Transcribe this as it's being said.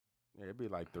Yeah, it'd be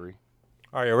like 3.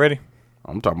 Are you ready?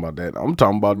 I'm talking about that. I'm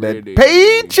talking about Ready. that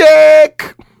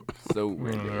paycheck. So I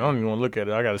don't even want to look at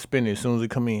it. I got to spin it as soon as it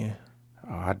come in.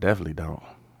 Oh, I definitely don't.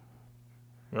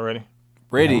 You ready?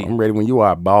 ready. I'm ready when you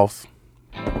are, boss.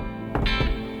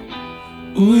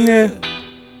 Yeah.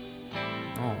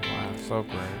 Oh wow, so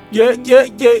great. Yeah.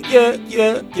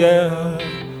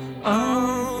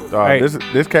 Hey.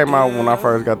 This came out when I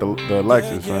first got the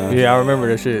Lexus, man. Yeah, I remember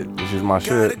that shit. This is my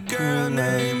shit.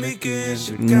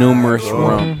 Numerous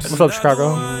rumps. What's up,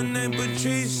 Chicago?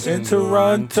 In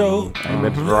Toronto. I ain't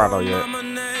been to Toronto yet.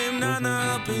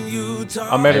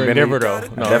 I met her in Denver, though.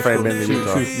 No, Definitely ain't been to she-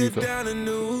 Utah. she- Utah.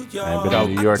 I ain't been to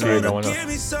New York I ain't either. going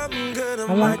up.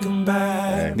 I like them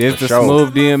back. Hey, This for the sure.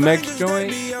 Smooth DMX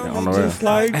joint. Yeah, on the real.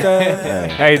 Like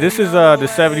that. Hey, this is the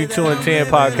 72 and 10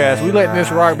 podcast. We letting this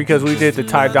rock because we did the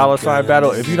Ty Dolla $ign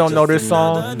battle. If you don't know this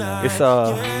song, it's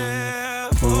I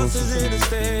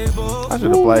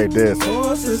should have played this.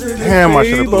 Damn, I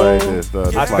should have played this. Though.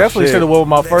 This I my definitely shit. should have won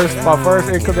my first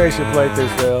inclination played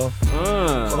this though.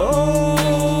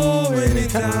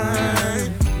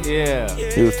 Yeah.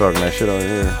 He was talking that shit on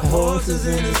here. Horses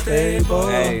in the stable.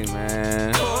 Hey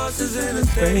man. Horses in the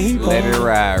stable. Let it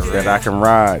ride, That I can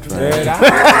ride, man. Let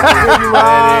it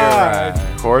ride.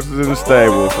 Horses in the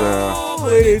stable,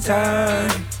 man. Time.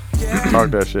 Talk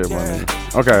that shit, my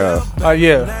nigga. Okay,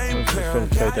 Yeah.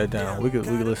 Let's take that down. We could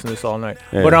listen to this all night.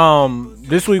 Yeah. But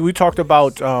this week we talked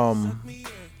about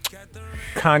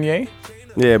Kanye.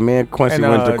 yeah, me and Quincy And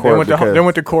went to court they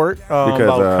went to court about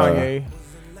because, Kanye.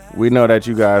 we know that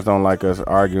you guys don't like us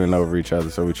arguing over each other,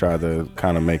 so we try to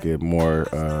kind of make it more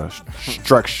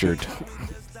structured.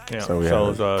 Yeah. So we it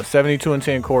have- was 72 and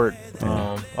 10 court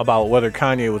about whether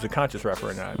Kanye was a conscious rapper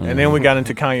or not. And then we got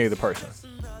into Kanye the person.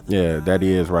 Yeah, that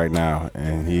he is right now,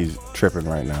 and he's tripping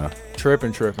right now.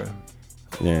 Tripping.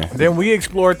 Yeah. Then we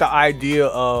explored the idea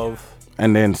of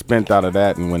And then spent out of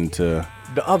that and went to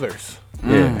the others.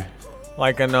 yeah.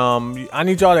 Like, and I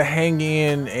need y'all to hang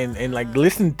in and like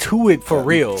listen to it for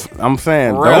real. I'm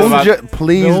saying, Real.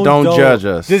 please don't judge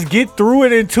us. Just get through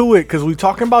it into it because we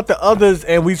talking about the others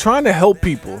and we trying to help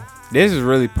people. This is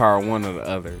really part one of the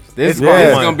others. This It's is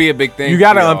part one. gonna be a big thing. You for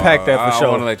gotta y'all. unpack that for I sure.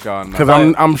 want to let y'all know. Because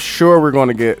I'm sure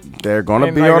they're gonna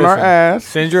And, be like, on our listen, ass.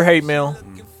 Send your hate mail.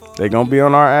 They're gonna be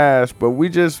on our ass, but we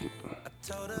just,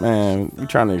 man, we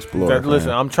trying to explore. Listen,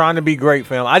 man. I'm trying to be great,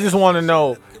 fam. I just want to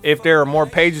know if there are more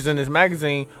pages in this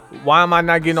magazine. Why am I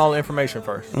not getting all the information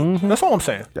first? That's all I'm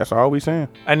saying. That's all we saying.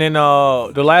 And then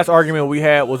the last argument we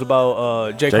had was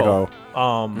about J. Cole.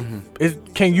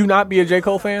 Can you not be a J.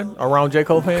 Cole fan? Around J.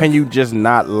 Cole fan? Can you just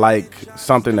not like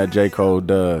something that J. Cole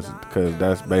does? Because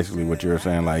that's basically what you're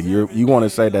saying. Like you want to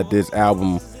say that this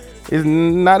album is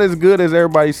not as good as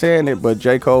everybody's saying it, but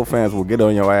J. Cole fans will get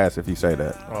on your ass if you say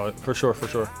that. For sure.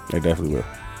 They definitely will.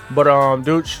 But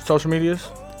dude, social medias.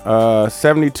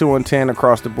 72 and 10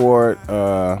 across the board.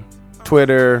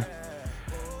 Twitter,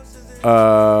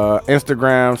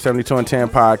 Instagram, 72 and 10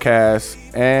 podcast,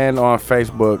 and on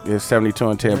Facebook is 72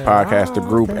 and 10 podcast, the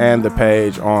group and the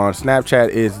page. On Snapchat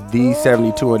is the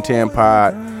 72 and 10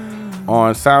 pod.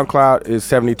 On SoundCloud is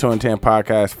 72 and 10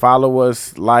 podcast. Follow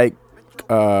us, like,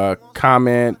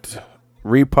 comment,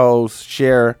 repost,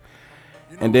 share,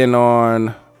 and then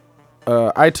on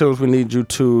iTunes we need you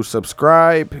to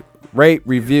subscribe, rate,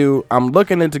 review. I'm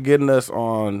looking into getting us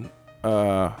on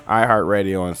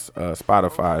iHeartRadio and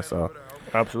Spotify, so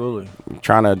Absolutely. I'm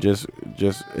trying to just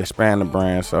expand the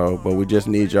brand. So, but we just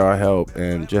need y'all help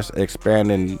and just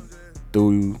expanding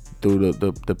through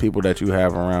the people that you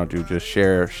have around you. Just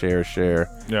share.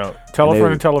 Yeah. Tell a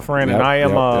friend and tell a friend. Yep, And I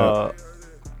am yep.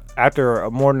 after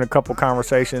more than a couple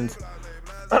conversations.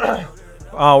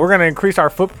 We're going to increase our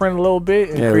footprint a little bit,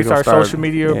 Yeah, we increase gonna our start- social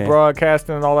media yeah.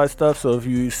 broadcasting and all that stuff. So if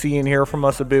you see and hear from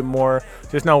us a bit more,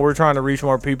 just know we're trying to reach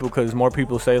more people because more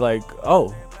people say like,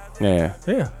 oh, Yeah.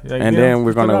 and then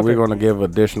we're gonna give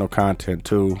additional content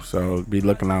too. So be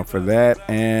looking out for that.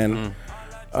 And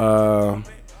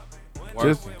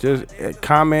just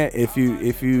comment if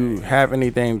you have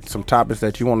anything, some topics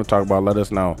that you want to talk about. Let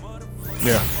us know.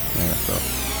 Yeah. So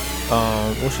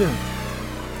Well, shit.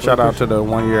 shout out to the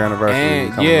 1 year anniversary.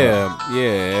 And coming up.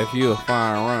 yeah. If you a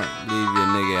fine runt, leave your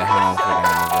nigga at home for the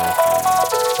anniversary.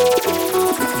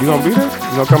 You gonna be there?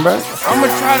 You gonna come back? I'm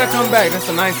gonna try to come back. That's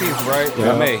the 19th, right?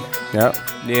 Yeah. May. Yep.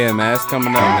 Yeah, man, it's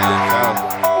coming up, man. Shout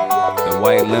out the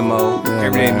white limo, Yeah,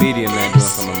 Everyday man. Media, man, doing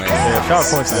some amazing. Yeah, shout out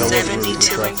Quincy. That was really good 72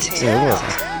 stuff. and 10. Yeah, it was.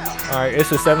 All right, it's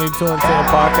the 72 and 10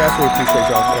 podcast. We appreciate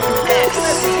y'all.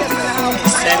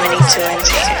 72 and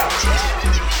 10.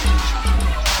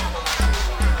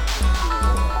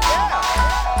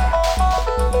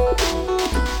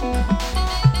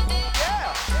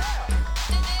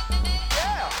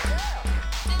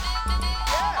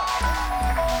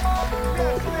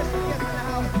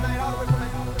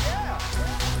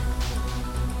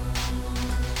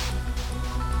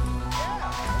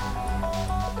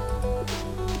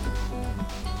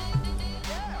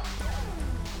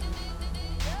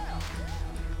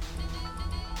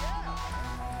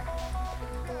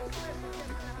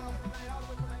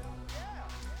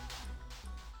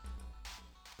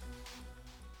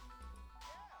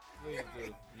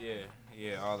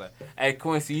 Yeah, all that. Hey,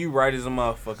 Quincy, you right as a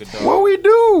motherfucker, dog. What we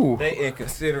do? They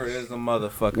inconsiderate as a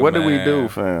motherfucker. What did we man. do,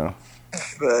 fam?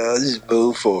 Just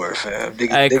move forward, fam.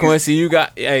 Hey, Quincy, y'all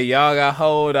got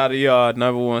hold out of y'all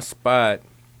 #1 spot.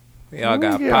 Y'all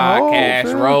got get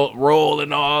podcasts hold,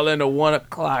 rolling all into 1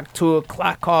 o'clock, 2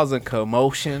 o'clock, causing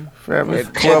commotion. Fam, it's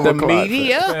At 12 the o'clock.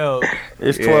 media. Hell,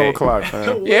 It's 12 o'clock,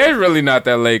 fam. Yeah, it's really not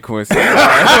that late, Quincy.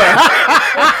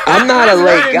 I'm not a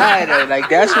late guy though. Like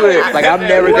that's what. Like I'm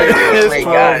never gonna be a It's late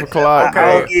 12 guy. o'clock.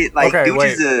 I don't get like Okay, Dooch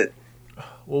is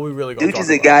what we really gonna Dooch talk is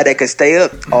a about? guy that can stay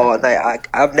up all night.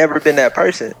 I've never been that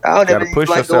person. I don't Gotta ever push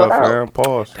like yourself, going out. fam.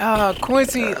 Pause.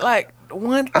 Quincy, like I'm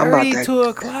 1:30, not that- 2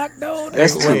 o'clock, though.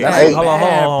 That's too Wait, late. hold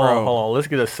bad, on. Let's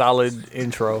get a solid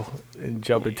intro and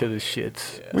jump into the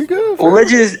shits. We good, Well,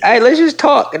 fam. let's just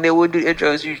talk and then we'll do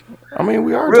intros. I mean,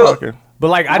 we are Real- talking. But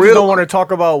like, I just Real- don't want to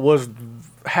talk about what's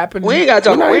happening. We ain't gotta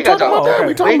talk. We're not We ain't gotta talk about that.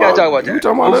 that. We We ain't gotta talk about that. We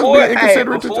talking about Before- us being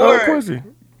inconsiderate before- to Quincy.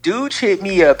 Dooch hit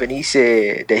me up and he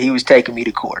said that he was taking me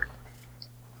to court.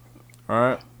 All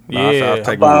right. Nah, I said I was Yeah.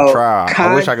 taking you to About trial.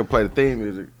 I wish Con- I could play the theme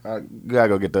music. I gotta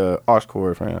go get the aux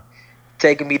chord, fam.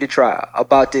 Taking me to trial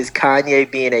about this Kanye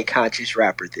being a conscious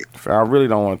rapper thing. I really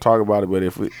don't want to talk about it, but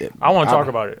if we, I want to talk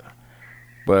about it.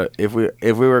 But if we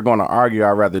were going to argue,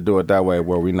 I'd rather do it that way,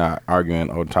 where we're not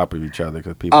arguing on top of each other,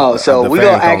 because people. Oh, so the we fans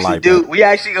gonna don't actually like do? that. We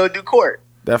actually gonna do court?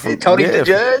 Definitely. And Tony's yeah, the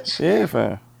judge? Yeah,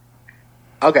 fam.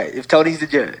 Okay, if Tony's the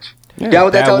judge. Yeah. Down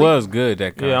with that, That Tony? was good.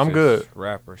 That Yeah, I'm conscious good.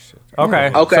 Rapper shit.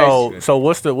 Okay. Okay. So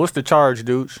what's the charge,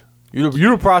 dudes? You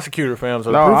the prosecutor, fam.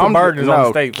 So the No, proof of I'm burden is on the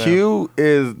no. state, fam. Q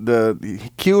is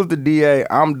the DA.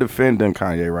 I'm defending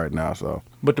Kanye right now, so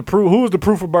But who's the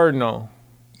proof of burden on?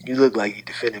 You look like you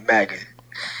defending MAGA.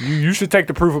 You should take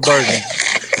the proof of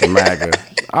burden. MAGA.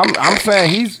 I'm saying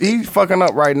he's fucking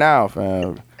up right now,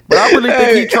 fam. But I really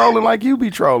think he trolling like you be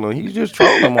trolling. He's just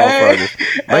trolling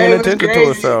motherfuckers, bringing what's attention to crazy-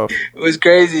 himself. What's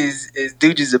crazy is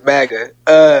Dooch is a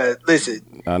MAGA.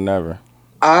 Listen, I never.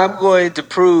 I'm going to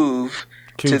prove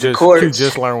to the Q courts,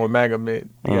 just learned what MAGA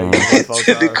meant.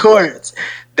 to the courts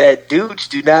that Dooch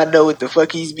do not know what the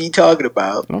fuck he's be talking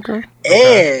about, Okay.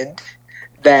 and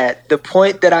that the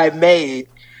point that I made,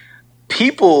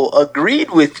 people agreed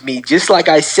with me, just like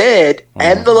I said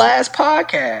in the last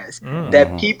podcast,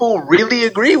 that people really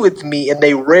agree with me, and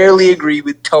they rarely agree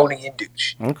with Tony and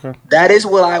Dooch. Okay. That is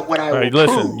what I will Hey,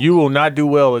 listen, prove. you will not do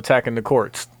well attacking the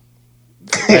courts.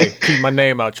 Hey, keep my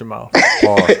name out your mouth.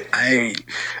 Pause. Hey,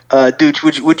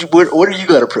 Dooch, what are you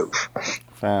gonna prove?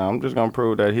 Fam, I'm just gonna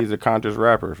prove that he's a conscious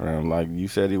rapper, fam. Like you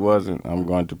said he wasn't. I'm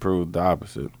going to prove the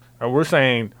opposite. And we're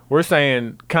saying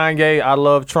Kanye, I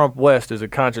Love Trump West is a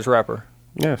conscious rapper.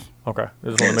 Yes. Okay, I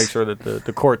just want to make sure that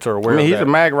the courts are aware I mean, of he's that. a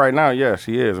mag right now. Yes,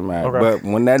 he is a mag. Okay. But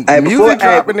when that Hey, music before-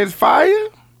 dropping is fire.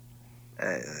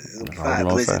 Fine,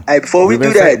 gonna listen. say. Hey, before we We've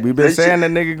been do that, we've been let's saying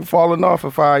that nigga falling off for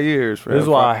 5 years. Fam. This is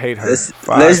why I hate her. Let's,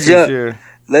 5, let's 6 jump. years.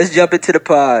 Let's jump into the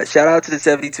pod. Shout out to the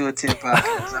 72 and 10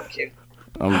 podcast. I'm cute.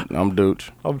 I'm Dooch.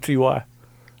 I'm Ty.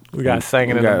 We got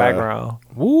singing we in the got, background.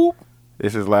 Whoop.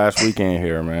 This is last weekend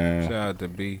here, man. Shout out to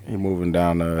B. He moving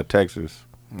down to Texas.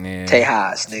 Yeah.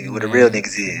 Tejas, nigga, where the real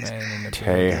niggas is. Man in the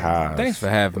Tejas. Thanks for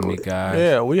having me, guys.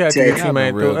 Yeah, we had to Tay, get you y'all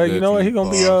man been real through. Hey, you good know what? to He me,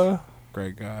 gonna be boss.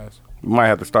 Great guys. You might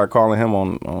have to start calling him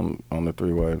on the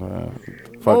three-way, man.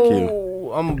 Fuck you.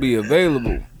 Oh, I'm gonna be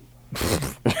available.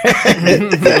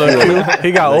 Look, Q,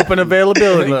 he got open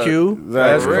availability. Q,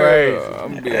 that's Exactly. crazy. I'm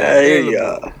gonna be Hey,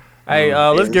 available. Hey,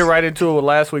 let's get right into it with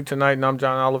last week tonight. And I'm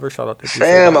John Oliver. Shout out to you.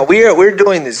 Fam, we're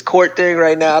doing this court thing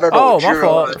right now. I don't know Oh, what my you're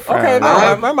fault. on. Okay, Fam.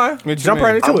 never mind. you Jump mean?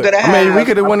 right into I'm it. gonna I mean, we have-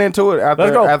 could have went into it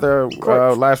Let's go. after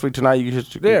Quick. last week tonight. You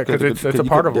just Yeah, 'cause it's a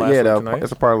part of last week tonight.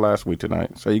 It's a part of last week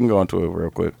tonight, so you can go into it real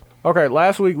quick. Okay,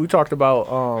 last week we talked about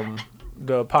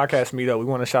the podcast meetup. We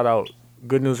want to shout out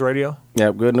Good News Radio.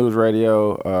 Yeah, Good News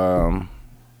Radio,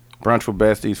 Brunch with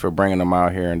Besties for bringing them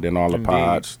out here, and then all the Indeed.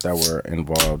 pods that were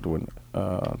involved with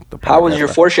the. How was your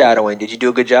podcast. foreshadowing? Did you do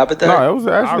a good job at that? No, it was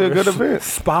actually a good event.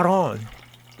 Spot on.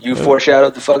 You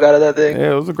foreshadowed the fuck out of that thing?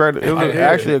 Yeah, it was a great. It was I did.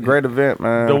 actually a great event,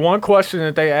 man. The one question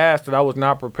that they asked that I was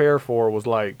not prepared for was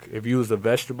like, if you was a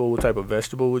vegetable, what type of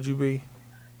vegetable would you be?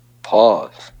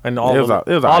 Pause. And all It was the, a-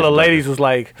 it was a all the icebreaker. ladies was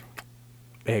like,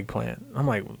 eggplant. I'm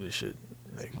like, well, this shit.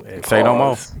 Say no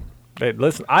more. Hey,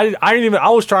 listen, I didn't even. I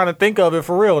was trying to think of it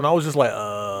for real, and I was just like,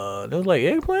 They was like,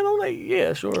 eggplant. I'm like,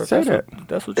 yeah, sure. Say that's that. What,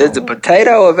 that's what. Is y'all a want.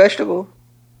 potato a vegetable?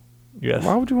 Yes.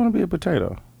 Why would you want to be a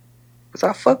potato? Because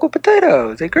I fuck with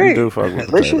potatoes. They're great. You do fuck with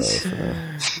Delicious. potatoes.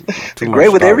 man. Too They're much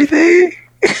great with starch. everything.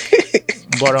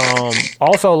 But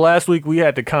also last week we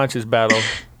had the conscious battle.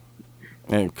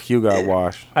 And Q got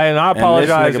washed. And I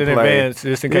apologize in nigga played- advance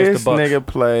just in case This the Bucks nigga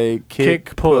played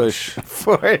kick push.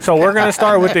 So we're gonna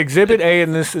start with Exhibit A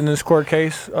in this court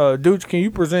case. Dudes, can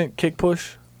you present kick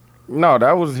push? No,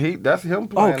 that's him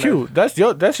playing. Oh, Q, that's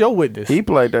your witness. He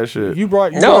played that shit. You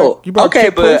brought No. you brought Okay,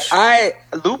 Kick but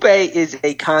Push? Lupe is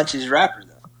a conscious rapper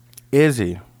though. Is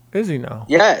he? Is he now?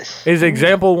 Yes. Is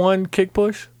example one kick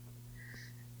push?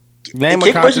 Name a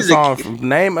Kick Push conscious is a- song.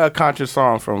 Name a conscious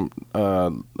song from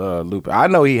Lupe. I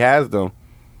know he has them,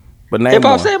 but name Hip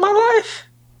hop one. saved my life.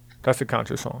 That's a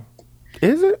conscious song.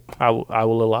 Is it? I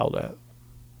will allow that.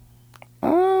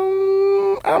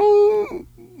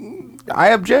 I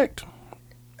object.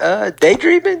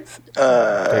 Daydreaming.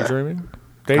 Daydreaming.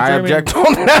 I object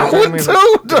on that one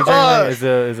too, dog. Is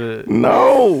a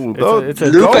No, it's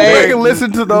a- go Lupe- back and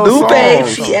listen to those Lupe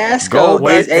songs. Fiasco Go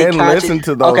back is a and conscious. listen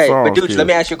to those okay, songs. but dudes, kid. let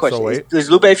me ask you a question. So wait. Is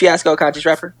Lupe Fiasco a conscious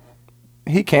rapper?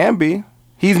 He can be.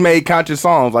 He's made conscious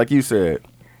songs, like you said.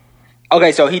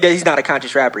 Okay, so he's not a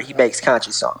conscious rapper. He makes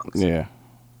conscious songs. Yeah.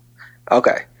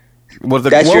 Okay, What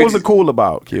That's was your- it cool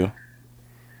about Q?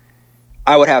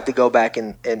 I would have to go back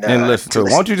and Listen to it. Why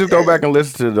don't you just go back and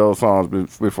listen to those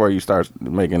songs before you start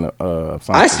making songs?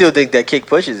 I still think that Kick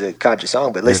Push is a conscious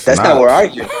song, but It's that's not not. what we're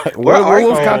arguing. We're What was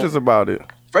arguing. conscious about it?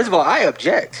 First of all, I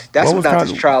object. That's What what was not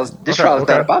conscious? this trial. This trial is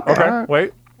not about that.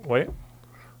 Okay, wait.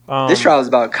 This trial is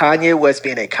about Kanye West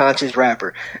being a conscious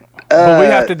rapper. But we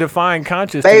have to define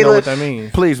conscious to know what Bailiff. that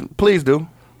means. Please do.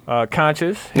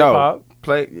 Conscious hip No. hop,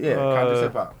 Play conscious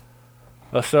hip hop.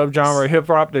 a subgenre of hip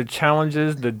hop that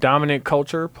challenges the dominant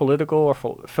culture, political or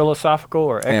philosophical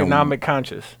or economic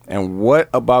conscious. And what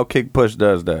about Kick Push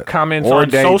does that? Comments Or on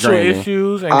social daydreaming.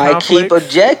 issues and I conflicts. keep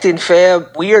objecting, fam.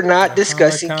 We are not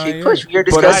discussing Kick Push. We are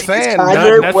But I'm discussing saying not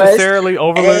Kanye West, necessarily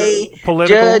overly a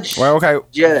political. judge. Well, okay.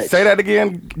 Judge. Say that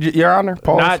again, Your Honor.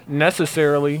 Pause. Not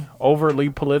necessarily overtly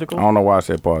political. I don't know why I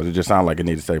said pause. It just sounded like it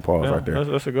needed to say pause Yeah, right there.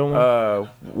 that's a good one.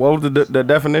 What was the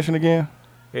definition again?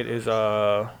 It is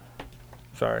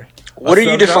sorry, What are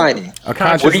you defining? A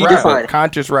conscious What are you rapper. defining?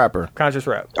 Conscious rapper. conscious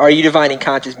rap, Are you defining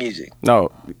conscious music?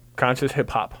 No, conscious hip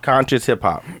hop. conscious hip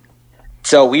hop.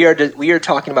 So we are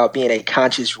talking about being a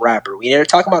conscious rapper. We are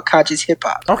talking about conscious hip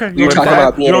hop. Okay, We're talking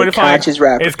about being a conscious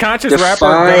rapper. Is conscious rapper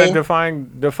going to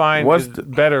define What's is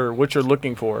better what you're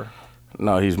looking for?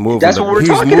 No, he's moving. That's what we're he's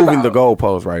talking moving about. the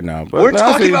goalpost right now. But We're no,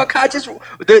 talking see, about conscious.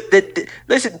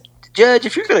 Listen, judge.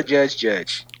 If you're gonna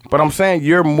judge. But I'm saying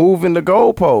you're moving the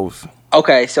goalpost.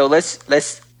 Okay, so let's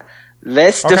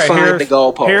define the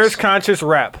goalpost. Here's conscious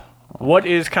rap. What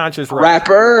is conscious rap?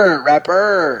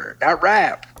 Rapper, not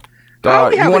rap.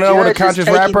 Dog, you want to know what a conscious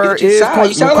rapper is? You sound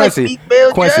like Quincy, Meek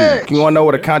Mill Quincy, Judge. you want to know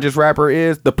what a conscious rapper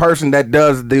is? The person that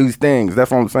does these things. That's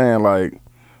what I'm saying. Like,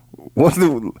 what's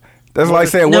the? That's like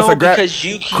saying what's No, a because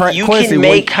you can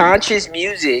make conscious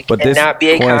music and not be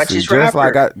a conscious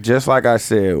rapper. Just like I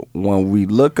said, when we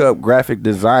look up graphic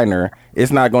designer,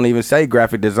 it's not going to even say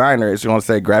graphic designer. It's going to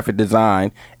say graphic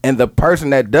design, and the person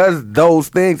that does those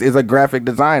things is a graphic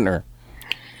designer.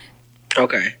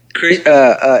 Okay.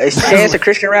 Is Chance a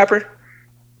Christian rapper?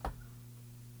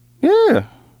 Yeah,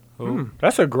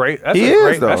 That's a great. That's He a is,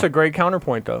 great. though. That's a great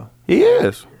counterpoint, though. he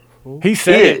is. He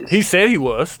said He it. is. He said he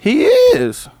was. He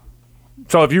is.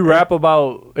 So if you rap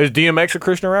about, is DMX a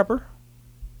Christian rapper?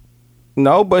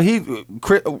 No, but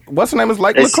what's the name? Is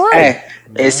like Is Lecrae.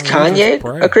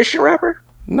 Kanye a Christian rapper?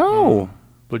 No,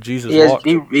 But Jesus Yes, walked.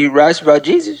 he raps about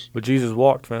Jesus. But Jesus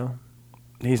walked, fam.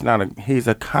 he's not a. He's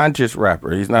a conscious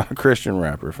rapper. He's not a Christian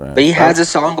rapper, fam. But he has a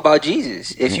song about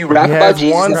Jesus. If you rap He about has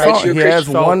Jesus, one that makes song. you a He has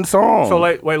Christian. one song. So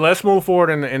wait, let's move forward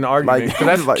in the argument. Like- 'Cause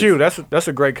that's like- cute. That's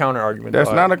a great counter argument. That's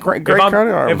though. not a great If I'm-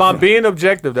 counter argument. If I'm being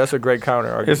objective, that's a great counter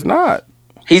argument. It's not.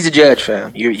 He's a judge,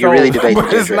 fam. You're So- really debating.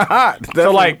 But it's judge, right? not. That's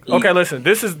So like, okay, listen.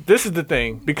 This is the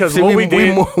thing because See, what we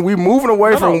did. we moving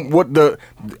away No, from what the.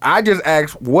 I just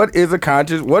asked, what is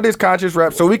conscious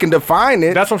rap, so we can define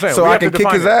it. That's what I'm saying. So We I have can to kick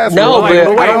define his it. ass. No, with. but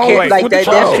wait, I don't wait, care. Like with that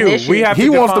the show. definition. We have He to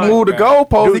wants to define- move the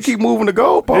goalpost. He Dude, keep moving the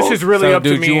goalpost. This is really So, up to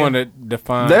dude, me. you and- want to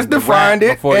define? Let's the define rap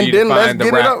it, before and you then define let's the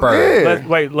get it up. rapper.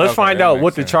 Yeah. Let's Okay, find that out makes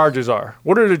what the sense. charges are.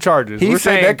 What are the charges? He We're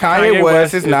said saying that Kanye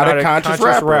West is not a conscious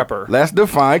rapper. Let's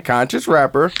define conscious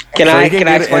rapper. Can so I he can get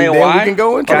I it, explain and then why? we can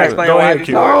go into Can I it. explain Go why? ahead,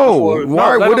 Q. No, before-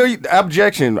 why? let What him- are you?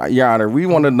 Objection, Your Honor. We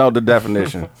want to know the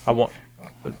definition. I want.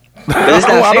 But it's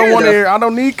not I don't fair, want to though. hear. I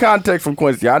don't need context from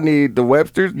Quincy. I need the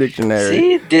Webster's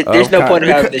dictionary. See, there's no point in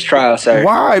having because- this trial, sir.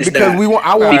 Why? It's Because not.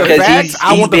 I want the Because facts.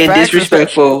 I he's want the being facts.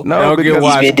 disrespectful. No, Don't get because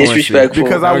wise, being Quincy. disrespectful.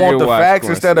 because I Don't want get the wise, facts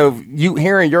Quincy. instead of you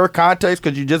hearing your context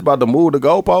because you just about to move the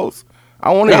goalposts.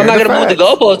 I want to No, hear I'm not the going to move the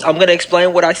facts. goalposts. I'm going to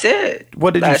explain what I said.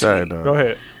 What did you last say, week. though? Go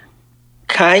ahead.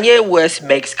 Kanye West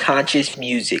makes conscious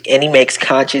music and he makes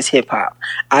conscious hip hop.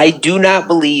 I do not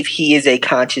believe he is a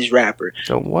conscious rapper.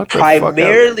 So what the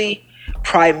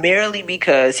primarily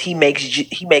because he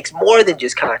makes more than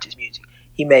just conscious music.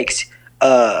 He makes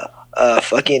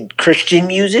fucking Christian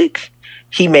music.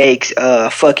 He makes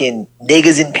fucking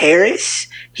niggas in Paris.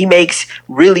 He makes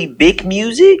really big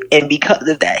music, and because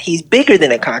of that, he's bigger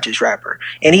than a conscious rapper.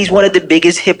 And he's one of the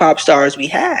biggest hip-hop stars we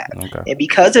have. Okay. And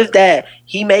because of that,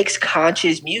 he makes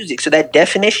conscious music. So that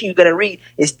definition you're going to read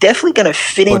is definitely going to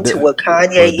fit into what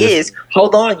Kanye is.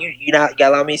 Got to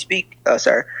allow me to speak,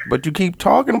 sir. But you keep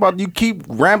you keep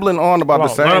rambling on about the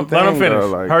same thing. Let him finish.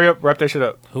 Hurry up, wrap that shit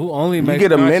up. Who only makes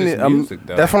conscious music,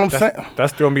 though? That's what I'm saying.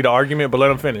 That's going to be the argument, but let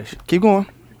him finish. Keep going.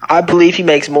 I believe he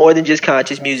makes more than just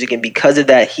conscious music, and because of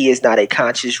that, he is not a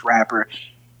conscious rapper.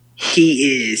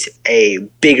 He is a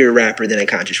bigger rapper than a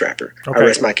conscious rapper. Okay. I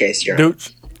rest my case, Your Honor.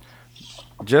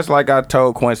 Just like I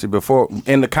told Quincy before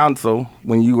in the council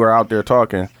when you were out there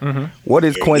talking, what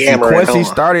is Quincy? Yeah, Quincy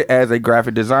started as a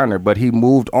graphic designer, but he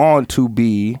moved on to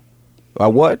be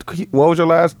what? What was your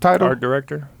last title? Art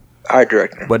director. Art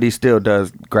director. But he still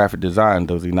does graphic design,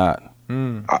 does he not?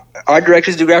 Art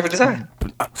directors do graphic design.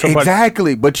 So,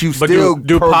 exactly, but still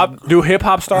do hip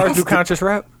hop stars do conscious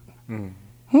rap?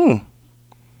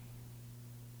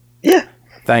 Yeah.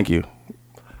 Thank you.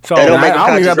 So I don't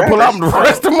even have to pull out the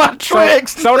rest of my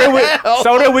tricks. So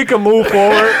that we can move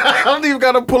forward. I don't even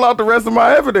got to pull out the rest of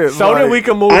my evidence. So that we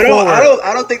can move forward.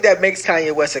 I don't think that makes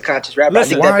Kanye West a conscious rapper.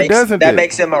 Listen, I think that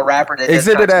makes him a rapper. That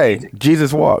Exhibit A, music.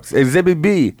 Jesus Walks. Exhibit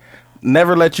B,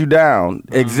 Never Let You Down.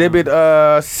 Exhibit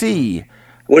C.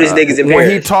 What is Niggas in Paris? When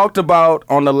he talked about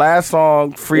on the last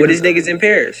song, Freedom. What is Niggas in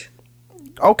Paris?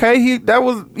 Okay, he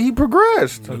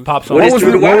progressed. Pop song. What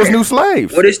was New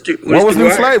Slaves? What was New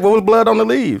Slave? What was Blood on the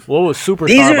Leaves? What was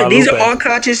Superstar? These are all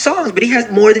conscious songs, but he has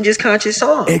more than just conscious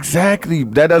songs. Exactly.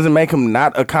 That doesn't make him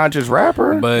not a conscious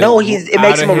rapper. But no, it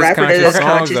makes him a rapper that does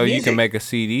conscious music. You can make a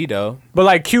CD though. But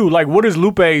like Q, what is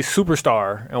Lupe's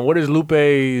Superstar and what is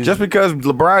Lupe's? Just because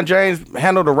LeBron James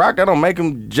handled the rock, that don't make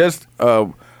him just a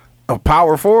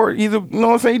power forward. Either, you know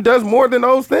what I'm saying? He does more than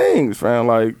those things, fam.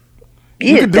 Like.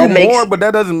 You can do more, but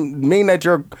that doesn't mean that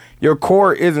your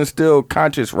core isn't still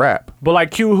conscious rap. But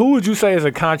like Q, who would you say is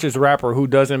a conscious rapper who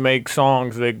doesn't make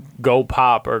songs that go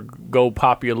pop or go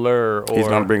popular? Or... He's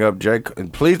gonna bring up J.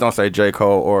 Please don't say J.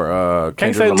 Cole or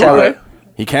Kendrick Lamar. Lupe.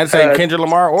 He can't say Kendrick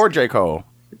Lamar or J. Cole.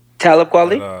 Talib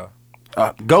Kweli.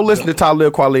 Go listen to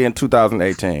Talib Kweli in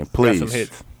 2018, please. Got some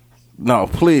hits. No,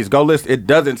 please go listen. It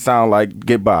doesn't sound like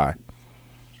Get By.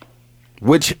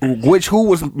 Who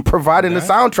was providing the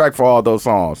soundtrack for all those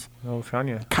songs? Oh,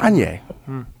 Kanye.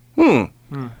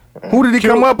 Who did he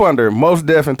come up under? Most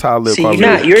Def and Talib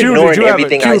Kweli. You're ignoring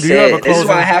everything I said. This is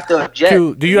why I have to object.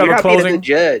 Q, do you have a closing?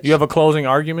 You have a closing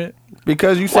argument?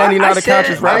 Because you saying he's not a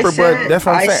conscious rapper, but that's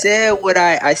what I'm saying. I said what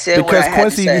I said. Because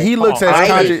Quincy, he looks at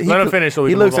conscious. Let him finish. So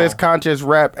he looks at conscious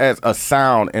rap as a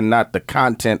sound and not the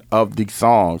content of the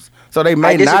songs. So they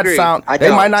may not sound.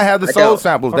 They might not have the soul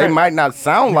samples. They might not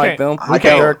sound like them.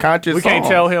 They're conscious. We can't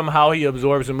tell him how he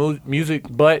absorbs the music.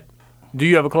 But do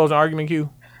you have a closing argument,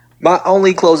 Q? My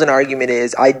only closing argument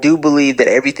is I do believe that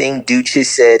everything Dooch has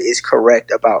said is correct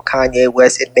about Kanye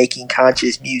West and making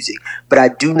conscious music. But I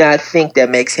do not think that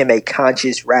makes him a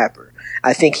conscious rapper.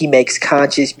 I think he makes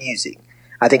conscious music.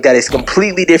 I think that is a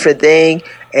completely different thing.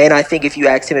 And I think if you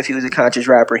asked him if he was a conscious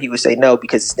rapper, he would say no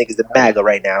because this nigga's the MAGA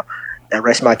right now. That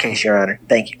rests my case, Your Honor.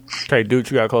 Thank you. Okay,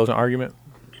 Dooch, you got a closing argument?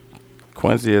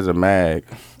 Quincy is a mag.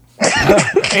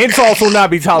 Insults will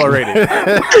not be tolerated. All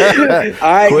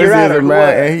right, Quincy Your Honor. is a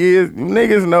mag, and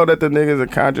niggas know that the nigga's a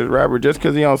conscious rapper just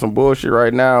because he on some bullshit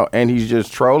right now, and he's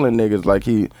just trolling niggas like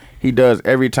he does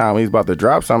every time he's about to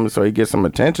drop something, so he gets some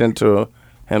attention to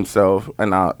himself.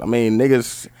 And I mean,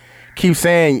 niggas keep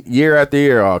saying year after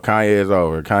year, oh, Kanye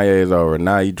is over.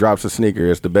 Now he drops a sneaker.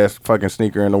 It's the best fucking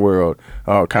sneaker in the world.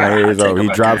 Oh, Kanye is over. He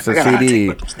drops a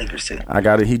CD. I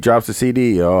got it. He drops a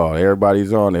CD. Oh,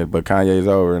 everybody's on it, but Kanye's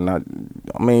over. And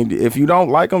I mean, if you don't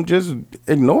like him, just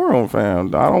ignore him, fam.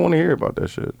 I don't want to hear about that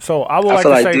shit. So I would like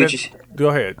to say that. Go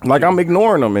ahead. Like I'm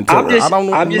ignoring him until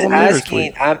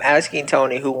I'm asking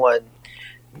Tony who won.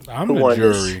 I'm the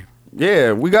jury. This.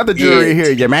 Yeah, we got the jury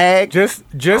here. You mag? Just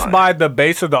by the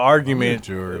base of the argument,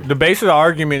 the base of the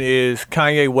argument is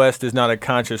Kanye West is not a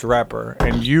conscious rapper,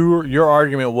 and your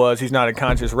argument was he's not a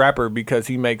conscious rapper because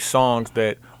he makes songs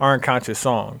that aren't conscious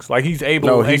songs. Like he's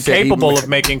capable of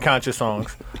making conscious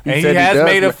songs, and he has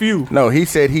made a few. No, he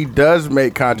said he does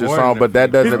make conscious songs, but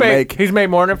that doesn't make. He's made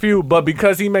more than a few, but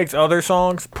because he makes other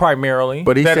songs primarily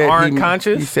that aren't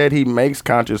conscious. He said he makes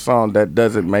conscious songs. That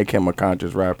doesn't make him a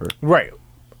conscious rapper. Right.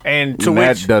 And to that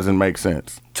which doesn't make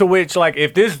sense. To which, like,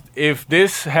 if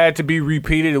this had to be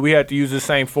repeated and we had to use the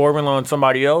same formula on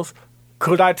somebody else,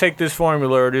 could I take this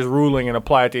formula or this ruling and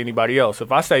apply it to anybody else?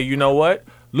 If I say, you know what,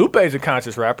 Lupe's a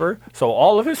conscious rapper, so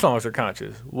all of his songs are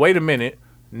conscious. Wait a minute,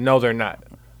 no, they're not.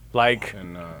 Like,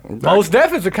 Mos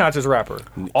Def is a conscious rapper.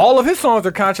 All of his songs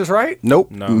are conscious, right? Nope.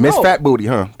 No. Miss No. Fat Booty,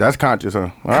 huh? That's conscious, huh?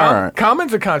 All right.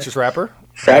 Common's a conscious rapper.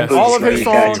 Fat Booty's all of his pretty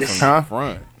songs- conscious. Huh?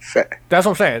 Front. That's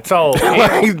what I'm saying. So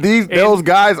Like, those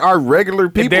guys are regular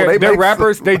people. they're make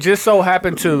rappers. They just so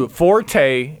happen to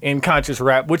forte in conscious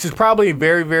rap, which is probably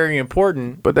very, very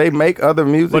important. But they make other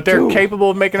music But they're too. capable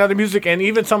of making other music, and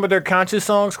even some of their conscious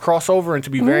songs cross over into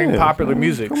be very Yeah, popular man.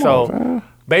 music. Come So, on, man.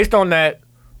 based on that,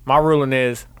 my ruling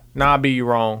is, nah, be you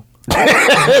wrong.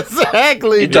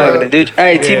 Exactly. You talking to dog. dude?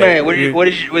 Hey, T Man, you-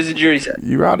 what's the jury say?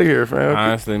 You out of here, fam.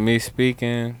 Honestly, me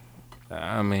speaking,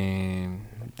 I mean,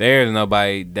 there's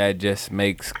nobody that just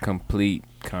makes complete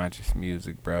conscious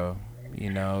music, bro. You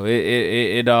know,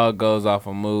 it all goes off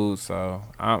of mood. So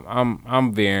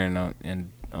I'm veering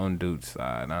on dude's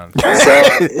side.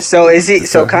 Honestly. So is he?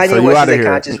 So Kanye you West outta is a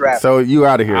here. conscious rapper. So you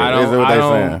out of here. I Is don't. what I they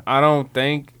don't. saying? I don't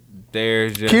think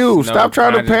there's just Q, no stop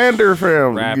trying to conscious pander,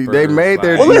 fam. rapper, They made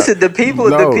their. Well, listen, the people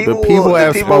No,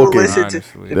 have have spoken. listen to,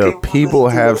 Honestly. The people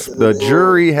have. The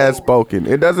jury has spoken.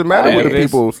 It doesn't matter what the If it's-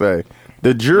 people say.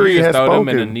 The jury You has just throw them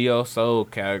in the spoken. neo soul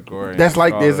category. That's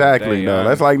like call it a exactly day, though.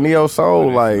 That's honestly. like neo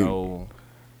soul. But it's Like no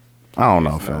I don't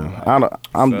know, fam. I'm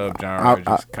subgenre,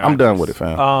 just I'm done with it,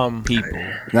 fam. people.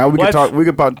 Now we can let's- talk. We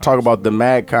can talk about the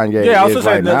mad Kanye. Yeah, I was is just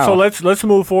right saying. now. So let's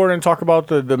move forward and talk about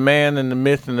the man and the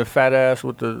myth and the fat ass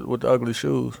with the ugly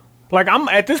shoes. Like, I'm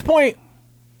at this point,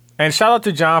 and shout out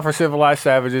to John for Civilized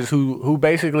Savages, who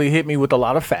basically hit me with a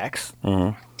lot of facts,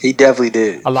 He definitely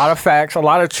did. a lot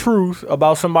of truth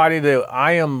about somebody that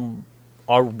I am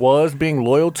or was being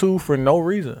loyal to for no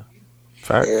reason.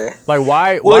 Fact. Yeah. Like,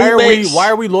 why Well, he are makes- why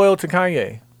are we loyal to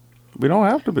Kanye? We don't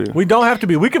have to be. We don't have to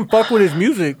be. We can fuck with his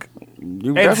music You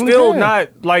and definitely still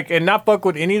can. not fuck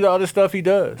with any of the other stuff he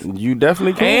does. You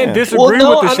definitely can. And disagree Well, no,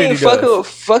 with the I shit mean, he does.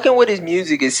 fucking with his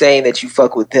music is saying that you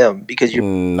fuck with him because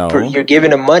No. you're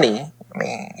giving him money. I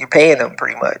mean, you're paying him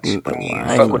pretty much when you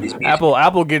I fuck ain't- with his music.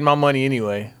 Apple getting my money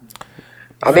anyway.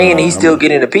 I mean, he's still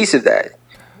getting a piece of that.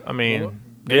 I mean,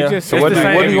 They yeah. just So it's what the do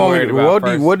same you want me worried to,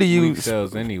 about what do first you week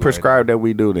sales anyway, prescribe that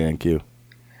we do then, Q?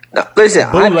 No, listen,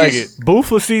 I Bootleg just, it. Boo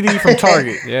for CD from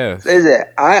Target. Yes. listen,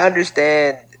 I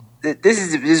understand. This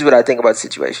is what I think about the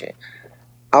situation.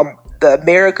 The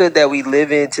America that we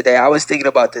live in today. I was thinking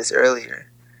about this earlier.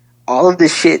 All of the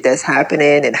shit that's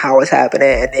happening and how it's happening,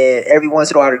 and then every once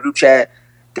in a while, in a group chat,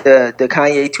 the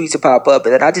Kanye tweets will pop up,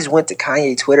 and then I just went to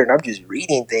Kanye Twitter and I'm just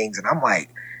reading things, and I'm like,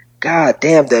 God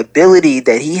damn, the ability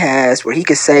that he has where he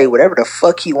can say whatever the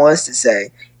fuck he wants to say.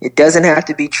 It doesn't have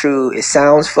to be true. It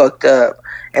sounds fucked up.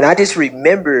 And I just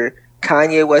remember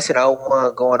Kanye West in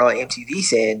 01 going on MTV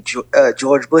saying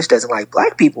George Bush doesn't like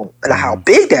black people and how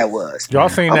big that was. Y'all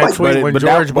seen I'm that like, tweet when but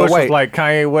George that- but Bush was wait. like,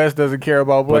 Kanye West doesn't care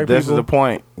about black But this people? is the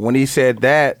point. When he said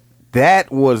that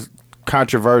was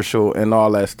controversial and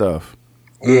all that stuff.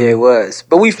 Yeah, it was.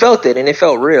 But we felt it and it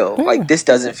felt real. Like, this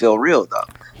doesn't feel real, though.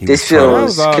 He This was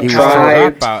feels trolling.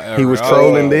 contrived. He was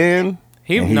trolling then.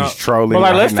 And he's trolling. But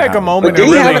like, right let's take now. a moment But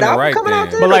and did he have really. an album right coming out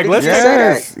there. there? But, like, Or let's did just he say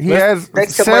Yes, that? he has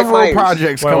next to Mike several Myers.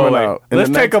 projects Wait, coming wait. out. in Let's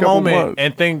the take next a couple moment months.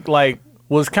 and think, like,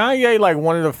 was Kanye like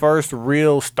one of the first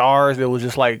real stars that was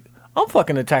just like, I'm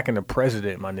fucking attacking the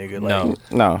president, my nigga.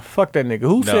 Like, No. fuck that nigga.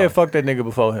 Who said fuck that nigga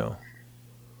before him?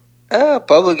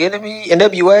 Public Enemy,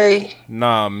 NWA.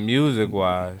 Nah, music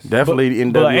wise. Definitely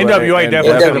NWA. but NWA and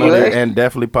definitely NWA. and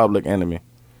definitely Public Enemy.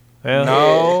 Yeah.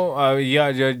 No,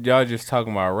 y'all just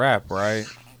talking about rap, right?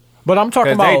 But I'm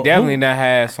talking Because about they definitely not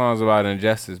had songs about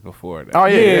injustice before that. Oh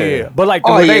yeah. But like,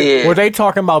 Oh, were, yeah, they, yeah. were they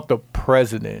talking about the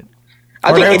president?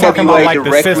 I Or think they were talking NWA about, like, the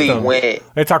directly system. went.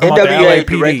 They're talking about the NWA LAPD.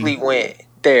 directly went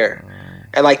there,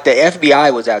 and like the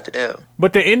FBI was after them.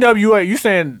 But the NWA, you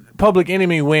saying Public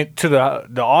Enemy went to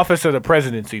the office of the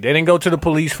presidency? They didn't go to the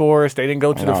police force. They didn't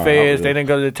go to the No, feds. yeah. They didn't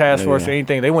go to the task force or Yeah.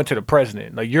 anything. They went to the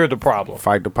president. Like, you're the problem.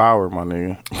 Fight the power, my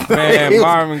nigga. Man,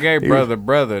 Marvin Gaye,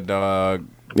 brother, dog.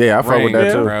 Yeah, I fuck with that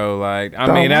Ring, too. bro. Like, I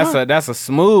Dog, mean, that's a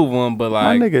smooth one, but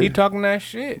like, nigga- he talking that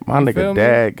shit. My You feel nigga me?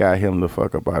 dad got him the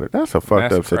fuck about it. That's a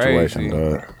fucked That's up situation, crazy.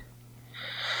 dog.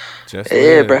 Just Yeah,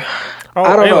 live. bro. Oh,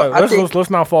 I don't hey, know. look, I think let's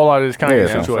not fall out of this Kanye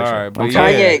Yeah, I'm situation. sorry, but I'm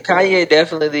yeah. Kanye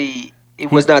definitely he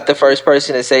was not the first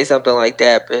person to say something like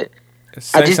that, but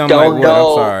Say I just something don't what? know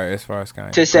I'm sorry, as far as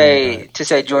Kanye. to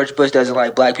say George Bush doesn't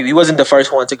like black people. He wasn't the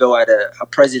first one to go at a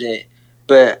president,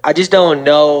 but I just don't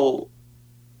know.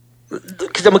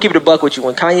 Because I'm gonna keep it a buck with you.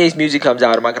 When Kanye's music comes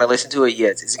out, am I gonna listen to it?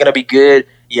 Yes. Is it gonna be good?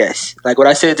 Yes. Like what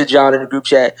I said to John in the group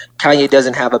chat, Kanye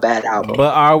doesn't have a bad album.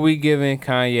 But are we giving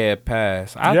Kanye a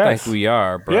pass? I Yes. think we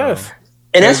are, bro. Yes.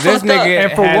 And that's this fucked up. nigga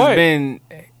And for has what?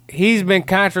 he's been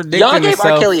contradicting Y'all gave R.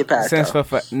 himself Kelly a pass, since though.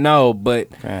 no, but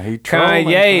Man, he trolling,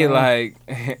 Kanye, man.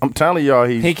 like I'm telling y'all,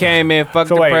 he came in, fucked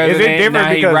So the wait, is it president. different Now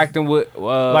he because, wrecked with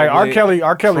Like R. with Kelly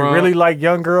Trump. really like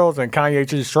young girls, and Kanye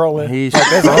just trolling. He's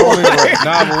That's the only way.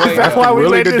 Nah, but wait, That's though. why we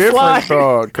really let the this difference, slide.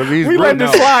 dog. Because he's We let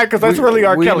this slide because that's really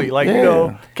R. we- Kelly. Like, yeah. you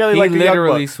know, Kelly He like the young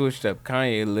literally buck. switched up.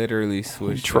 Kanye literally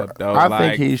switched Tro- up, though. I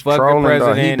like, think he's fuck trolling, the though.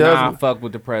 president. He Nah, doesn't- fuck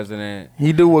with the president.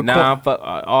 He do what Nah, fuck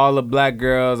all the black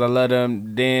girls. I love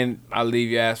them. Then I leave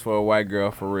your ass for a white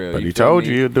girl for real. But he feel told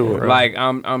me? you he'll do it. Like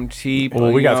I'm cheap.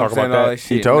 Well, we you gotta know talk what I'm about saying, all that.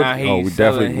 shit. He told Nah, you. Oh, he's we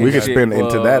definitely- selling we his could shit spend into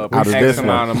for that out of X this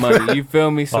amount of money. You feel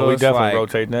me? So Oh, we it's definitely like,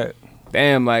 rotating that.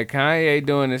 damn, like Kanye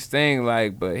doing his thing,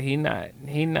 like, but he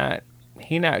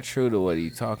not true to what he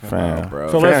talking about,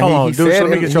 bro. So let's hold on, dude. So let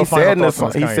me get your final said in the thoughts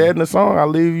on song, he Kanye. said in the song, "I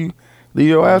leave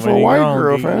your ass for a white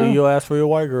girl, fam." Leave your ass for your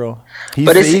white girl. He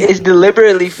But said it's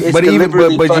deliberately but even-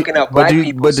 but you- fucking up but black you-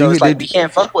 people. but So you- it's like did- we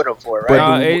can't fuck with them for it, but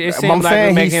right? No, it I'm seems like saying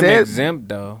we make he him said- exempt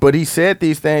though. But he said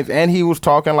these things, and he was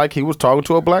talking like he was talking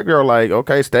to a black girl. Like,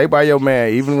 okay, stay by your man,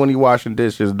 even when he washing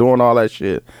dishes, doing all that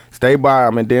shit. Stay by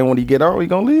him, and then when he get out, he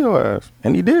gonna leave your ass.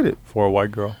 And he did it. For a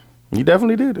white girl. He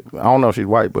definitely did it. I don't know if she's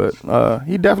white, but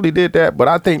he definitely did that. But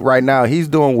I think right now he's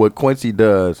doing what Quincy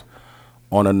does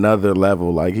on another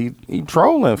level. Like he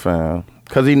trolling, fam,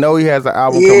 because he know he has an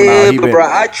album coming out. Yeah, He but been- bro,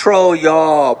 I troll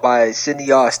y'all by sending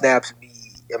y'all snaps of me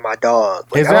and my dog.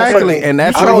 Like, I don't Exactly, fucking- and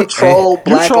that's I what don't he- troll You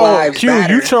Black troll Lives Q.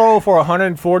 Matter. You troll for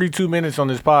 142 minutes on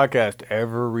this podcast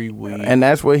every week. and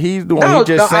that's what he's doing. No, he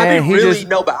just no, I saying be he really just.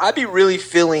 but I be really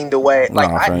feeling the way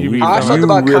like Nah, fam, you I talked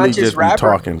about really conscious just be rapper.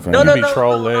 talking, fam. No, You no, be no,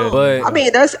 trolling. no, no. But- I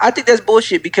mean, I think that's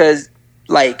bullshit because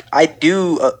like I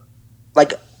do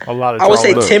like A lot of I would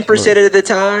say trolling. 10% of the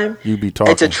time You be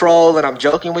talking. it's a troll and I'm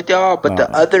joking with y'all, but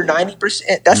the other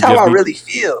 90%, that's You how just I be- really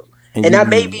feel. and And you I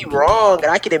may be- be wrong,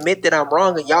 and I can admit that I'm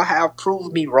wrong, and y'all have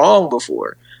proved me wrong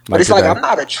before. But Like it's like today. I'm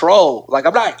not a troll. Like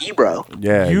I'm not Ebro.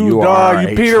 Yeah, You are dog, you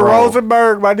a Peter troll.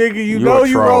 Rosenberg, my nigga. You You know a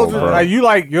you troll, Rosenberg.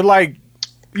 bro.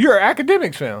 You're an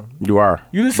academic film. You are.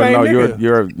 You the But same no,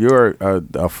 nigga. you're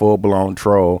a full blown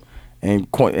troll, and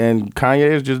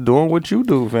Kanye is just doing what you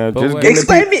do, fam. But Just wait. getting the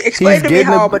Explain pe- to me he's getting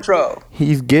how I'm the- a troll.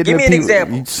 He's getting Give me the an people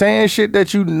example. saying shit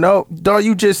that you know. Dog,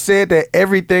 you just said that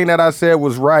everything that I said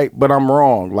was right, but I'm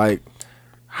wrong. Like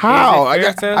how? Is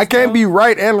it fair to I us, can't though? be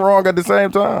right and wrong at the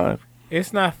same time.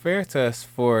 It's not fair to us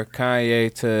for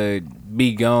Kanye to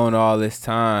be gone all this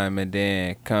time and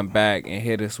then come back and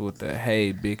hit us with the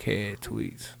 "Hey, big head"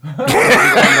 tweets.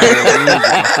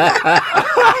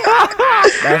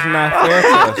 That's not fair to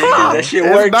us. bro. That shit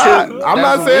It's worked not. too. I'm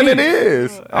That's not saying weak. it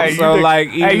is. Hey, So you like,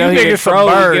 niggas- even hey, though you he a niggas some troll,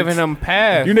 we birds. giving him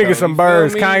pass. You though, niggas some feel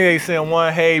birds. me? Kanye sent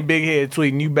one, hey, big head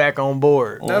tweet, and you back on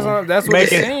board. That's what Making, it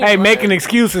seems hey, like. making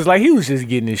excuses like he was just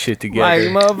getting his shit together. Like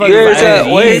motherfuckers, Yeah, like, it's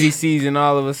it's wait. easy season.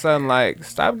 All of a sudden, like,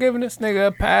 stop giving this nigga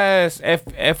a pass.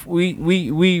 If we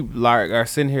like are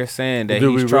sitting here saying that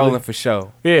Do we he's trolling really? for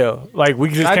show. Yeah, like we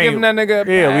just Stop can't. giving that nigga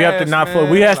a yeah, we have to pass, not man. feel.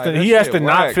 We has Like, to. that He has shit to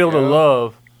not whack, feel the yo.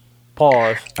 love.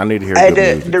 Pause. I need to hear Hey,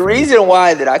 good music. the reason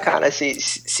why that I kind of see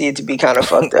it to be kind of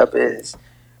fucked up is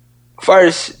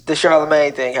first the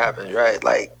Charlemagne thing happens, right?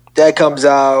 Like that comes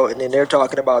out, and then they're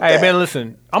talking about Hey that. man,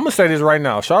 listen. I'm gonna say this right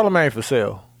now. Charlemagne for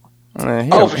sale. Man,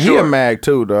 he, Oh, for he sure. a mag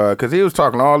too, dog, because he was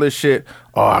talking all this shit.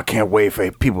 Oh, I can't wait for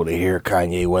people to hear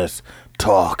Kanye West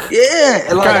talk. Yeah,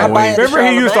 and like I buy into Remember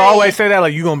he used to Charlemagne. always say that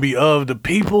like you gonna be of the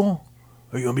people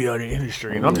or you gonna be of the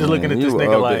industry. And I'm just looking at this You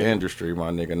nigga of like, the industry, my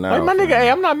nigga. Now, like my nigga. Hey,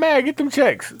 I'm not mad. Get them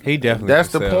checks. He definitely. that's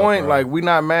the for sale, point. bro. Like we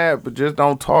not mad, but just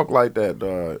don't talk like that,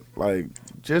 dog. Like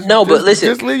just No, but just- listen.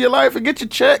 just live your life and get your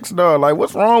checks, dog. Like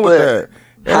what's wrong with But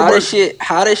that? How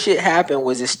Everybody- this shit happened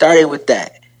was it started with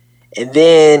that. And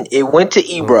then it went to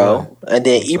Ebro, and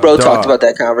then Ebro Dog. talked about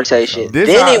that conversation. This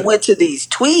Then how- it went to these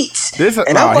tweets. This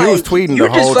and nah, I'm he like, was tweeting you're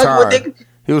the just whole fucking time. with niggas.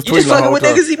 He was You're just tweeting the fucking whole with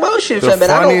time. niggas' emotions, The fam,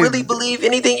 and I don't funniest- really believe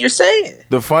anything you're saying.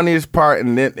 The funniest part,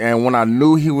 and when I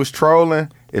knew he was trolling,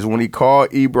 is when he called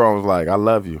Ebro and was like, "I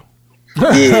love you."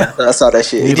 Yeah, I saw that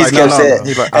shit. He He's just like, kept no, saying,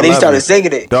 He's like, "I and he love started you."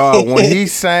 singing it. Dog, when he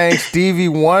sang Stevie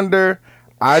Wonder,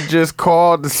 I just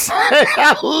called to say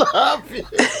I love you.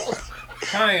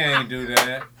 Kanye ain't do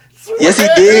that. Yes, he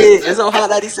did. It's on Hot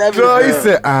 97. Dog, he fam.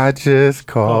 said, I just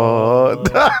called.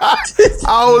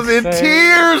 I was in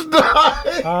tears, dog.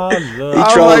 I love. He I was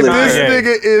like, trolling, this man.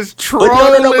 nigga is But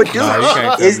trolling. no, but dude, Nah, you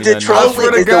can't tell is me the nothing. I swear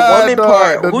trolling to is the God, woman dog,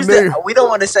 part? the Who's nigga- the? We don't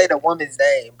want to say the woman's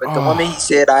name, but the woman he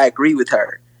said I agree with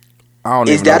her. I don't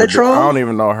Is even that know a troll? I don't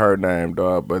even know her name,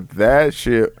 dog. But that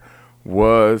shit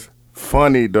was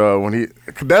funny, dog.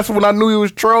 That's when I knew he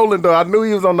was trolling, though. I knew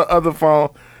he was on the other phone,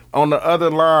 on the other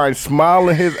line,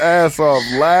 smiling his ass off,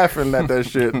 laughing at that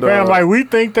shit, dog. Man, like we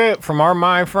think that from our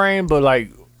mind frame, but like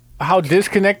how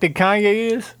disconnected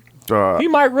Kanye is, Dog. he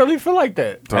might really feel like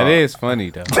that. That is funny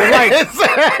though.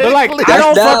 But like, I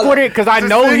don't fuck with it because I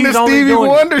know Sing he's the only Stevie doing.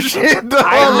 Wonder shit, dog.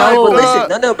 I know. But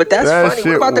listen, no, but that's That funny.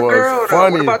 shit What about the was girl? Though?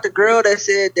 funny. What about the girl that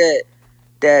said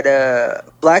that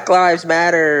Black Lives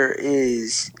Matter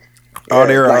is? Oh,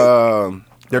 they're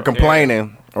like,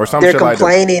 complaining or some they're shit like that.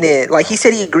 complaining it. Like he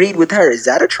said, he agreed with her. Is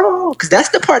that a troll? Because that's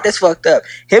the part that's fucked up.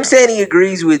 Him saying he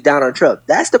agrees with Donald Trump.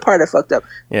 That's the part that fucked up.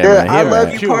 Yeah, the man, I love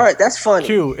man. you part. That's funny.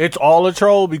 Q, it's all a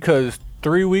troll because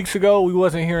 3 weeks ago we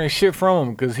wasn't hearing shit from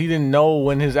him because he didn't know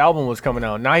when his album was coming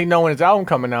out. Now he know when his album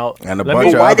coming out. And a Let bunch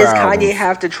me- of Why other does Kanye albums.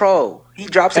 have to troll? He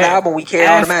drops an Hey, album, we care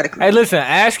ask- automatically. Hey, listen,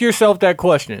 ask yourself that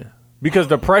question because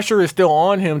the pressure is still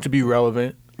on him to be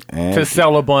relevant, And to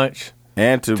sell a bunch,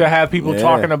 and to have people yeah.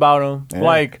 talking about him. Yeah.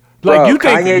 Like Bro, you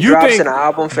think Kanye you drops think an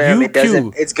album, fam. you It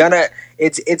doesn't. Q,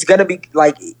 It's gonna be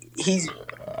like he's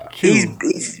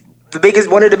the biggest,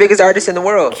 one of the biggest artists in the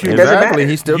world. It doesn't Exactly. matter.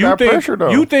 He still you got think, pressure though.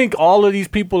 You think all of these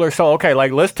people are so okay?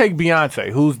 Like, let's take Beyonce,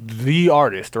 who's the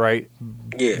artist, right?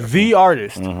 Yeah. The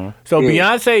artist. So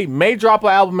Yeah. Beyonce may drop an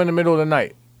album in the middle of the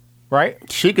night, right?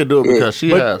 she could do it because she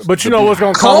has. But you know what's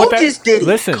gonna come Cole with that? just did it.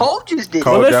 Listen, Cole just did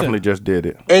Cole it. listen. definitely just did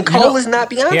it. And Cole know- is not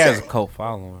Beyonce. He has a cult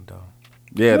following though.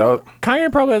 Yeah, though. Kanye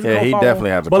probably has a Yeah, cult he following. definitely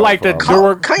has a But cult like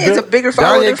following. Kanye's a bigger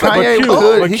follower than Kanye Q,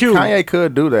 could. but Q. Kanye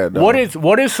could do that though.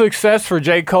 what is success for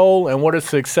J. Cole and what is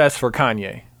success for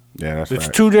Kanye? Yeah, that's It's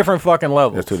right. two different fucking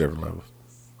levels. It's two different levels.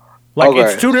 Like Okay.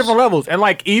 it's two different levels. And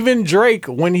like even Drake,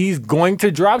 when he's going to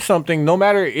drop something, no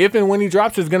matter if and when he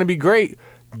drops it's gonna be great,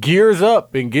 gears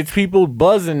up and gets people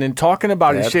buzzing and talking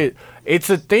about his Yep. shit. It's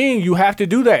a thing. You have to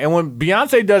do that. And when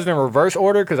Beyonce does it in reverse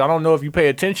order, because I don't know if you pay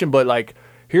attention, but like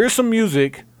here's some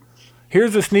music,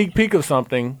 here's a sneak peek of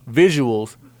something,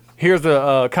 visuals, here's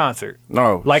a concert.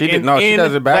 No, Like she did. in- No, she in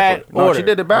does it backwards. that No, she order.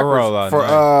 did it A rollout, backwards.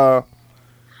 For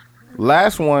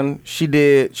last one, she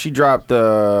dropped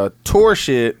the tour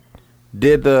shit,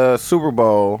 did the Super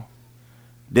Bowl,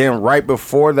 then right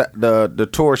before the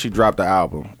tour, she dropped the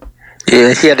album.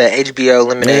 Yeah, she had that HBO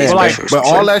Lemonade Yeah, like- special. but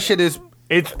all that shit is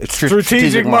It's str-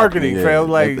 strategic marketing, yeah. fam.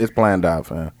 Like, it's planned out,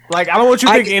 fam. I don't want you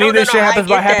to I think get- any of no, this no, shit no, I happens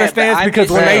by get that, but happenstance I'm because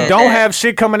just when they saying don't that- have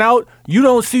shit coming out, you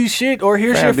don't see shit or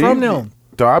hear shit from them.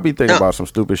 So I be thinking No. about some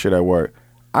stupid shit at work.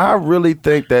 I really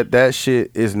think that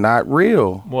shit is not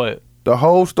real. What? The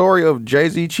whole story of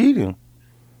Jay-Z cheating.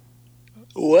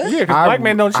 What? Yeah, because black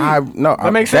men don't cheat.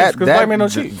 That makes sense because black men don't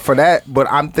cheat. For that, but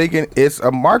I'm thinking it's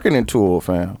a marketing tool,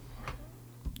 fam.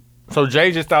 So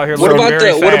Jay just out here. What looking about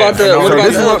very the- what sad. about the- You know what So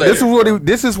about this the is what elevator?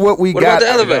 this is what we What got about the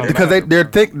elevator?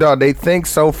 because they think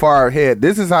so far ahead.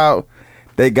 This is how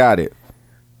they got it.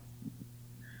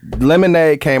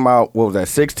 Lemonade came out. What was that?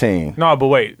 16. No, but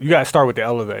wait, you gotta start with the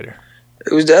elevator.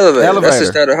 It was the elevator. That's Elevator. the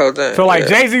start of the whole thing. So like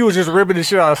Yeah. Jay-Z was just ripping the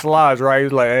shit out of slides, right?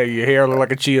 He's like, "Hey, your hair look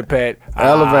like a chia pet."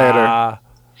 Elevator.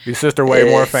 Your sister way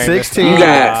Yeah. more famous. 16. You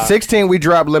got- 16. We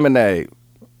dropped Lemonade.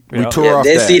 We Yep. tore Yeah, off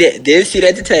didn't that. see that. Didn't see that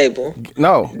at the table.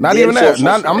 No, not Did even that. for-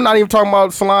 Not, I'm not even talking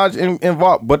about Solange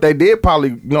involved, but they did probably,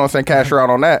 you know what I'm saying, cash her out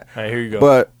on that. Hey, here you go.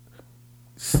 But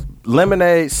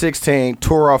Lemonade 16,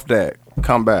 tour off that,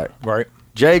 come back. Right.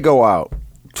 Jay go out,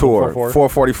 tour, 444.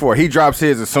 444. He drops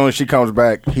his as soon as she comes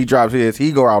back. He drops his,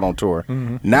 he go out on tour.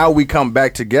 Now we come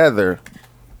back together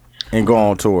and go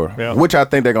on tour, Yeah. which I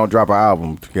think they're going to drop an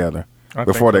album together I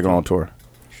before think they so, go on tour.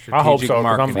 I hope so. Strategic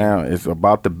 'Cause marketing. Now, it's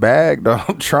about the bag, though.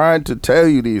 I'm trying to tell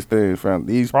you these things, fam.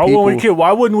 These people.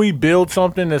 Why wouldn't we build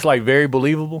something that's like very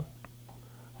believable?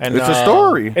 And It's a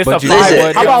story. It's But a you five. know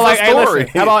what? How about It's like, a hey, story.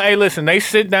 listen. How about, hey, listen. They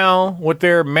sit down with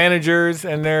their managers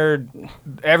and their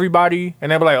everybody,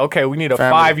 and they be like, okay, we need a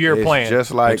Family, 5-year it's plan.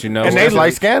 Just like, But you know it's what? just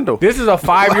like Scandal. This is a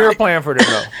 5-year plan for them,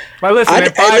 though. Like, listen,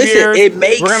 in 5 listen, years, it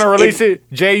makes- we're gonna release it.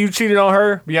 Jay, you cheated on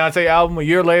her. Beyonce album. A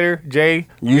year later, Jay,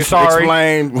 You you're sorry.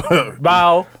 explain.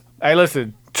 Bow. Hey,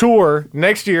 listen. Tour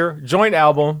next year, joint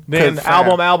album, then 'Cause,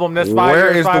 fam, album. That's 5 Where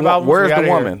years, is the 5 albums. Where's we the outta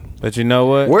here. woman? But you know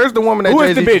what? Where's the woman that Who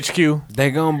is Jay-Z? the bitch, Q?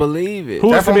 They gonna believe it. Who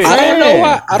is That's the what bitch? I'm I don't know saying.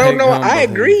 why. I don't They know. gonna I believe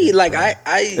agree. Like I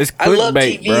It's I love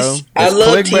clickbait, TV. bro. I It's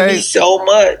love clickbait. TV so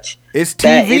much. It's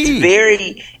That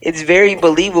TV. it's very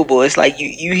believable. It's like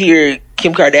you hear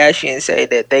Kim Kardashian say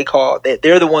that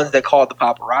they're the ones that called the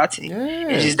paparazzi. Yeah.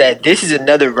 It's just that this is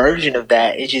another version of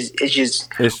that. It's just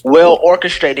It's- well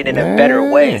orchestrated in a better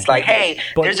way. Yeah. It's like, hey,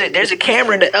 But- there's a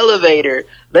camera in the elevator.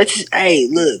 Hey,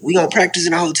 look, we gonna practice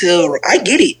in a hotel room. I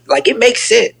get it. Like it makes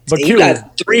sense. But And you Q-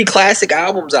 got 3 classic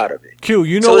albums out of it. Q,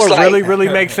 you So know it's what like- really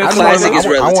makes sense? Classic is I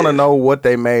relative. want to know what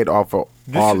they made off of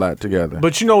all that together.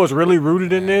 But you know what's really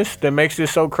rooted in this that makes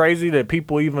this so crazy that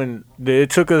it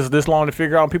took us this long to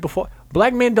figure out?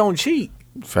 Black men don't cheat.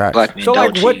 Facts. Black men So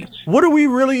don't like, cheat. what are we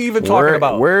really even talking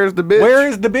about? Where's the bitch? Where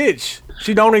is the bitch?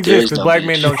 She don't exist because no black bitch.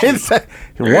 men don't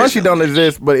cheat. One, she don't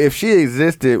exist, but if she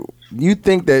existed, you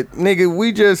think that nigga?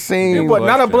 We just seen. But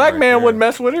not a black right man there. would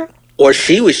mess with her. Or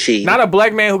she was cheating. Not a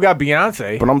black man who got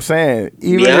Beyonce. But I'm saying,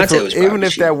 even Beyonce was probably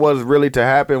if that was really to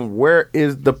happen, where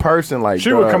is the person? Like,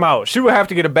 She would come out. She would have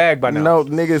to get a bag by now. No,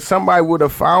 nigga, somebody would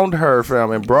have found her, fam,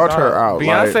 and brought her out.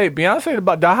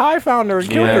 Beyonce, the high found her and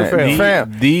killed her, fam.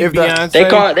 Fam, The if that-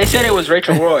 Beyonce. They said it was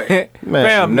Rachel Roy. Man,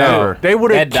 Fam, never. no. They would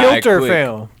have That killed died her, quick.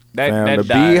 fam. Fam, the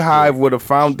died Beehive quick. would have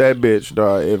found that bitch,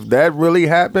 dog. If that really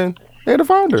happened, they'd have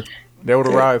found her. They would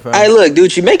have arrived, fam. Hey, look,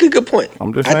 dude, you make a good point.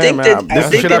 I'm just I saying, think man. that- I This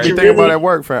is think shit I that be you thinking about really- at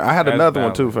work, fam. I had That's another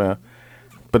one valid. too, fam.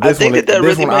 But I this think one, that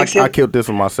this really one, makes I it- killed this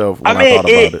one myself when I mean, thought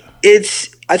about it. it's.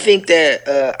 I think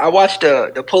that I watched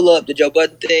the pull up, the Joe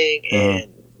Budden thing, and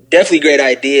definitely great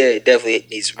idea. It definitely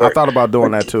needs I work. thought about doing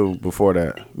that too before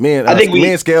that. Me and I think me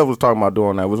and Scales was talking about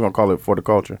doing that. We was gonna call it For the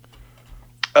Culture.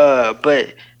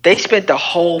 But they spent the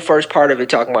whole first part of it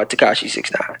talking about Tekashi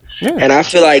 6ix9ine, Yeah. and I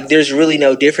feel like there's really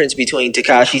no difference between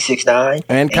Tekashi 6ix9ine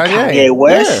And Kanye.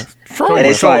 West. Yeah, true. And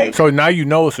it's like, So now you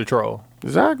know it's a troll.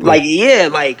 Exactly.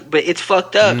 but it's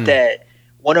fucked up that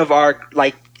one of our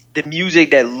the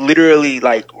music that literally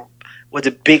was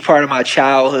a big part of my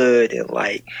childhood, and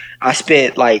I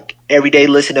spent every day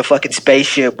listening to fucking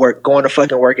Spaceship, going to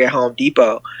fucking work at Home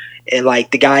Depot, and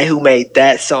the guy who made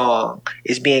that song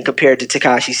is being compared to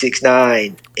Tekashi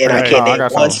 6ix9ine, and I Hey, can't I name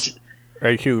got one.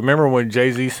 Hey, Q, remember when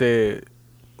Jay-Z said,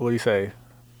 what did he say? He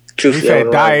Truthfully, I said,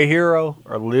 don't die know. a hero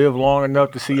or live long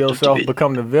enough to see yourself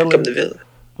become the villain. Become the villain.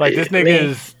 Like, this Yeah, nigga man.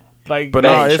 is, like, But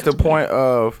Man, no, it's shut the the point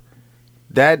of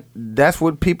that's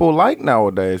what people like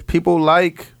nowadays. People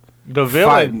like the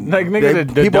villain. Like, nigga,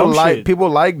 the people dumb like shit. people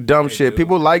like dumb shit.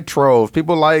 People like trolls.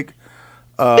 People like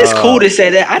It's cool to say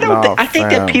that. I don't. no, I think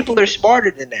fam. that people are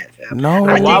smarter than that. Fam. No,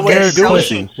 I Why think would he that's do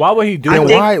pussy. it? Why would he do and it?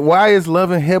 think- why is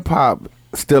Love and Hip Hop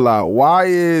still out? Why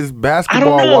is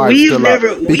Basketball know. Wives We've still never-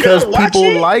 out? we Because don't watch people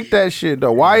it. like that shit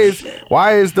though. Why is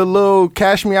the little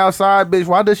Cash Me Outside bitch?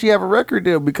 Why does she have a record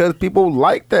deal? Because people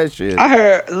like that shit. I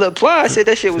heard Lil Ply said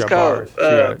that shit was got called bars. She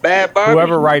got- Bad Barbie.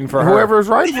 Whoever writing for her. Whoever's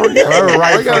right for you. Whoever All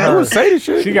writes you gotta for do her. is say the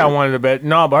shit. She got one of the best.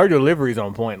 No, but her delivery's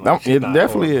on point. No, Like, she's it not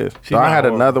definitely horrible. is. She's So I not had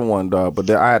horrible. another one, dog, but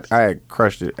then I had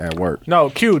crushed it at work. No,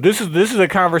 Q, this is a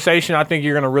conversation I think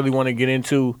you're gonna really want to get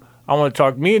into. I want to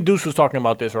talk. Me and Deuce was talking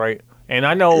about this, right? And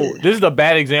I know this is a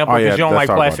bad example Oh, because yeah, you don't let's like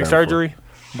talk about plastic that surgery.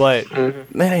 But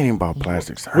That ain't even about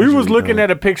plastic surgery. we was looking dog.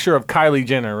 at a picture of Kylie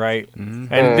Jenner, right? And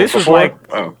this was Before? like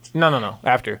Oh. no,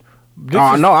 after. This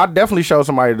Oh is- no, I definitely showed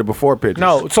somebody the before pictures.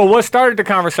 No, so what started the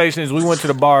conversation is we went to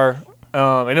the bar,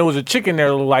 and there was a chick in there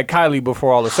that looked like Kylie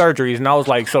before all the surgeries, and I was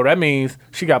like, so that means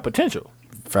she got potential.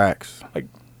 Facts.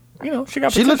 She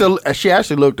got She potential. she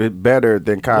actually looked better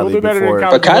than Kylie bit better than before.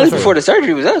 Kylie. But Kylie before the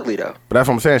surgery was ugly though. But that's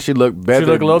what I'm saying. She looked better. She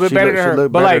looked a little bit she better looked- than she her.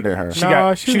 looked But better like, than her. she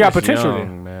got was potential young,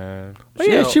 then. man.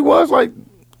 Yeah, she was like.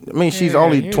 I mean, she's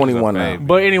only he was 21 a now. baby.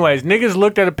 But anyways, niggas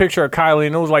looked at a picture of Kylie,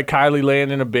 and it was like Kylie laying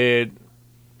in a bed,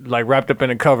 like wrapped up in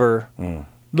a cover,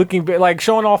 looking like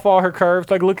showing off all her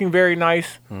curves, like looking very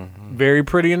nice, very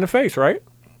pretty in the face, right?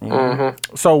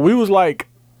 So we was like,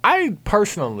 I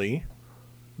personally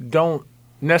don't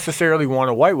necessarily want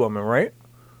a white woman, right?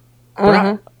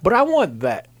 But I want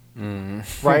that,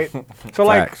 right? So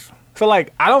Facts.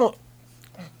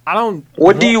 I don't.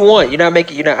 What do you want? You're not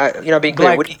making. You're not being clear.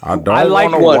 Like, What do you, I don't I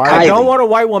like. want a want white. I don't Kylie. want a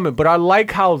white woman, but I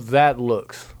like how that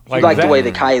looks. you like the that- way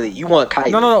that Kylie. You want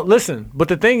Kylie. No. Listen, but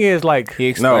the thing is, like, He No,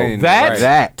 explained that- it right.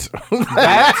 that.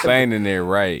 that Explaining it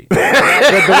right. the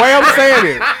way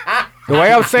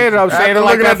I'm saying it, I'm saying After it like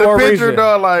looking that at the for a picture, reason.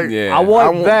 dog, like Yeah. I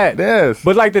want that. Yes.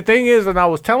 But like the thing is, and I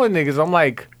was telling niggas, I'm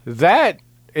like, that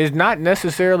is not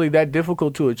necessarily that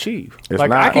difficult to achieve. It's like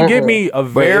not. I can get me a But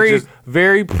it very, just-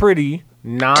 very pretty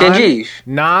Tenjeev.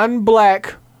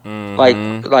 non-black,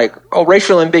 Like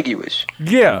racial ambiguous.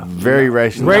 yeah, very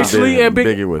racially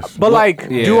ambiguous. But like,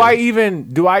 Yeah. do I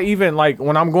even like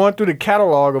when I'm going through the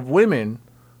catalog of women,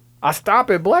 I stop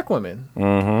at black women.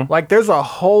 Mm-hmm. Like, there's a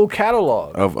whole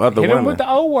catalog Of other Hit him women. with the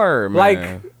O word, man.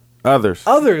 Like, Others.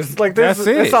 others. Like, there's That's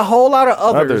it. there's a whole lot of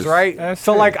others, Others. right? That's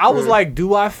So it. like, I was like,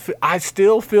 I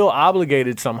still feel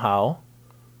obligated somehow.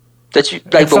 That you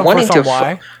like, but wanting to.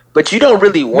 why? But you don't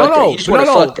really want that. You just want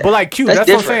to fuck that. But like, Q, that's what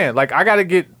I'm saying. Like, I gotta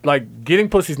get getting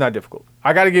pussy's not difficult.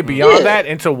 I gotta get beyond Yeah. that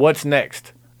into what's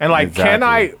next. And like, can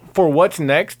I Exactly. for what's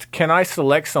next? Can I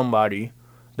select somebody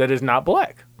that is not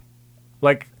black?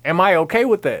 Like, Am I okay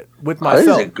with that with Oh, this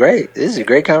myself? is a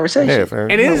great conversation. Yeah, fam.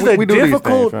 It You know, is we a do these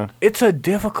difficult. things, fam. It's a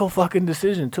difficult fucking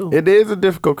decision too. It is a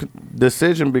difficult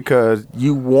decision because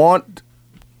you want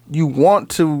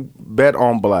to bet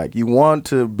on black. You want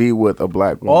to be with a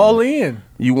black woman. All in.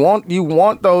 You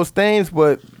want those things,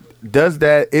 but is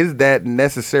that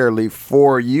necessarily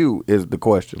for you? Is the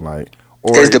question, like?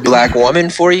 Or Is the black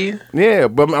woman for you? Yeah,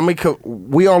 but I mean,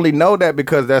 we only know that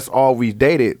because that's all we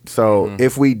dated. So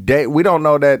if we date, we don't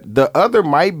know that the other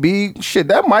might be shit.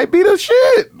 That might be the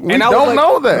shit. We And I was don't like,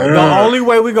 know that. The only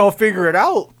way we gonna figure it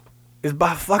out is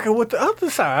by fucking with the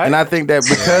other side. And I think that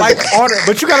because like,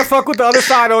 but you gotta fuck with the other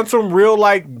side on some real,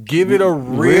 like, give it a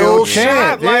real shot.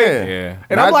 chance, Like, yeah. Yeah.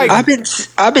 and I'm like, I've been But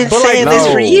saying like, this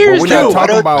no, for years. but we're though. not I talking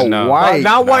don't- about No. white.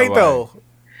 not white white. though.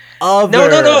 Other.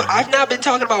 No. I've not been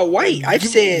talking about white. I've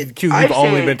said. Q, I've you've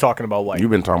only said- been talking about white. You've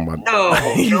been talking about.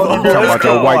 No, You've no, only no, talking about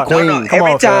no, your white no, queen. no. Come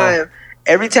on, fam.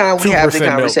 Every time we have the 2%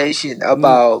 milk. conversation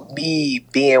about me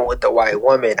being with a white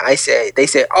woman, they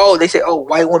say, oh,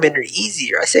 white women are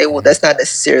easier. I say, well, that's not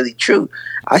necessarily true.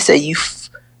 I say,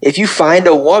 if you find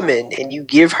a woman and you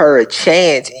give her a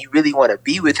chance and you really want to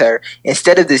be with her,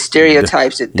 instead of the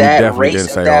stereotypes of that definitely race didn't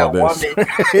of say that all this. woman,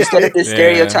 instead of the Yeah.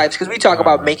 stereotypes, because we talk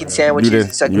about making sandwiches didn't-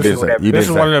 and such you and didn't say- whatever. you This is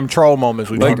didn't one say- of them troll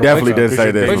moments we Like, talk about. definitely did say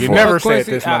that You before. never said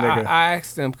Quincy, this, my nigga. I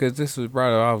asked him because this was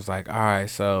brought up. I was like, all right,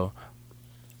 so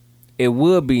it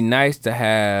would be nice to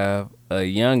have a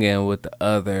youngin with the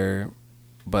other,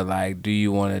 but like, do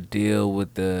you want to deal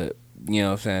with the, you know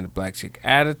what I'm saying, the black chick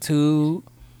attitude,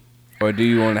 or do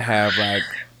you want to have like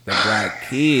the black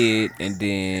kid and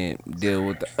then deal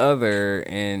with the other,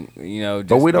 and you know, just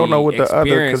But we don't be know what the other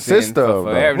experiencing consists for of,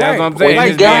 though. forever. That's what I'm Right. saying. When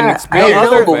you Just being got, I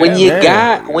experienced know, but when you forever,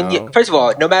 got, when know? you, first of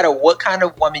all, no matter what kind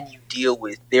of woman you deal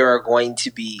with, there are going to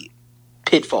be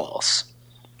pitfalls.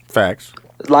 Facts.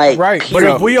 Like, Right, but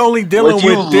period. if we only dealing If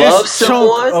you with this love chunk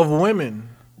someone- of women,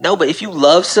 no, but if you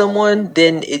love someone,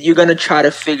 then you're gonna try to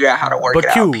figure out how to work but it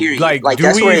out. Q, Period. like, do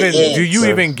that's we where even it ends. do you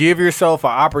even give yourself an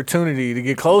opportunity to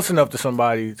get close enough to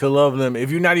somebody to love them if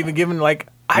you're not even giving like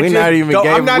We haven't even gave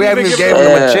giving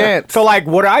them them- a chance. So like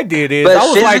what I did is But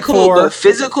I was like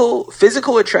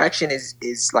physical attraction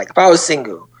is like, if I was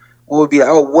single, it would be like,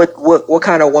 oh, what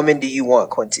kind of woman do you want,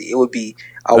 Quincy? It would be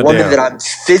a woman Adele. that I'm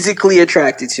physically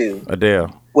attracted to.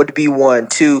 Adele. Would be one.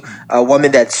 Two, a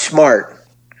woman that's smart.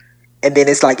 And then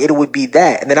it's like, it would be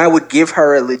that. And then I would give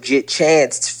her a legit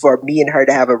chance for me and her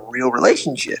to have a real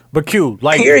relationship. But Q,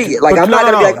 like Period. Like, but I'm not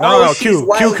gonna be like, oh, she's Q,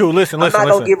 white. Q, listen. I'm not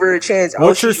gonna give her a chance. Oh,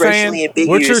 What you're she's racially saying, ambiguous.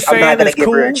 what you're I'm not saying gonna is give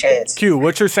cool. her a chance. Q,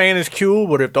 what you're saying is cool.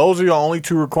 But if those are your only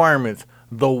two requirements,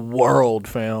 the world,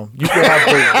 fam, you can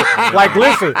have the, like.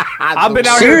 Listen, I've been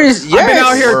out Serious? here. I've been out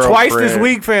Yes. here World twice this friend.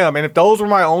 week, fam. And if those were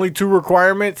my only two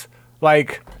requirements,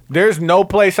 like, there's no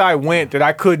place I went that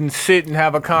I couldn't sit and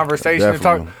have a conversation and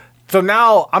Definitely. talk. So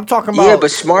now I'm talking about. Yeah,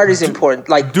 but smart is important.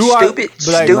 Like, Do I- stupid,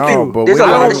 like, stupid. no, but There's we a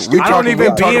lot don't- of we stupid. I don't talking even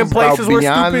about- be in talking places about where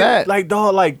beyond stupid. that. Like,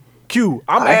 dog, like Q.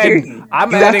 I'm I hear adding. you.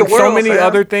 I'm You got adding the so world, many fam.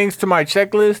 other things to my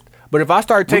checklist. But if I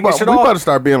start We taking shit about off, to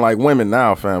start being like women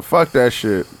now, fam. Fuck that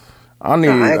shit. I need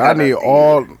I ain't got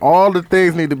nothing. all the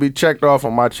things need to be checked off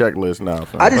on my checklist now,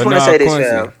 fam. I just But want to nah, say this, Quincy.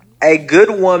 fam. A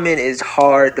good woman is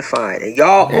hard to find, and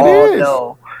y'all It all is.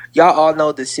 know. Y'all all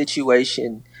know the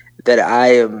situation that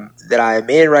I am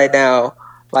in right now.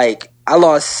 Like, I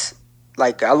lost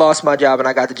my job, and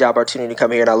I got the job opportunity to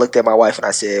come here. And I looked at my wife and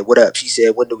I said, "What up?" She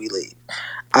said, "When do we leave?"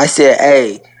 I said,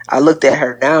 "Hey." I looked at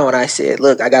her now and I said,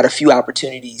 "Look, I got a few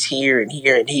opportunities here and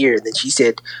here and here." And then she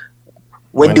said,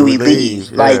 "When do we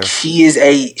leave?" Yeah. Like, she is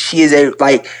a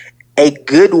like, a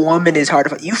good woman is hard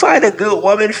to find. You find a good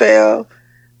woman, fam.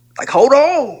 Like, hold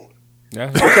on.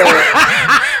 That's Because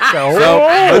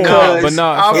but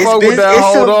no, I it's fuck been- with that. it's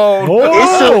Hold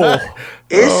some- on.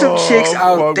 It's some chicks fuck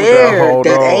out with that. there Hold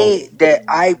that on. ain't that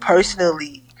I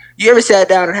personally. You ever sat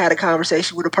down and had a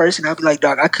conversation with a person? I'd be like,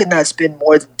 dog, I could not spend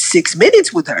more than 6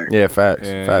 minutes with her. Yeah, facts.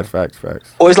 Yeah. Facts.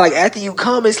 Or it's like after you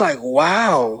come, it's like,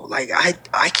 wow, like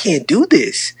I can't do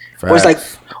this. Or it's like,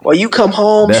 Facts. or you come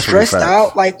home Definitely stressed facts.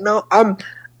 out. Like, no,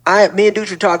 me and Dude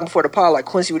were talking before the pod. Like,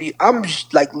 Quincy, what do you? I'm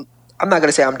just, like, I'm not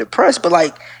gonna say I'm depressed, but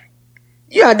like,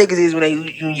 you know how niggas is when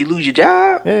you lose your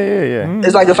job. Yeah.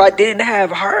 It's like if I didn't have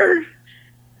her,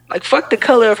 Like, fuck the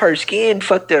color of her skin.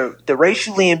 Fuck the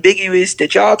racially ambiguous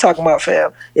that y'all talking about,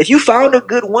 fam. If you found a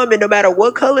good woman, no matter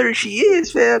what color she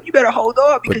is, fam, you better hold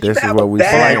on because But you this can is have what a we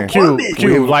bad saying. woman.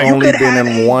 Q, We've like, only you could been have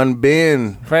in a- one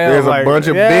bin. Fam, There's like, a bunch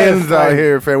of yes, bins out like-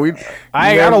 here, fam. I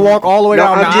ain't gotta walk all the way No,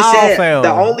 down I'm the just aisle, saying. fam.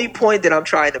 The only point that I'm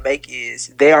trying to make is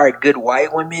there are good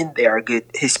white women, there are good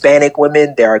Hispanic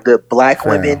women, there are good black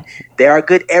Fam. women, there are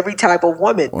good every type of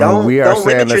woman. Well, we are don't saying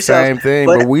limit the yourself. same thing,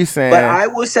 but we saying- But I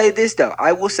will say this though.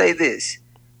 I will say this: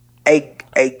 a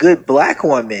good black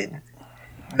woman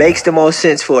makes the most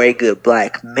sense for a good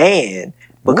black man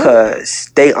because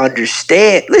they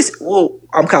understand. Listen, well,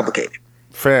 I'm complicated.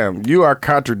 Fam, you are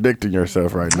contradicting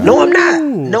yourself right now. No, I'm not.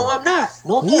 No, I'm not.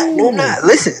 No, I'm not. No, I'm not.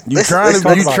 Listen, You listen, trying listen.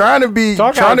 to you about it. trying to be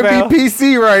Talk trying to about it, be fam.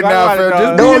 PC right Talk now, about it, fam. Just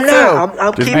dog. be No, I'm yourself. not.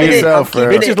 I'm Just be keeping it. yourself, I'm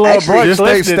fam. keeping Bitches it. love Actually, brunch just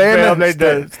stay- listening, stay in fam. the-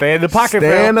 They stay in the pocket, Stay in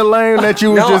fam. the lane that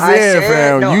you was No, just I in, said-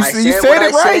 fam. no, You I you said said what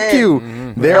it I right, said.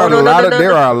 Q. There No, are no, a no, lot no, of no, there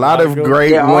no. are a lot of great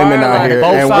There are women a out lot here, of-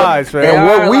 Both and sides, fam. and There are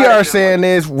what a we lot are of- saying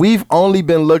is we've only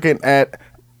been looking at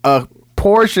a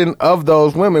portion of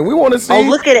those women. We want to see. Oh,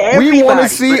 look at We want everybody, to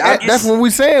see. but I'm That's just- what we're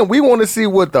saying. We want to see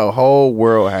what the whole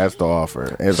world has to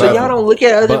offer. And So y'all don't look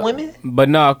at other women? But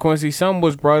no, Quincy, something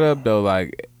was brought up though.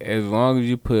 Like, as long as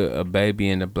you put a baby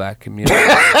in the black community,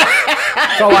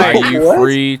 So are like, you What?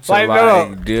 free to Like, like, no,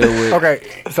 no. deal with? okay,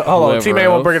 so hold on, whoever T-Man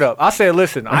won't else. bring it up. I said,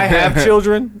 listen, I have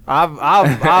children.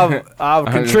 I've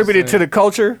contributed to the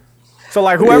culture. So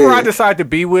like, whoever I decide to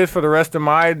be with for the rest of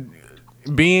my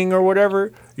being or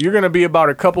whatever, you're gonna be about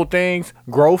a couple things: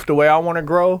 growth, the way I want to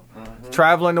grow,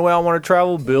 traveling the way I want to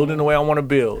travel, building the way I want to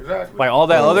build. Like all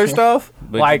that other stuff.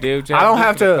 But you like did what you I had don't to do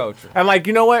have for the to. culture. And like,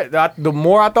 you know what? The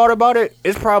more I thought about it,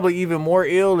 it's probably even more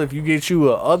ill if you get you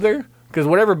a other, because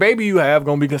whatever baby you have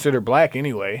gonna be considered black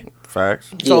anyway.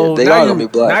 facts. So Yeah, they now all you, gonna be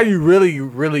black. now you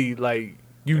really like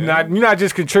you're not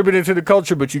just contributing to the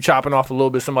culture, but you chopping off a little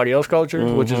bit of somebody else's culture,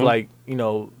 which is like, you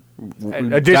know,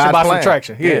 addition God's by plan.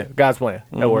 subtraction. Yeah, Yeah. God's plan.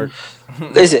 That works.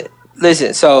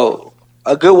 Listen. So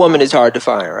a good woman is hard to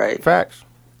find, right? Facts.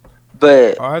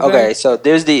 But Are they? okay, so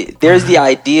there's the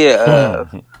idea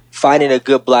of finding a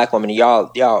good black woman.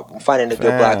 Y'all finding a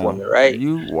good black Fam, woman, right? Why But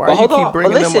do you hold keep on, but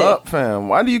bringing them listen. up, fam?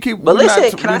 Why do you keep? But we listen,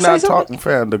 not, can I we say not something? talking,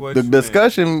 fam. The What you mean?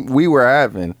 discussion we were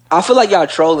having. I feel like y'all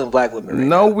trolling black women. Right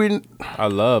No, we I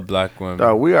love black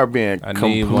women. we are being I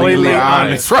need completely one.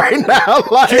 honest right now.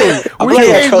 Like, I'm we glad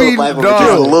y'all can't troll be black women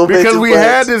just a little bit because too we much.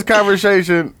 had this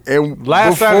conversation and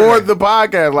Last before Saturday. the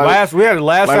podcast. Like, We had it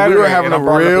last like Saturday. we were having and a I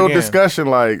brought it up real again. discussion.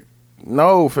 Like,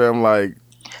 no, fam. Like,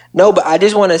 No, but I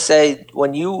just want to say I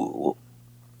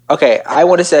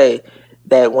want to say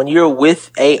that when you're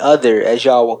with a other, as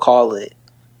y'all will call it,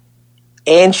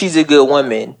 and she's a good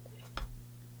woman,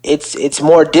 it's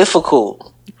more difficult.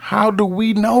 how do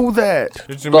we know that?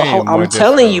 What you But mean, more I'm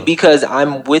telling you difficult? because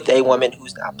I'm with a woman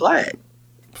who's not black.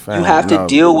 Fam, have to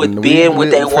deal with being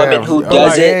with a woman who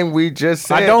doesn't- Again, we just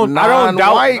said I don't doubt.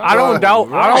 non-white, I don't bro.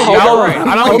 doubt. I don't Hold doubt. on.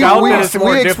 I don't Hold doubt on. that it's more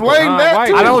We difficult. explained that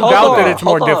too. I don't Hold doubt on, that it's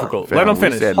more hold on. difficult. Fam, Let him we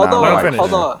finish. said Hold Let him non-white. finish.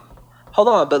 hold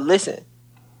on. But listen,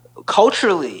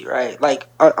 culturally, right? Like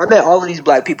I met all of these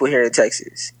black people here in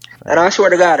Texas, and I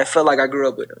swear to God, I felt like I grew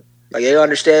up with them. Like they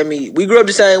understand me. We grew up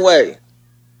the same way.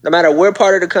 No matter where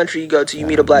part of the country you go to, you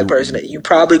meet a black person, you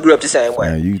probably grew up the same way.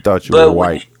 Man, you thought you But were when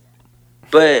white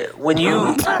But when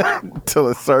you till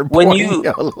a certain when point you- in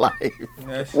your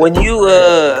life. when you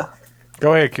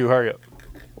Go ahead, Q. Hurry up.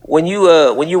 when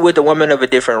you're with a woman of a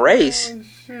different race,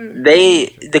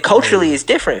 the culturally is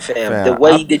different, fam. Fam, The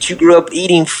way that you grew up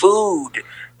eating food,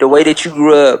 the way that you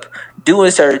grew up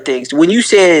doing certain things. When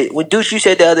Deuce, you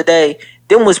said the other day,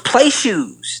 them was play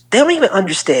shoes. They don't even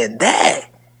understand that.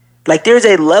 Like there's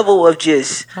a level of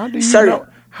just How do you certain know?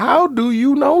 How do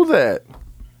you know that?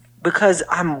 because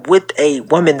I'm with a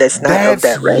woman that's not of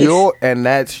that race.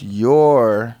 That's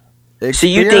your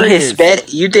experience.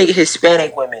 So you think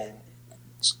Hispanic women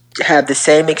have the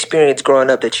same experience growing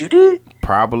up that you did?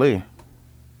 Probably.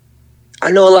 I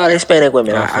know a lot of Hispanic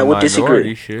women. That's I a would minority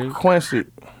disagree. shit. Quincy,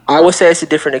 I would say it's a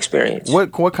different experience.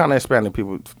 what kind of Hispanic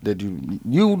people did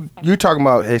you talking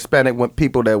about? Hispanic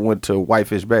people that went to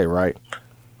Whitefish Bay, right?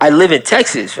 I live in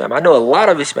Texas, fam. I know a lot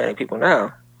of Hispanic people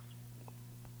now.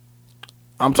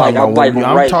 I'm talking Like, about when like,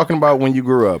 I'm right. talking about when you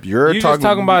grew up. You're You just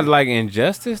talking about like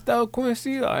injustice though,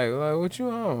 Quincy? Like what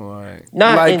you on? Like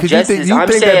Not Like, 'cause injustice. you I'm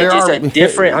think that saying there just are- a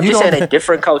different. I'm you just saying don't- a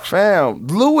different culture. fam.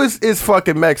 Lewis is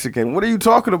fucking Mexican. What are you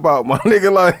talking about, my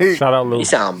nigga? Like Shout out, You Lou.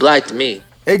 sound black to me.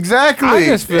 exactly. I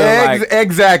just feel like-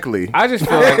 exactly. I just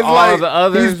feel like It's all the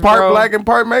others, he's part bro, black and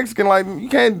part Mexican. Like you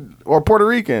can't or Puerto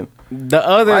Rican. The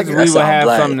others Like, we that's would all have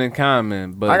black. something in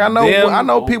common, but Like I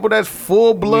know people that's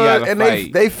full blood gotta and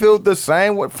fight. they feel the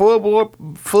same with full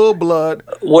blood.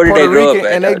 Where did they Puerto grow up Rican,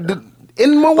 at, and though?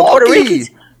 in But Puerto Milwaukee. Ricans,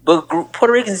 but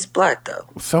Puerto Ricans is black though.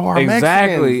 So are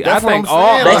exactly. Mexicans. That's I think what I'm all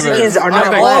saying. others, Mexicans are not I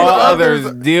think black. all All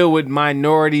others deal with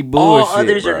minority bullshit.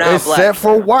 others are bro. not Except black.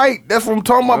 for white. That's what I'm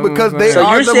talking about because they So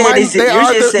are you're the saying they you're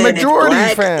are just the saying it's majority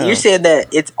black. fam. You're saying that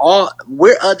it's all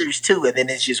we're others too, and then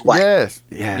it's just white. Yes.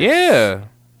 Yeah.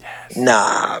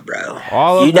 Nah, bro.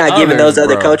 All of You're the not giving others, those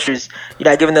other bro. cultures. You're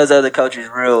not giving those other cultures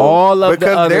real. All of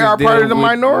Because the others they are part deal of the with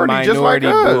minority, just like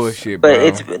us. bullshit, but bro.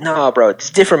 it's bro. It's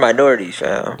different minorities,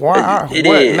 fam. Why? It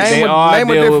What? is. Name they a- all name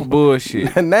a deal different- with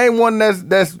bullshit. Name one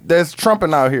that's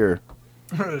trumping out here.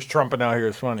 This trumping out here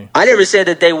is funny. I never said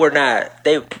that they were not.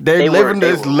 They living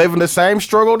were- living the same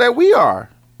struggle that we are.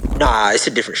 Nah, it's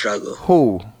a different struggle.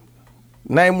 Who?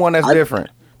 Name one that's I- different.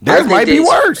 I Theirs think might be they-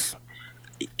 worse.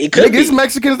 It could Nigga, it's be.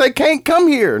 Mexicans. They can't come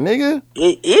here, nigga.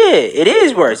 It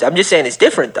is worse. I'm just saying it's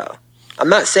different though. I'm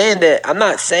not saying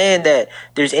that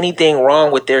there's anything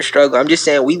wrong with their struggle. I'm just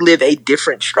saying we live a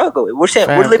different struggle. We're saying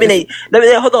Fam, we're living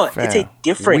hold on. It's a Fam,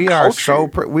 different we culture. are so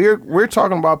we're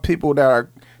talking about people that are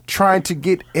trying to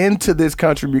get into this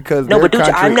country because No, their but dude,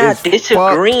 country I'm not is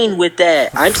disagreeing with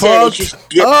that. I'm saying it's just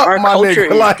fucked up, our my culture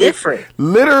nigga. is Like, different.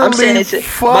 Literally, I'm saying it's my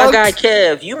fucked guy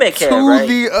Kev. You met Kev, to right?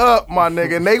 the up, my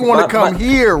nigga. And they want My- to come my-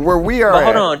 here where we are But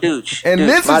hold at. on, dude. And Dude,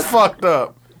 this my- is fucked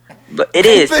up. But it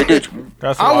is, but dude.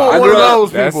 That's a I lot. want I one of grew up-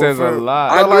 those That people. says a fam.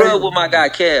 lot. I But grew like- up with my guy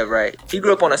Kev, right? He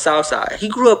grew up on the south side. He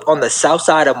grew up on the south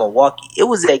side of Milwaukee. It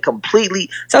was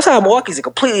south side of Milwaukee is a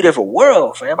completely different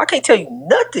world, fam. I can't tell you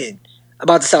nothing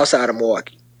about the south side of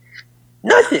Milwaukee.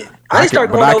 Nothing. I didn't start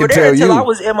but going I over can there tell until you, I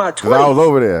was in my 'Cause I was 20s.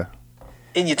 over there.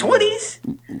 In your 20s?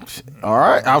 All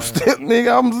right, I'm still,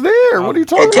 nigga. I'm there. What are you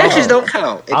talking And Texas about? don't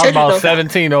count. And I was Texas about don't count.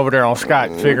 17 over there on Scott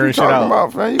What you figuring shit talking out.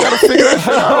 about, fam? You gotta figure that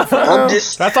shit out, fam. I'm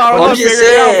just, That's all I I'm was just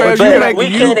figuring out, saying, fam. You but make- we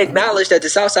you- can't acknowledge that the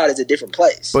south side is a different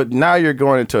place. But now you're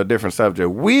going into a different subject.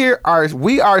 We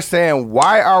are saying,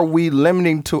 why are we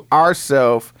limiting to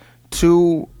ourselves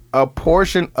to a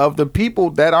portion of the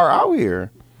people that are out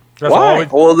here? That's all Why? we-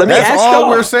 Well, let me That's ask all y'all.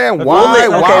 we're saying. Well, Why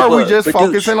okay, are we but- just but dude,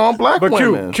 focusing on black But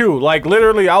women? Q, like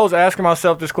literally, I was asking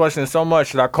myself this question so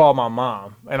much that I called my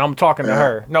mom and I'm talking to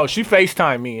her. No, she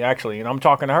FaceTimed me actually, and I'm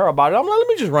talking to her about it. I'm like, let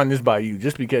me just run this by you,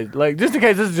 just because, just in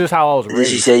case this is just how I was Did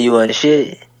she raised. say you want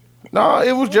shit? No,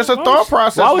 it was just a thought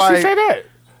process. Why would like, she say that?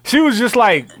 She was just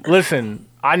like, listen,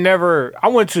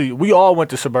 we all went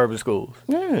to suburban schools.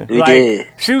 Yeah. We Like, did.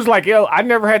 she was like, yo, I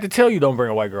never had to tell you don't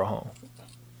bring a white girl home.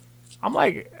 I'm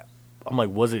like,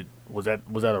 was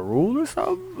that a rule or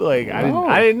something? Like, No.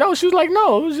 I didn't know. She was like,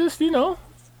 no, it was just,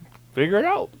 figure it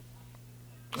out.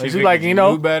 Like, she's like,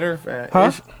 knew better.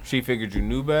 Huh? She figured you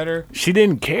knew better. She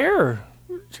didn't care.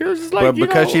 She was just like, But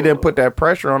because she didn't put that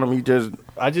pressure on him, he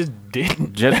I just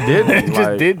didn't. didn't. Just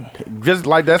Like, didn't. Just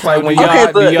like that's like when do you. y'all-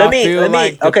 Okay, but do y'all let me. feel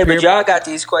like the Okay, peer- but y'all got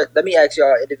these questions. Let me ask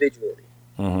y'all individually.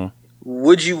 Mm-hmm.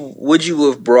 Would you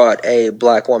have brought a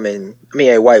white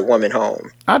woman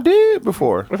home? I did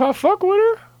before. If I fuck with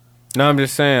her, No, I'm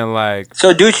just saying, like,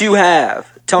 So, do you have?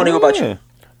 Tony, what about you? Yeah.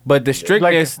 but the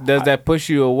strictness, does that push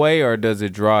you away or does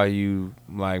it draw you,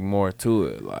 like, more to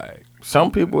it? Like,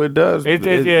 Some people it does. it's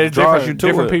draws different.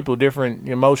 Different it. people, different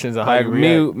emotions, and how like you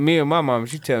react. me and my mom,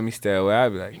 she tell me stay away. I'd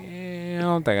be like, yeah, I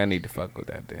don't think I need to fuck with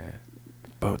that then.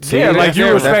 But see, Yeah, like you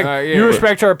that's- respect yeah, you but-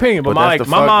 respect her opinion, but but that's the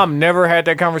my fuck- mom never had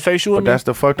that conversation with But me. that's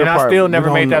the fucked up and part. I still We never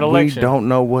don't- made that election. We don't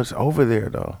know what's over there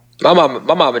though. My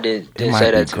mama didn't might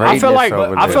say be that to me. great. I feel like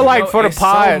over I there. feel like for the It's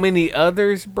pod, so many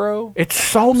others, bro. it's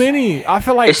so many. I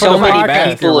feel like It's for so the many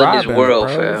podcast, people in this world,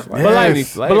 bro. fam. It's but like,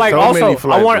 Yes. but like So many also,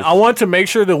 flavors. I want to make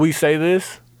sure that we say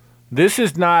this. This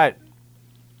is not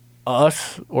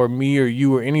us or me or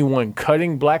you or anyone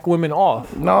cutting black women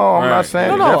off. No, I'm Right. not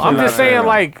saying. No, definitely I'm not just saying that.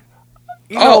 like.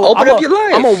 You Oh, open I'm up your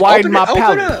life. I'm gonna widen Open my it- open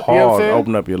palate. up. You know what I'm Pause, saying?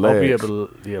 open up your legs.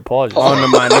 Pause. On the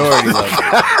minority level.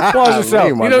 Pause yourself. Leave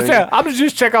You my know what I'm nigga. saying? I'm gonna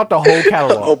just check out the whole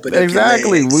catalog. Open up your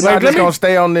Exactly. legs. We're Like, not let just me- gonna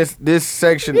stay on this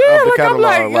section Yeah, of the like catalog. I'm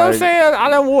like, you know what I'm saying? I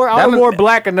done wore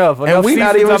black enough. And Enough we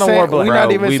not seasons even I done saying- wore black. we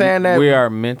not even saying that- We are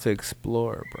meant to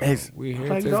explore, bro. It's- We here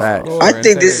Like, to facts. explore. I and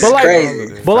think this take is But like-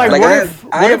 crazy. But like, Like, what I if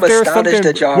am there's astonished something?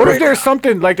 that y'all What if right there's now.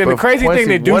 something like? And the But crazy Quincy, thing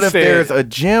that Deuce what if said. there's a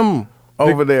gym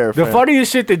over there? The fam?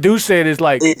 funniest shit that Deuce said is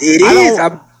like, It I is.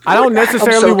 don't- I I'm don't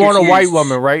necessarily so want a white confused.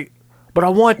 woman, right? But I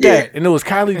want Yeah. that. And it was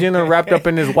Kylie Jenner wrapped up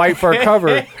in this white fur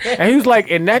cover. And he was like,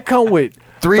 and that come with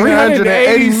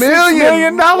 $380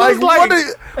 million.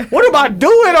 Like, what am I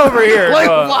doing over here? Like,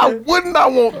 why wouldn't I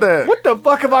want that? What the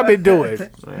fuck have I been doing?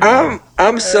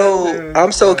 I'm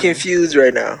so confused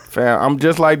right now. Fam, I'm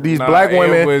just like these black it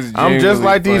women. was I'm just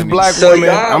like these genuinely black funny. So women.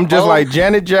 y'all I'm just both- like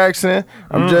Janet Jackson.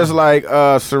 I'm just like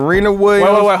Serena Williams.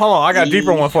 Wait, hold on. I got a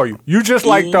deeper one for you. You just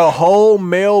like the whole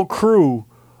male crew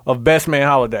of Best Man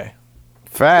Holiday.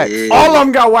 Facts. Yeah. All of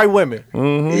them got white women.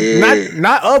 Yeah.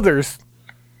 Not others.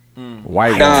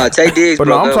 White Nah, women. take digs, But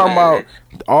bro. no, I'm Go, talking man.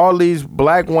 about all these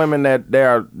black women that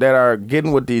are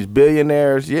getting with these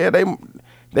billionaires. Yeah,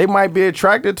 they might be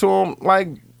attracted to them, like,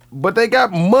 but they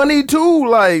got money too.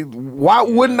 Like, why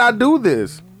wouldn't I do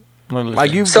this?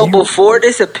 Like you. So you- before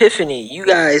this epiphany, you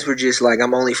guys were just like,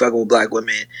 I'm only fucking with black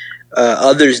women.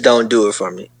 Others don't do it for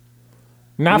me.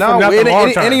 Not No, for nothing it long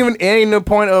ain't term. even the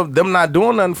point of them not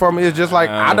doing nothing for me. It's just like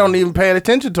I don't even pay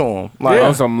attention to them. Like,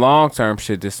 On some long term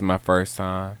shit, this is my first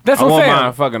time. That's I what I'm won't saying.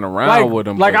 mind fucking around with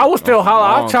them. Like but I will still on some holler.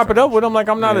 I'll long chop it term up with them. Like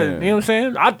I'm not a. You know what I'm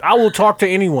saying? I will talk to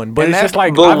anyone, but And it's that's- just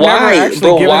like But I've never why? actually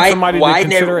But given why? somebody the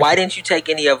consideration. Why didn't you take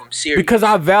any of them serious? Because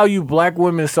I value black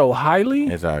women so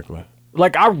highly. exactly.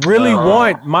 Like I really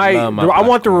want love my I black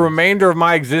want the women. remainder of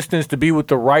my existence to be with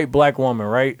the right black woman,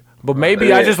 right? But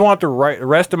maybe I Yeah. just want the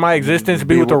rest of my existence to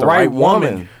be with the right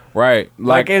woman. right,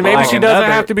 Like, and maybe she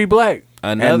doesn't have to be black.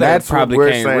 Another And that's probably what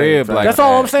we're can't saying, rib fam. like That's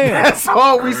all I'm that. saying. That's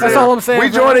all we said. That's all I'm saying, We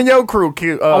fam. joining your crew,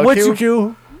 Q. I'm with Q. you,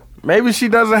 Q. Maybe she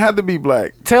doesn't have to be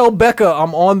black. Tell Becca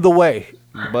I'm on the way.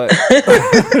 But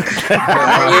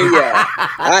I hear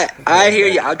ya. I hear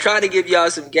you. I'm trying to give y'all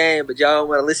some game, but y'all don't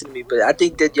want to listen to me. But I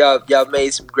think that y'all made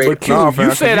some great. But Q, Nah, fam, you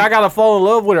 'cause said you- I gotta fall in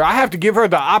love with her. I have to give her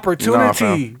the Nah, opportunity.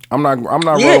 fam. I'm not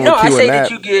Yeah, rolling no, with I Q say in that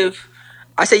that. you give.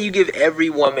 I say you give every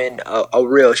woman a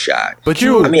real shot. But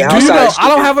Q, you, I mean, do you outside know, of I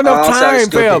don't have enough outside of time,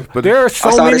 fam. stupid- but There are so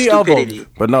outside many of stupidity. them.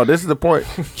 but no, this is the point.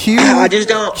 Q, I just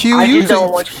don't. Q, I you just don't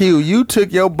took want. Q. You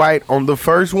took your bite on the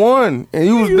first one, and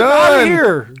you was You done. outta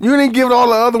here. You didn't give all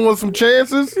the other ones some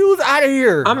chances. He was out of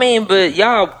here. I mean, but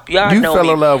y'all You know fell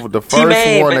me. in love with the first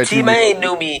T-Main, one but that you. T-Main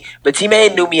knew me. But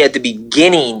T-Main knew me at the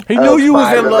beginning. He knew of you was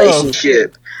my in love.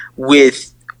 relationship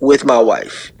with my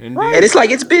wife. Indeed. And it's like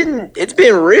it's been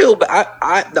real, but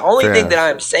I the only Fam, thing that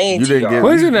I'm saying you to didn't y'all, give-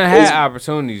 Quincy done had It's-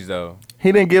 opportunities though.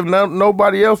 He didn't give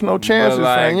nobody else no chances.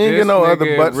 But, Fam. You ain't this get no other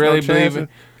nigga butts no really chances. believing.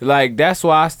 Like that's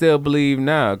why I still believe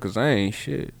now, cause I ain't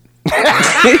shit.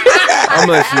 I'm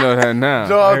gonna let you know that now.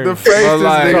 Dog, the face this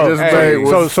like, nigga just hey, made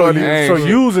was so funny.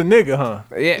 you was a nigga, huh?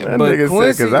 Yeah, That but nigga said,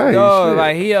 Quincy, 'cause I ain't dog, shit.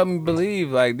 like he helped me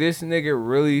believe, like this nigga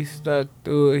really stuck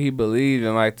through it. He believed,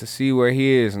 and like to see where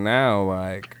he is now,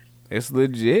 like it's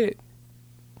legit.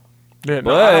 Yeah,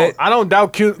 no, But- I don't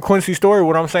doubt Quincy's story.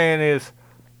 What I'm saying is,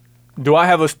 do I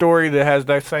have a story that has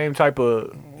that same type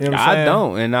of? You know what I'm I saying?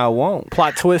 don't, and I won't.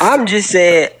 Plot twist. I'm just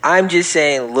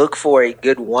saying, look for a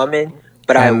good woman.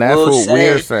 But And I that's will what say,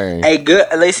 we're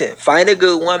saying. find a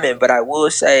good woman. But I will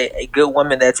say, a good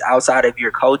woman that's outside of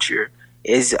your culture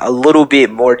is a little bit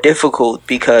more difficult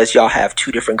because y'all have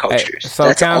two different Hey, cultures. so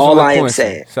That's Counselor all I am Quincy,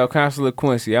 saying. So Counselor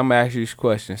Quincy, I'm gonna ask you this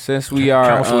question. Since we are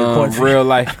Counselor Quincy. real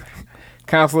life,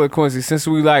 Counselor Quincy, since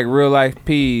we like real life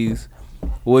peas,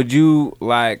 would you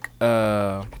like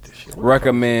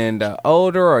recommend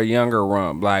older or younger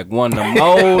rump? Like one that's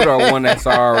old or one that's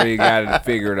already got it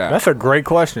figured out? That's a great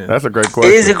question. That's a great It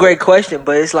question. is a great question,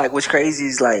 but it's like what's crazy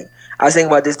is like I was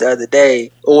thinking about this the other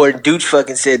day, or Dooch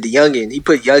fucking said the youngin. He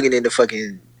put youngin in the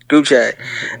fucking group chat.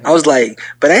 I was like,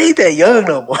 but I ain't that young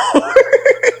no more.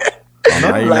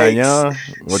 Now you not like- young.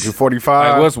 What you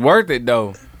 45? Like, what's worth it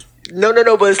though? no,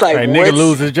 but it's like Hey, what's- nigga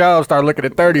lose his job, start looking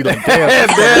at 30 like, damn.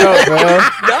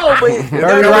 No, but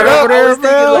right over there, I was thinking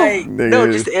fam. like no,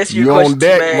 Nigga, just to answer you your question, on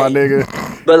deck, man. my nigga.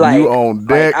 But like you on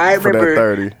deck I for that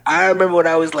remember, 30. I remember when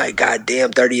I was like,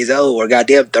 goddamn, 30 is old, or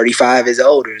goddamn, 35 is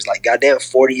old, or it's like, goddamn,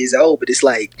 40 is old. But it's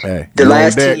like Hey, the you on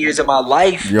last 10 deck. years of my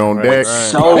life You on went deck.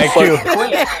 so Hey, Q. fucking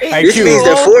quick. Hey, This Q. means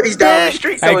that 40's down the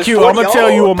street. So Hey, it's Q, I'm 40 gonna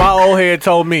tell you old. what my old head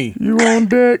told me. You on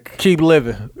deck. Keep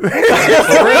living.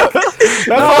 That's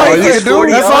No, all you it's can do.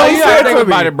 40 That's old. all you you gotta said think to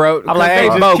about me. it, bro. I'm like, hey,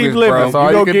 Cause just they keep bogus, living. bro. That's all You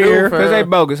you go can get do, here. fam. Cause they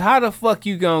bogus. How the fuck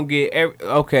you gonna get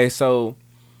okay? So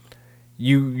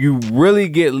you really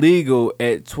get legal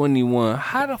at 21.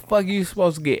 How the fuck you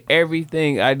supposed to get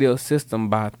everything ideal system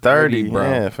by 30, bro?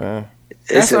 Yeah, fam.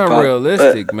 That's It's impo-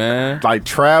 unrealistic, man. Like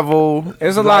travel.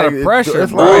 There's a lot of pressure,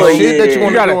 It's bro. like Oh, shit that yeah. you You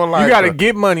want to gotta, do in life. you gotta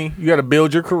get money. You gotta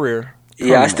build your career.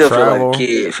 Yeah, I still feel Travel. like a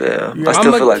kid, fam. I I'm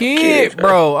still feel a like kid, fam.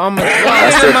 bro. I'm a I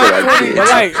still feel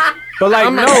like a kid. But like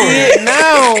I'm a no. kid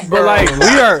now, But bro. like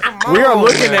we are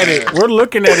looking at it. We're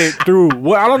looking at it through.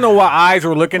 Well, I don't know what eyes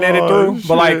we're looking at it Oh, through.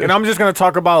 But like, shit. and I'm just gonna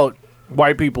talk about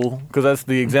white people, because that's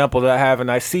the example that I have,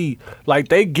 and I see like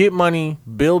they get money,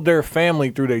 build their family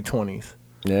through their 20s.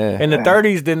 Yeah. In the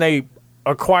 30s, then they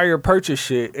acquire purchase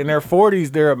shit. In their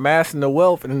 40s, they're amassing the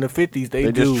wealth, and in the 50s,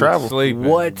 they do just travel. Sleeping.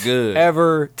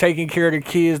 whatever, taking care of the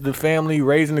kids, the family,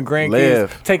 raising the grandkids,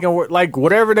 Live. taking like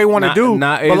whatever they want to do.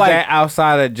 Not but is like that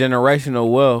outside of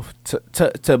generational wealth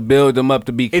to build them up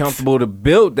to be comfortable to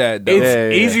build that. Though. it's Yeah.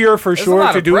 easier for There's a sure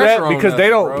lot to of do that pressure on because us, they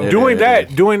don't bro. doing Yeah,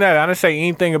 that. I didn't say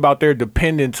anything about their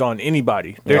dependence on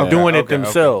anybody. They're Okay, doing it okay, okay.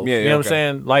 themselves. Yeah, you know what okay.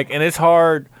 I'm saying? Like, and it's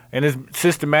hard and it's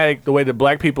systematic the way that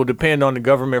black people depend on the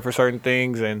government for certain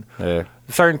things, and Yeah.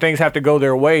 certain things have to go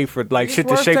their way for like It's shit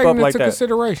to worth shape taking up like into that.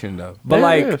 Consideration though. But Yeah,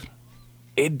 like, it is.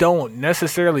 it don't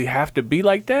necessarily have to be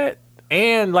like that.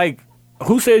 And like,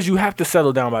 who says you have to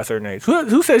settle down by a certain age?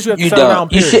 Who says you have to You settle down?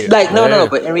 don't. You Period. should like no. Yeah.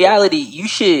 But in reality, you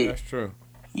should. That's true.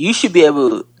 You should be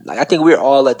able. Like I think we're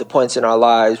all at the points in our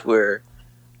lives where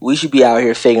we should be out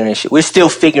here figuring shit. We're still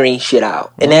figuring shit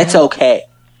out, and that's okay.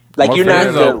 Like Most you're not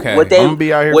things the, okay. what they. I'm gonna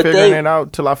be out here what figuring they, it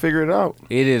out till I figure it out.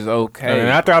 It is okay. And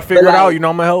after I figure it like- out, you know,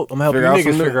 I'm gonna help you Figure out niggas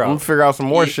some, figure I'm gonna out. figure out some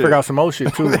more shit. Figure out some more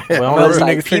shit too. Well, I But don't know it's if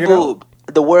like niggas figure it out. people.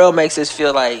 The world makes us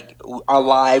feel like our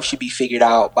lives should be figured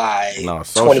out by No,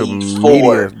 social 24.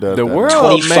 media does the that. world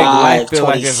 25, make life feel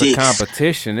like it's a 26.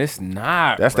 competition. It's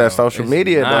not. That's bro. that social It's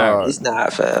media, not. dog. It's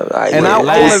not, fam. Like, And yeah, I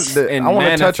it's- wanna- And I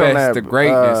wanna touch on manifest that, the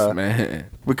greatness, man.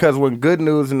 Because when Good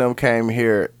News and them came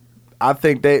here, I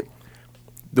think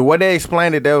the way they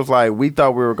explained it, they was like, we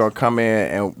thought we were gonna come in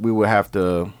and we would have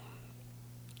to.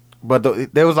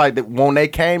 But they was like, when they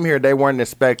came here, they weren't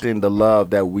expecting the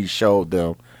love that we showed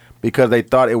them, because they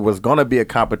thought it was gonna be a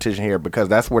competition here, because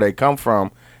that's where they come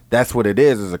from. That's what it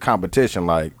is a competition.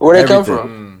 Like, Where they come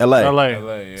everything. from? LA.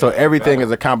 LA. So everything is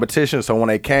a competition. So when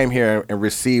they came here and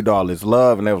received all this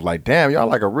love, and they was like, "Damn, y'all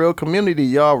like a real community.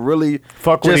 Y'all really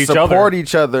Fuck with just each other." support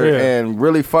each other Yeah. and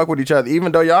really fuck with each other.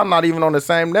 Even though y'all not even on the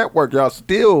same network, y'all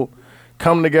still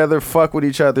come together, fuck with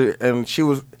each other." And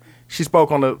she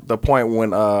spoke on the point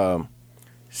when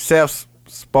Seth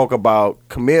spoke about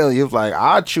Camille. He was like,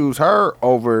 "I choose her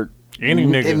over." Any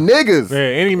nigga. Niggas. Yeah,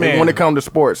 any man. When it comes to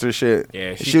sports and shit.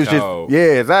 Yeah, she she was cold. just,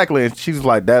 yeah, exactly. And she was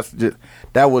like,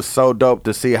 that was so dope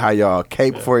to see how y'all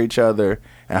cape for each other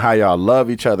and how y'all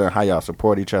love each other and how y'all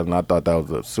support each other. And I thought that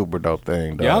was a super dope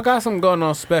thing, dog. Y'all got something going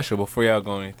on special before y'all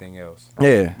go anything else.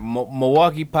 Yeah.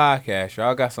 Milwaukee podcast,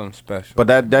 y'all got something special. But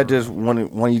that just,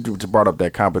 when you just brought up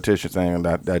that competition thing,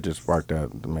 that just sparked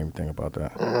that, made me think about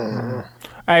that.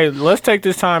 Hey, let's take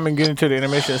this time and get into the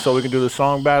intermission so we can do the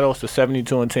song battle. It's the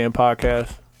 72 and 10 podcast.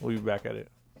 We'll be back at it.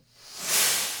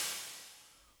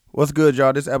 What's good,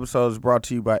 y'all? This episode is brought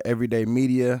to you by Everyday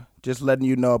Media. Just letting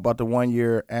you know about the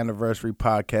 1-year anniversary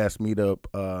podcast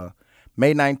meetup.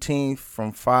 May 19th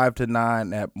from 5 to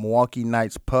 9 at Milwaukee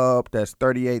Nights Pub. That's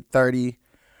 3830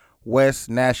 West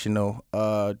National.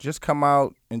 Just come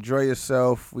out, enjoy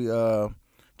yourself. We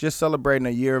just celebrating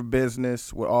a year of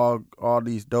business with all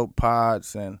these dope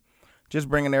pods, and just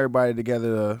bringing everybody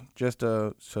together just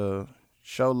to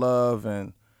show love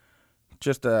and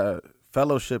just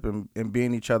fellowship and be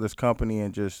in each other's company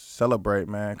and just celebrate,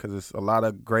 man, because there's a lot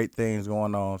of great things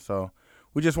going on. So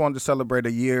we just wanted to celebrate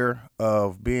a year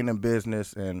of being in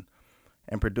business and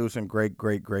producing great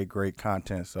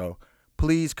content. So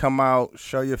please come out,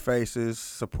 show your faces,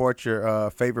 support your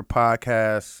favorite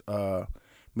podcasts,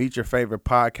 meet your favorite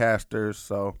podcasters.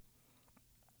 So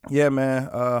yeah,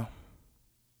 man,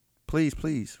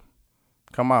 please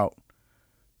come out.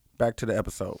 Back to the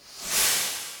episode.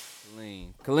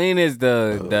 Colleen is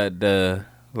the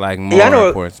like more Yeah, I know-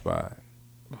 important spot.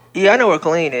 Yeah, I know where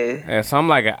Colleen is. Yeah, so I'm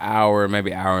like an hour,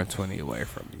 maybe hour and 20 away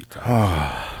from you.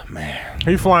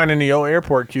 He flying into your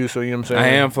airport queue, so you know what I'm saying? I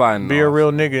am flying. Be a off.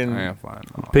 real nigga. And I am flying.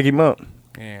 Off. Pick him up.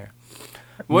 Yeah.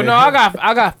 Well, no, I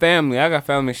got family. I got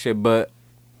family shit, but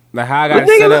like how I got But it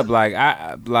nigga, set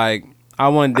up, I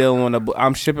wasn't dealing with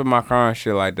I'm shipping my car and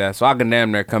shit like that, so I can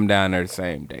damn near come down there the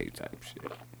same day type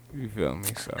shit. You feel me?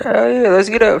 So Hell yeah, let's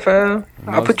get up, fam.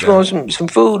 I'll Most put you on some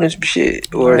food and some shit.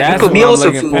 Or you That's put me what on I'm some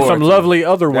looking food. and forward some to. lovely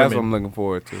other that's what women. I'm looking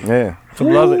forward to. Yeah. Some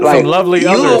lovely You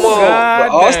others. God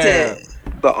but Austin,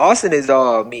 damn. but Austin is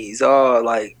all me. It's all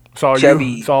like It's all chubby,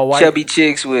 you. It's all white. chubby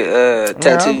chicks with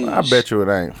tattoos. Yeah, I bet you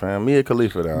it ain't, fam. Mia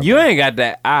Khalifa there. You ain't got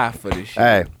that eye for this shit.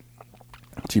 Hey,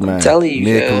 T-Man. I'm telling you,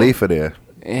 Mia fam. Khalifa there.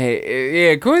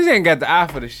 Yeah, Quincy ain't got the eye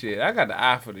for this shit. I got the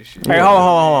eye for this shit. Hey, hold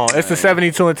on. It's the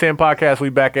 72 and 10 podcast. We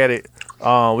back at it.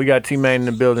 We got T-Man in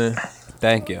the building,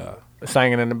 Thank y'all.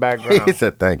 singing in the He background.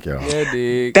 said thank y'all. Yeah,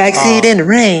 dig. Backseat in the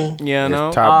rain. Yeah, no.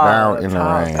 It's top down in the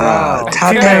top rain. down.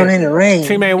 Top T-Man. down in the rain.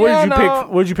 T-Man, what Yeah, did you no.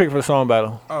 pick? What did you pick for the song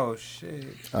battle? Oh shit.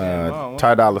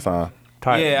 Ty Dolla $ign.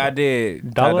 Yeah, I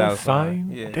did. Dollar Sign?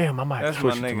 Yeah. Damn, I might have That's to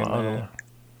switch my it to my nigga, other man. one.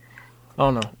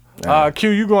 I don't know. Q,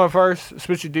 you going first.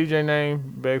 Spit your DJ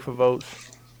name. Beg for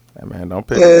votes. Hey, man, don't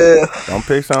pick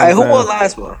something. Hey, who won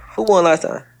last one? Who won last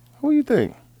time? Who you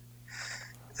think?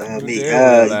 Me. did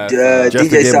win last time. Just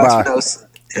to DJ get Socks by. with no. Just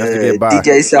to get by.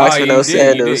 DJ Socks with you no did, you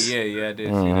sandals. did. Yeah, I did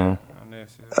see Mhm. that. On that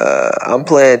shit. I'm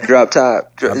playing Drop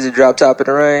Top. Is it Drop Top in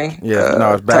the Rain? Yeah,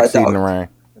 no, it's backseat in the rain.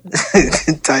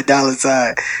 Ty Dolla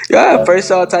 $ign. Yeah, I first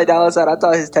saw Ty Dolla $ign. I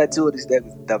thought his tattoo on his neck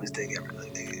was the dumbest thing ever.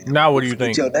 Like, nigga, Now, what do you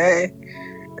what's think? your name?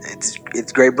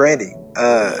 It's great branding.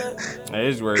 That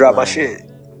is where Drop my shit.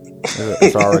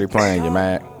 It's already playing. You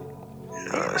mad?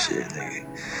 Oh shit,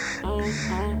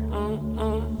 nigga.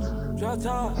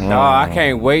 No, I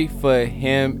can't wait for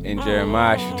him and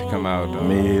Jeremiah shit to come out though.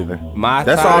 Me either. My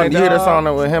That's side, on. Yeah, that's dog.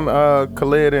 on with him,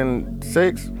 Khalid and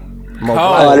Six. Mo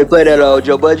Oh. Oh, they play that old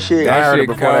Joe Budden shit. I heard it shit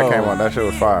before that cold. came on. That shit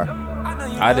was fire.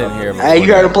 I didn't hear. Hey,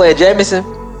 you heard him playing Jameson?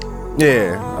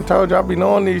 Yeah, I told you I be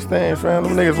knowing these things, fam.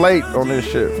 Them niggas late on this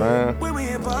shit, fam. Yeah,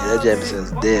 that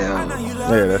Jameson's dead.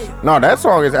 Yeah, that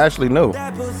song is actually new.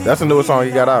 That's the newest song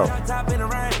he got out.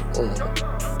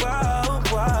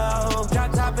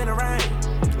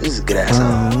 This is a good ass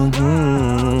song.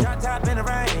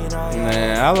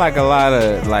 Man, I like a lot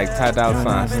of like Ty Dolla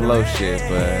 $ign slow shit,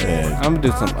 but I'm gonna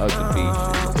do some other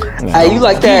beat shit. Hey, you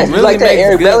like that? He You like really that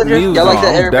Eric makes good Bellinger? music. Y'all like that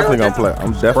I'm Eric definitely Bellinger? gonna play.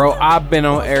 I'm definitely. Bro, I've been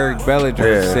on Eric Bellinger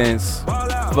Yeah. since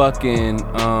fucking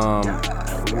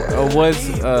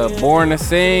was Born to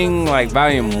Sing like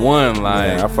volume 1. Like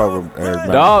Yeah, I fuck with Eric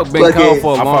Bellinger. dog been Fuck cold it.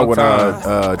 for a I fuck long with time.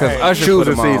 Cause Usher put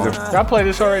Choosing him on. Season. Y'all play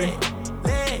this already?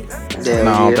 Hell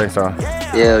No, I don't yeah. think so.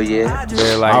 Hell yeah.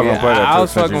 Yeah, like, I was gonna play that I too,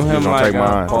 was since fucking you with him gonna like take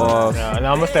mine. pause. No, I'm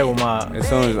gonna stay with mine. As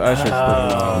soon as Usher put him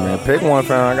on. Man, pick one,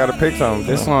 fam. I gotta pick something.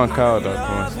 This one called though,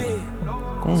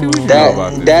 Quincy. See what you know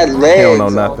about That this. that He don't legs know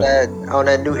on nothing.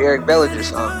 that new Eric Bellinger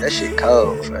song. That shit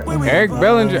cold, fam. Eric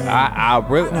Bellinger,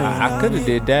 I could have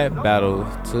did that battle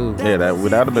too. Yeah, that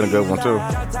would have been a good one too.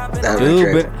 That was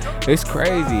Dude, crazy. but it's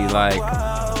crazy. Like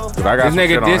Cause I got this some shit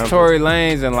nigga on dissed him. Tory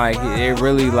Lanez and like it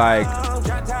really like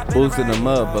boosted him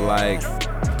up. But like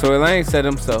Tory Lanez set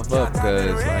himself up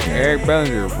because like Eric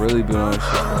Bellinger really been on shit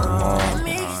for a long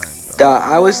time. Dog,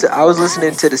 I was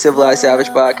listening to the Civilized Savage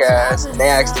podcast, and they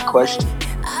asked the question: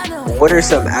 what are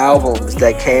some albums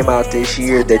that came out this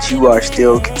year that you are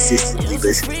still consistently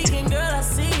listening to?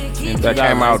 That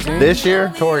came out this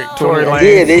year. Tory Yeah,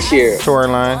 Lane. this year. Tory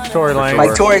Line. Tory Lane.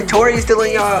 Like Tory is still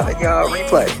in y'all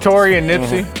replay. Tory and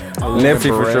Nipsey. Nipsey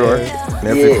for sure.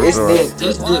 Nipsey Yeah, for it's sure. Nip.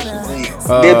 It's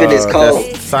Nip. Nipping is cold.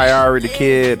 That's Sayari the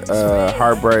Kid,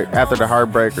 Heartbreak, After the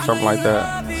Heartbreak or something like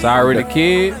that. Sorry the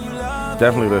Kid.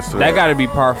 Definitely listen to That got to be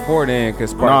part 4 then,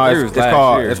 because part No, 3 was it's last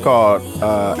called year. it's called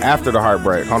After the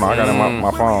Heartbreak. Hold on, I got it on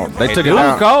my phone. They took it Dude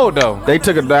down. cold though. They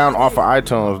took it down off of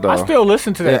iTunes though. I still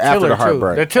listen to that Yeah, After Tiller the too.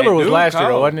 Heartbreak. That Tiller Hey, was dude, last year though,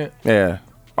 cold. wasn't it? Yeah.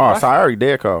 Oh, Sayari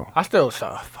dead cold. I still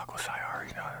fuck with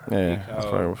Sayari. Yeah, I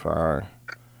fuck with Sayari.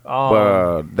 Um,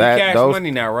 But that Cash those Money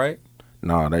now, right?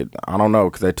 no, I don't know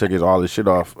because they took all the shit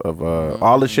off of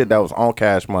all the shit that was on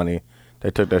Cash Money. They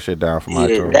took that shit down from Yeah,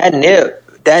 iTunes.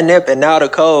 that Nip, and Now the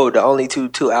Code, the only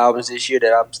two albums this year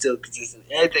that I'm still consistent.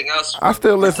 Anything else? I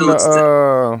still listen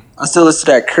to I still listen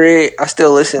to that Crit. I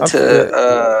still listen I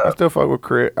to still fuck with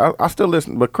Crit. I still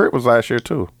listen, but Crit was last year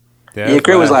too. Yeah,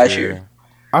 Crit was last year.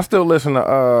 I still listen to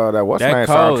that What's That Name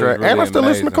Cole is soundtrack, really and I still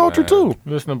listen to amazing, Culture man. too.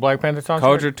 listen to Black Panther soundtrack.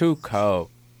 Culture 2 cold.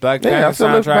 Black Yeah, I Panther still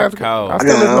listen soundtrack to cold. I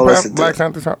still I don't listen to listen Black to-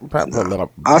 Panther.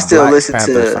 I still Black listen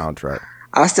Panther to- soundtrack.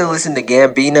 I still listen to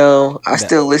Gambino. I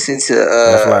still listen to.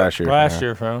 That's last year. Last man.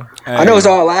 year, fam. I know it's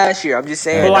all last year. I'm just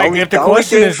saying. But, like, the if the only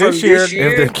question thing is from this year-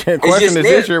 If the it's question just is Nip.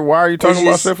 this year, why are you talking It's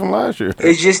about just- shit from last year?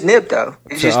 It's just Nip though.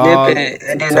 It's To just all- Nip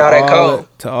and then to Now That all- Code.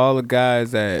 To all the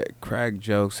guys that crack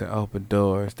jokes and open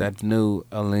doors, that new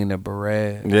Alina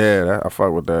Barrett. Yeah, I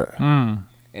fuck with that. Mm.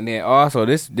 And then also,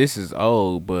 this is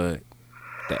old, but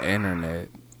the internet.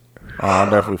 Oh, I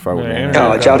definitely fuck with Yeah, the internet.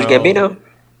 internet. Oh, Childish Gambino.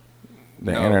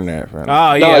 The No. internet, man.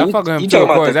 Oh, yeah, No, I fuck with him you too, talking of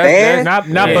about course. the That's- band? Not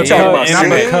Yeah, because, talking about not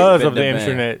Sid? because of The the band.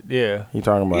 internet. Yeah. You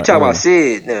talking about? You talking about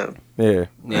Sid now? Yeah,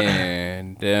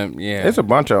 And them, yeah. it's a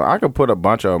bunch of. I could put a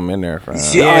bunch of them in there, fam.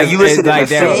 Yeah, you listen it's to like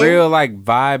the that Fame? real like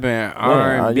vibe and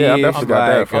R&B. Yeah, I definitely got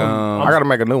that. like, Fam. I gotta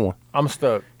make a new one. I'm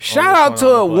stuck. shout out to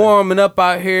it warming up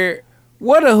out here.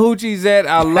 Where the hoochies at?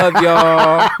 I love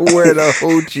y'all. Where the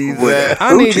hoochies Where at?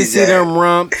 I need to Hoochies see at? them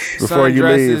rumps, Before you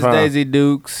sundresses, leave, huh? Daisy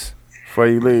Dukes. Before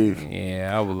you leave,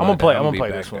 Yeah, I would. gonna play- I'm gonna be play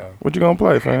back, this one. though. what you gonna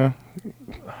play, fam?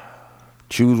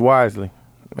 Choose wisely,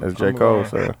 as J. Cole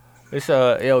said. It's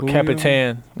El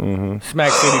Capitan, Mm-hmm.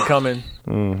 Smack City coming.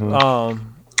 Mm-hmm.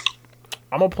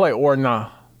 I'm gonna play Or Nah.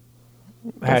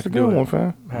 Had That's to a do good it. one,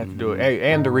 fam. Had to do it.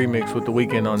 Hey, and the remix with the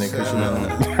Weeknd on it, cause you know.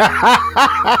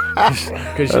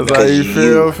 Cause you That's how you you-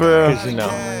 feel, fam. Cause you know.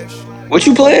 What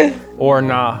you playing? Or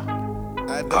nah.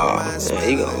 Oh, man,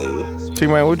 he gonna lose.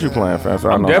 T-Man, what you playing, fam? So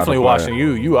I I'm know how to definitely play. watching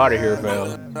you. You out of here,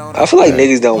 fam. I feel like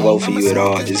niggas don't vote for you at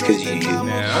all just because you.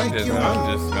 Yeah, I'm just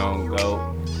gonna go.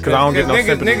 Cause I don't get no niggas,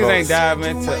 sympathy niggas ain't votes.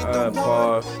 diving into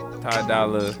Paul, Ty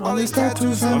Dolla. I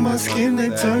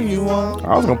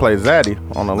was gonna play Zaddy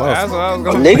on the That's left. what I was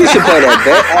gonna. Niggas should play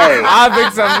that. Hey, I'll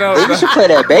pick something else. niggas should play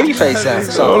that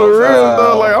Babyface song. On the real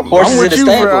though, like I'm Horses with in you,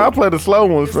 the fam. I Stable. play the slow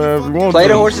ones, fam. If you want Play to.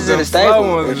 the horses in the stable.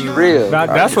 ones. If you real.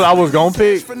 That's what I was gonna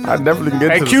pick. I definitely can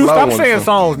get Hey to the Q, slow stop ones, saying fam.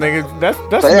 songs, nigga. That's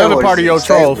Play that another part of your horse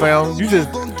in the troll, stable. fam. You just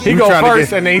he You go tryna first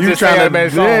get- and then he you just say tryna- that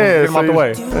bad song. Get him out the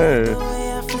way. Yeah.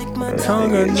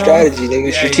 Strategy,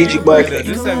 nigga. Strategic marketing.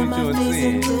 Just 72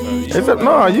 and 10. It's a,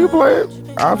 no, you play it.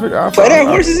 I'll Play that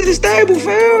horses in the stable,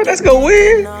 fam. That's gonna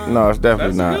win. No, it's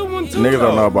definitely That's a not. good one, too, Niggas don't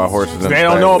though. know about horses. In the They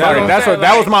don't know stable. about it. That's what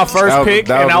that was my first That was- pick,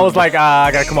 that and I was- was like,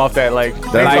 I gotta come off that. Like, they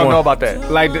That's don't one. know about that.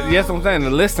 Like, yes, I'm saying,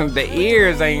 the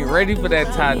ears ain't ready for that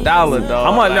Ty Dolla, dog.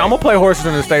 I'm gonna play horses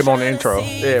in the stable on the intro.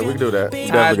 Yeah, we can do that. We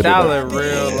Ty definitely can do Dolla,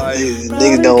 real, like.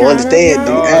 Niggas don't understand,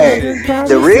 dude. Hey,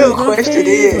 the real question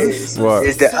is, What?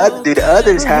 do the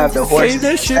others have the horses?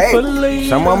 in the stable? that.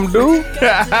 Some of them do.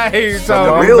 Hey, Some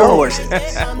so, of 'em Real don't. horses,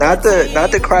 not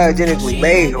the cryogenically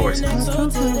made horses.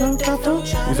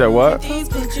 You said what?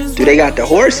 Do they got the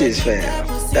horses, fam?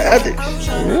 The others.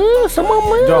 Yeah, some of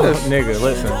them Don't, is. nigga,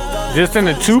 listen. Just in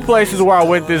the two places where I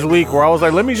went this week, where I was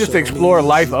like, let me just explore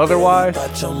life otherwise.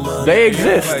 They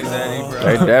exist.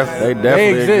 They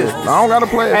definitely exist. I don't gotta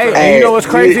play it. Hey, fam. and you know what's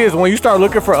Hey, crazy is when you start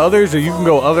looking for others and you can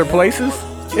go other places.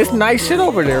 It's nice shit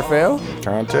over there, fam.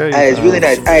 Trying to tell you. Hey, it's fam. really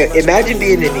nice. Hey, imagine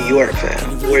being in New York,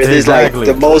 fam, where there's Exactly.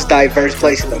 like the most diverse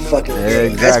place in the fucking world.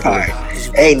 Exactly. That's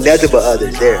fine. Ain't nothing but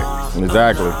others there.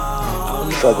 Exactly.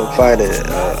 You fucking find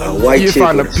a white You chick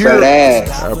find a with a fat pure,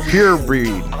 ass. a pure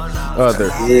breed other.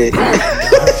 Yeah.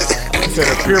 Instead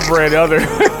of purebred other.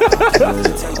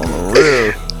 On the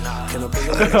real.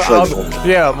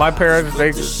 Yeah, my parents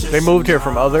they moved here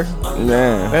from other.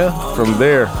 Man. Yeah. From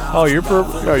there. Oh, you're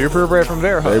purebred from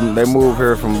there, huh? They moved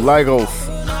here from Lagos.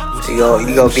 You gonna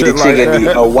meet a Shit chick like in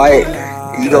that. a white.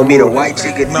 You gonna meet a white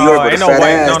chick in New York with a fat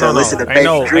ass that listen to Baby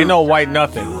Drew. Ain't no white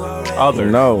nothing. Other.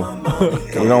 No.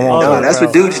 We don't want No, that. that's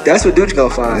what Dude's gonna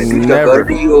find. Dude's gonna Never. go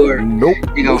to New York. Nope.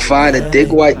 You gonna find a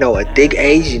thick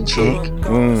Asian chick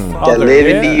that Other, live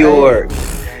in yeah. New York.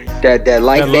 That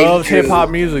like That Baby loves Drew. hip hop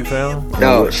music, fam.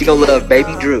 No, she gonna love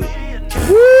Baby Drew.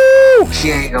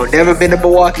 She ain't gonna never been to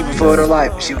Milwaukee before in her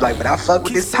life. She was like, but I fuck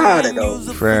with this powder though.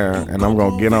 Fair. And I'm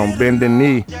gonna get on bended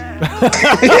knee.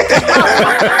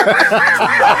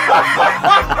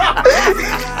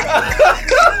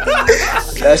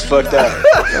 That's fucked up.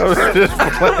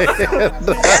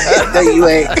 No, you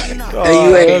ain't. No,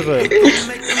 you ain't.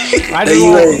 I No,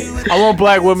 you ain't. I want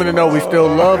black women to know we still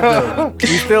love them.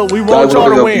 We Black want y'all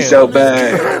women to gonna be win. so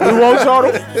bad.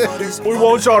 We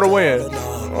want y'all to win.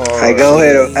 Hey, go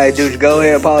ahead. Hey, dude, go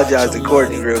ahead and apologize to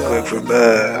Courtney real quick from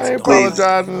I ain't Cleveland.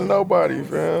 apologizing to nobody,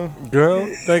 fam. Girl,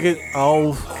 think it.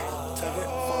 Oh,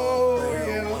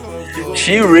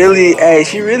 She really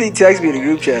texted me in the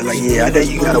group chat like, yeah, I know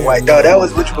you got a white. No, that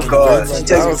was whatchamacallit. She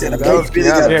texted me saying, that was "Baby,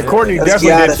 really got yeah. a-" Courtney That's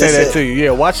definitely Kiana did say that said. to you.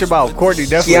 Yeah, watch your mouth. Courtney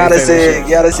definitely Kiana did say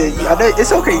that said, I know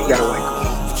it's okay you got a white queen.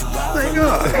 Like,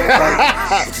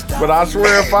 oh. But I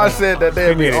swear if I said that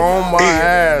they'd be on my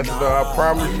ass, though, I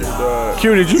promise you, dog.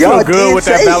 Q, did you Y'all feel good did with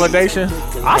that say it.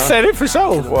 validation? I said it for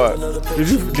sure. What? Do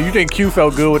you think Q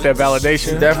felt good with that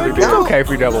validation? Definitely It's did. okay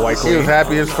for you to have a white He queen. was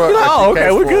happy as fuck. that Oh, she okay,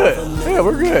 came we're forward. good. Yeah,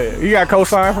 we're good. You got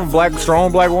cosign from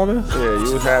strong black woman? Yeah,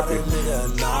 you was happy.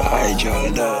 I ain't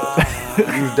trying to know.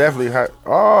 You was definitely happy.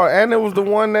 Oh, and it was the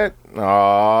one that.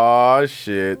 Oh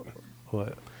shit.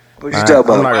 What? What you I'm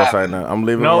talking not about? gonna say nothing. I'm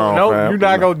leaving it No, alone, no, fam. you're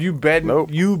not gonna. You bet. Nope.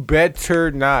 You better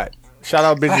not. Shout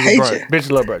out I bitches hate brunch. you. Bitches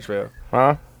love brunch, fam.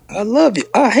 Huh? I love you.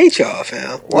 I hate y'all,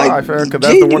 fam. Why, fam? Because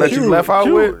that's the one that you left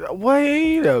out with?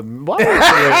 Wait a minute. Why are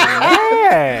you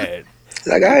mad?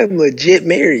 Like I am legit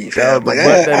married, fam. Like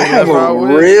But that I he have left out a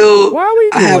with? real. Why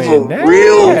we I have a doing that?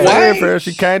 real Yeah, wife. fam,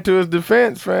 she came to his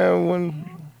defense, fam. When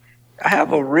I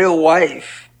have a real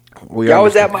wife. we Y'all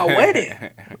was at understand. my wedding.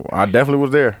 I definitely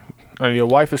was there. And your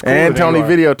wife is cool. And than Tony you are.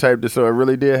 videotaped it, so it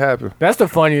really did happen. That's the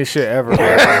funniest shit ever. man.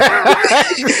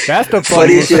 That's the Funniest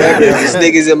funniest shit shit ever. ever. This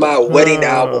nigga's in my wedding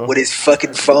album with his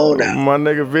fucking phone out. My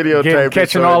nigga videotaped it,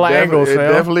 catching so all it the angles, It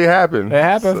fam. definitely happened. It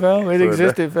happened, fam. It so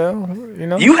existed, fam. You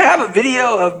know. You have a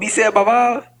video of me saying bye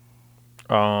bye?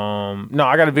 No,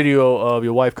 I got a video of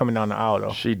your wife coming down the aisle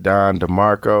though. She Don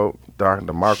DeMarco. Don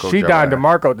DeMarco. She Don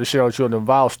DeMarco to show children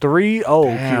vowels. 3-0.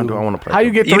 Damn, do I want to play? How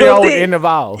you get You don't 3-0 think- in the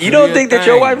vowels? You don't think that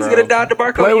your thing, wife is bro. gonna Don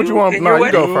DeMarco? Play what you want. in No, your you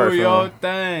wedding? go first. Do your Man.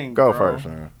 thing. Go bro. first,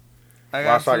 man. I Well,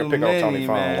 got so I can too pick up many, Tony's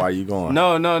phone man. while you going.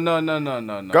 No.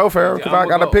 Go, fam, 'cause I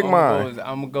gotta pick mine.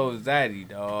 I'm gonna go Zaddy,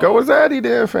 dog. Go with Zaddy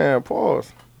then, fam.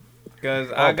 Pause. Cause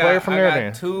Oh, I play got, it from I there got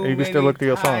then. too You can still many look through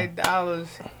your phone. $5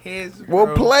 hits, Well,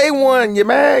 bro. play one, you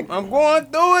mag. I'm going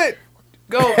through it.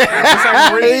 Go.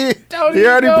 He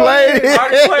already played. I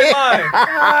already played mine.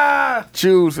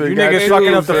 Choose. You niggas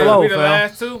fucking up the flow, We the fam.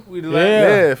 last two. We the last.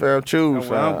 Yeah. Yeah, fam. Choose,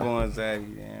 Well, I'm fam. going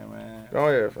Zaddy, yeah, man. Go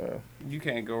ahead, fam. You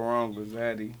can't go wrong with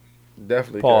Zaddy.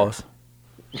 Definitely. Pause.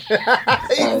 He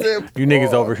said, You niggas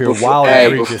pause. over here wild Hey,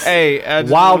 egregious. Hey, I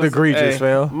just Wild wanna- egregious,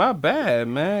 fam. My bad,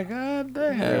 man. God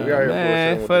damn, Yeah, we out here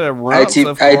man. bullshitting For the Hey, rumps,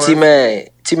 of course.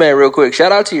 T-Man, real quick.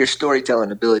 Shout out to your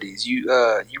storytelling abilities. You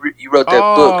wrote that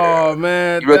book. Oh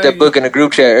man, You wrote that thank book in the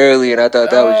group chat earlier, and I thought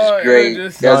that was Oh, just great. yeah,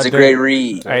 just- That was a Oh, great dude.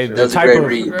 read. Hey, That the was a type great of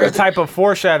read, the brother. type of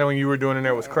foreshadowing you were doing in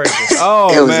there was crazy. Oh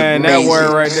It was man, amazing. that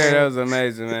word right there, that was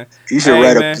amazing, man. You should Hey,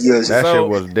 write man. up yours. That So- shit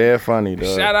was dead funny,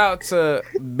 dog. Shout out to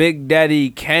Big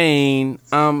Daddy Kane.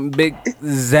 Big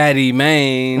Zaddy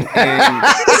Main. And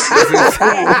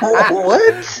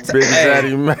What? Big Hey,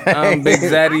 Zaddy, man. I'm Big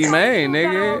Zaddy Main,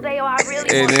 nigga.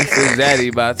 And this is Zaddy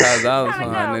by Ty Dolla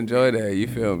 $ign. Enjoy that, you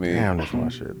feel me? Damn, that's my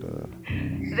shit, dog.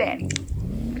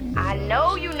 I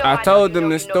know you know. I told them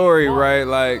this story, right?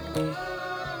 Like,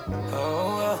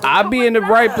 I be in the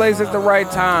right place at the right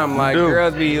time. Like, Dude.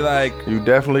 girls be like, You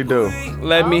definitely do.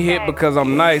 let me hit because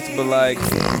I'm nice, but like,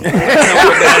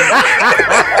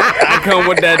 I come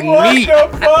with that meat.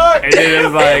 And then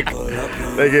it's like,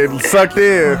 They get sucked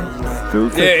in.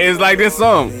 yeah, it's like this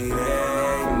song.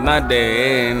 Not that,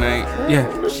 and like, yeah.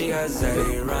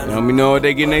 Let me know what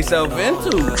they getting themselves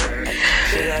into.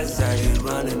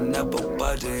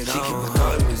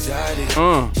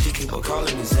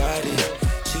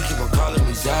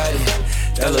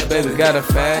 That little baby got a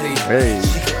fatty. Hey,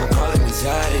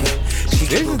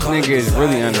 This nigga is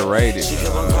really underrated. He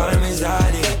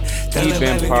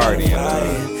been partying.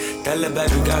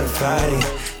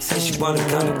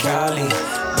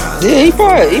 Yeah, he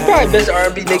probably best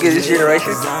R&B nigga this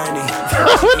generation.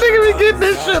 what nigga be getting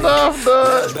this shit off,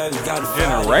 dog?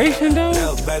 Generation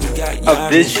though?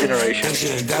 Of this generation.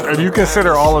 If you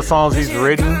consider all the songs he's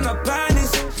written,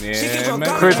 Yeah, man.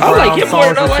 Chris I Brown like him more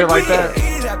songs than I and shit like like that.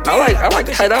 I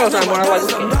like Ty Dolla $ign more than I like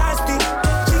Weeknd.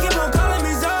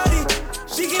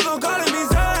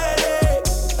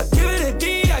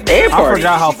 And I party.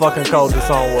 forgot how fucking cold this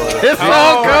song was. It's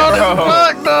all cold as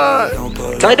fuck, dog.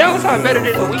 Ty Dolla $ign better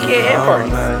than Weeknd and party.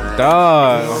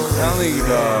 Dog, I'm telling you,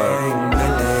 dog.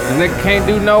 This nigga can't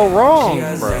do no wrong,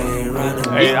 bro.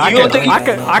 Hey, I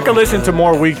can listen to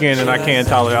more Weekend than I can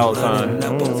Tyler Dolla $ign.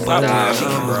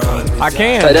 I Ty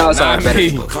can. Dolla Nah, $ign better me.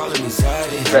 than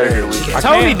Weeknd.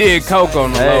 Tony did coke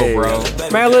on the Hey. low, bro.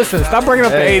 Man, listen, stop bringing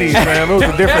up the 80s, man. It was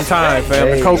a different time,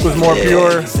 fam. The coke was more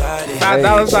pure. $5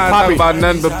 Poppy. talking about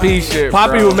nothing but pee shit,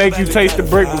 Poppy bro. would make you taste the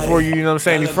brick before you know what I'm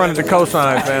saying, you fronted the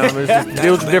cosign, fam. It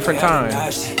was a different time.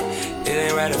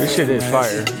 This shit is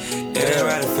fire.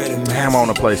 Damn, I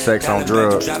want to play Sex on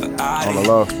Drugs on the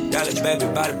low.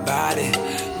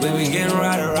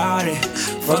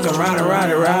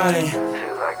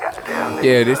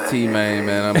 Yeah, this T-Main,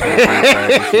 man. I'm pretty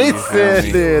excited. He said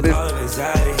that.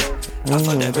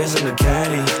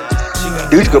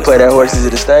 Dude, you go play that Horses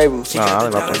in the Stable. Nah,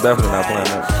 I'm definitely not playing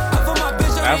that.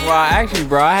 That's why I asked you,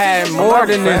 bro. I had more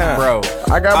than this, bro.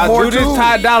 I got more do this too.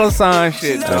 Ty Dolla $ign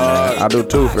shit, Yeah, dog. man, I do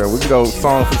too, fam. We can go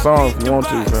song for song if you want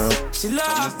to, fam. This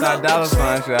Ty Dolla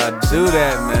 $ign shit. I do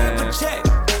that, man.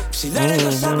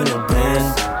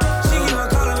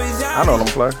 I know them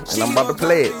play, and I'm about to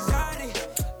play it.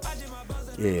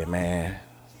 Yeah, man.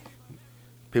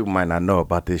 People might not know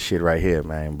about this shit right here,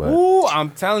 man, but Ooh, I'm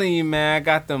telling you, man. I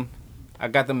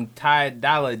got them Ty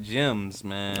Dolla gems,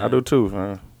 man. I do too,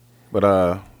 man. But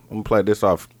I'm gonna play this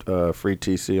off Free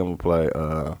TC. I'm gonna play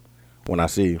When I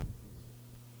See You.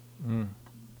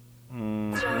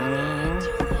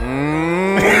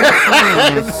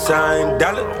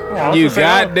 You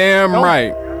goddamn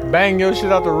right. Bang your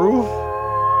shit out the roof.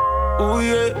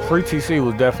 Free TC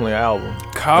was definitely an album.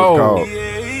 Cold.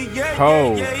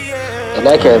 And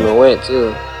that came and went,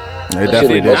 too. They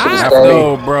definitely did. That shit is Not stayed. for me.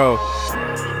 Oh, bro.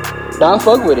 Nah, I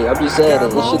fuck with it. I'm just saying that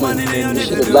it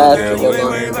should have lasted that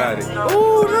long.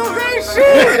 Ooh, no great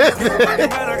shit.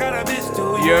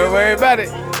 You ain't worried about it.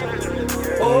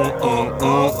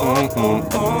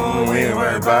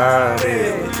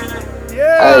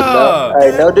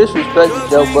 Hey, no disrespect to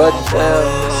Joe Budden, fam.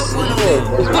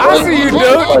 I see you,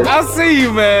 dude. I see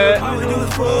you, man.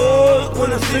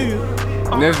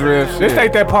 This real shit. This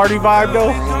ain't that party vibe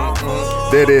though.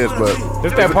 It is, but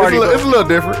It's that party. It's a little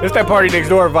different. It's that party next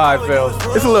door vibe, Phil.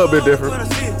 It's a little bit different.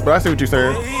 But I see what you're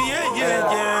saying. You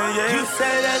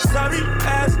say that sorry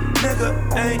ass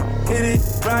nigga ain't hit it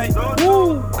right.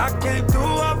 Woo. I came through,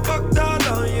 I fucked all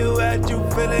on you, had you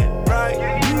feeling right.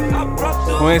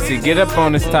 Quincy, get up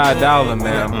on this Ty Dolla,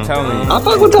 man. I'm telling you. I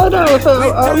fuck with Ty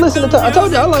Dolla. I listen to Ty. I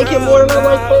told you I like him more than I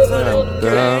like Post.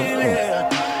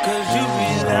 Cause you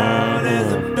be down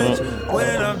as a bitch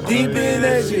when I'm deep in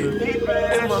that shit.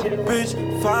 And my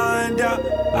bitch find out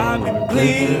I be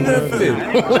bleeding the film.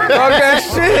 Talk that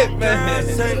shit, man.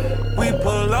 We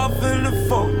pull off in the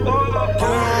phone.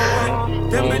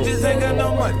 Them bitches ain't got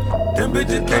no money. Them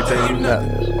bitches can't tell you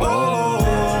nothing.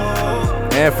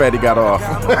 And Fetty got off.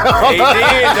 He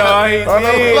did, dog. He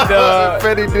did, dog.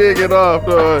 Fetty did get off,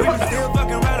 dog. Still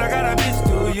fucking right, I got a bitch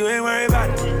too. You ain't worried about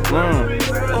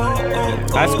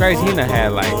it. That's crazy. He done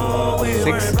had like 4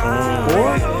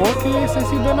 kids since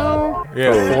he been on.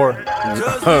 Yeah, 4.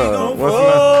 What's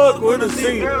Fuck with the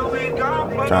seat.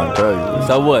 I'm trying to tell you.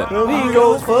 So what? He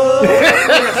goes fuck.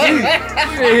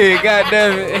 Shit,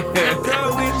 goddamn it.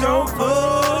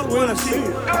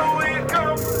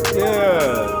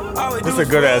 Yeah. This is a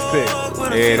good ass pick.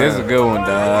 Yeah, this is a good one, dog.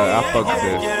 I fuck with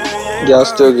this. Y'all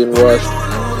still getting rushed.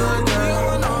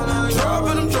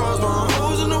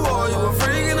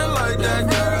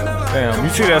 Damn, you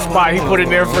see that spot he put in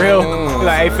there for him? He's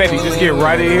like, hey, Fetty, just get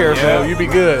right in here, Phil. You be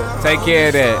good. Take care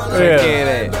of that. Take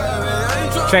care of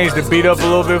that. Change the beat up a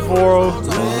little bit for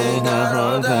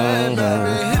him.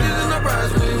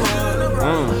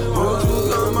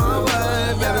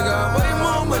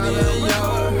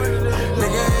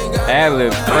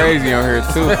 Ad-lib crazy on here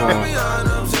too for him.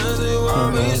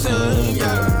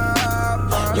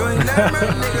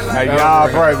 Hey, y'all,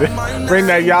 baby. Bring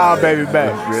that y'all baby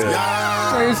back.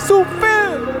 Hey,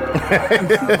 super.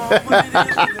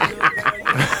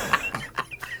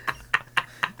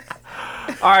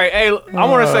 All right, hey, I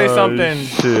want to say something,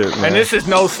 Shit, man. and this is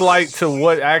no slight to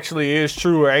what actually is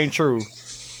true or ain't true.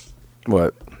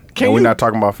 What? Can We're you- not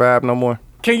talking about Fab no more?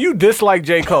 Can you dislike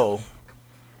J. Cole?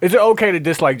 Is it okay to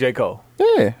dislike J. Cole?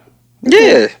 Yeah.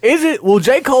 Yeah. Is it? Will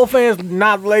J. Cole fans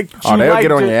not like you? Oh, they'll like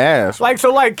get on J- your ass. Like,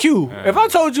 so like Q, if I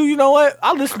told you, you know what?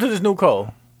 I listen to this new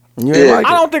Cole. You ain't Yeah. like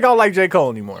I it. don't think I like J.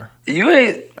 Cole anymore. You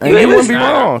ain't. And You he ain't wouldn't be listening.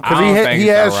 wrong I because don't think he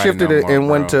it's has alright shifted no it more, and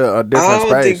went bro. to a different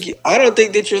space. I don't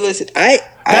think that you're listening. That's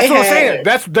what I'm saying.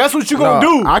 That's what you gonna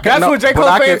No, do. I can- That's no, what J. but Cole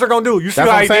I fans can- are gonna do. You see that's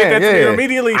how what he I'm did that saying, to yeah. me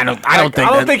immediately? I don't think I that-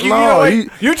 don't think you. no, You know what? he-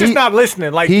 You're just he- not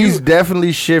listening. Like He's you,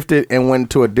 definitely shifted and went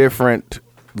to a different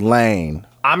lane.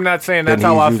 I'm not saying that's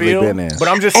than how I he's usually feel, been in. but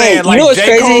I'm just Hey, saying you like know what's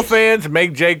J. Cole crazy? fans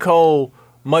make J. Cole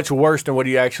much worse than what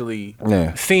he actually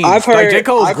seems. I've like heard- J.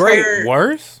 Cole's I've great. heard-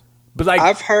 Worse? But like,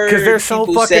 I've heard because they're so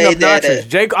people fucking say that,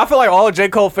 obnoxious. I feel like all J.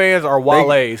 Cole fans are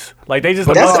Wale's. Like they just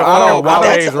a That's bunch of all- fucking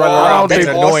that's Wale's running all- around that's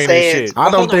being all annoying and fans. shit. I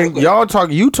don't Hold on think real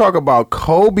quick. you talk about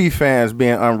Kobe fans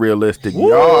being unrealistic.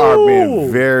 Y'all are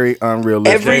being very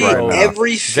unrealistic right now.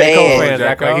 Every J. Cole fan, fans J.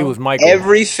 act like he Cole? was Michael.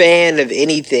 every fan of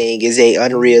anything is a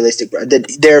unrealistic.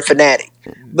 They're a fanatic.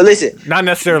 But listen, Not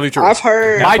necessarily true. I've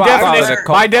heard by That's why I call it a definition, cult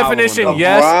by album, definition, though.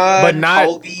 yes, LeBron, but not.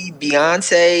 Kobe,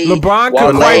 Beyonce. LeBron could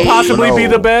Wale. quite possibly No. be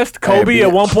the best. Kobe Hey,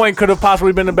 at one point could have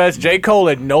possibly been the best. J. Cole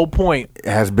at no point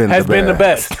Has been the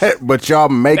best. but y'all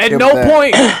make At him no that.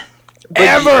 point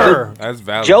ever. That's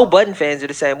valid. Joe Budden fans are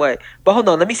the same way. But hold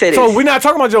on, let me say this. So we're not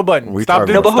talking about Joe Budden. We Stop, talking-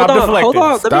 de- No, but stop deflecting. hold on.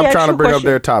 Let me Stop ask trying you to a bring up question.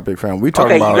 their topic, fam. We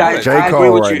talking Okay, you about guys, J. I agree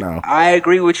Cole with right you. now. I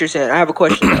agree with what you're saying. I have a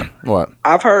question. What?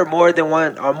 I've heard more than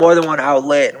one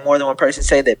outlet and more than one person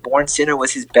say that Born Sinner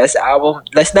was his best album.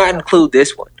 Let's not include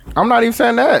this one. I'm not even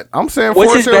saying that. I'm saying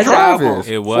What's Forest his Hill best Drive album? is.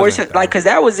 It Forest wasn't. Hill- like, because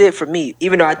that was it for me.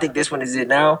 Even though I think this one is it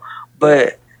now,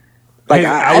 but like Hey,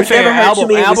 are we I've saying never heard album-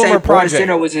 too many people album say or Born project?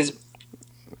 Sinner was his.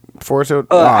 Forest Hill.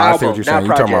 I see album, what you're not saying.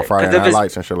 You're talking about project. Friday 'Cause if Night it's-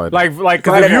 Lights and shit like that. Like,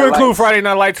 because Friday if you Night include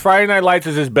Lights. Friday Night Lights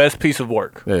is his best piece of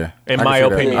work. Yeah, in I can my see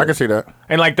that. opinion. I can see that.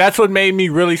 And like that's what made me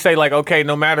really say like, okay,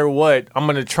 no matter what, I'm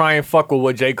gonna try and fuck with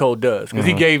what J. Cole does because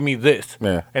he gave me this.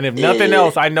 Yeah. And if nothing Yeah.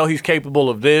 else, I know he's capable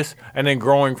of this and then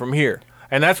growing from here.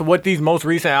 And that's what these most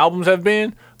recent albums have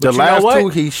been. But The you know last what? two,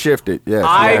 he shifted. Yes,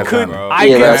 I yes, could, know. I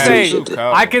Yeah, can that's say, too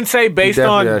I can say based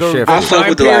on definitely a the shift. I fuck time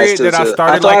with the last period two, that I too.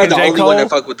 started I thought I was liking the J. only Cole, one that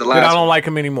fuck with the that last I don't one. like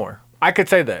him anymore. I could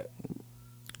say that.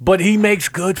 but he makes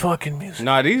good fucking music.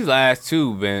 No, these last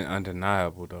two been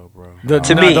undeniable though, bro.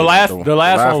 To me. The last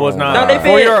one was not. No, they've For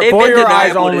been your eyes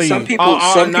deniable to only. some people.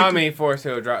 I mean Forest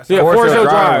Hill Drive. Yeah, Forest Hill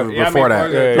Drive. Yeah, before that.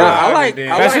 Forest Hill Yeah. Drive, No, I like-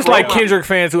 then- I That's just like Roman. Kendrick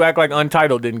fans who act like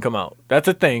Untitled didn't come out. That's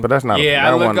a thing. But that's not. Yeah,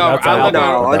 that I look one- over. that's I look an over.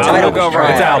 album. I look Untitled over. was trash.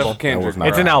 Untitled That was Kendrick. not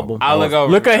It's an album. I look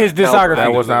over. Look at his discography.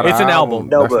 That was not. It's an album.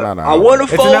 No, That's but not an I album. want to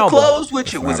It's an fold album. clothes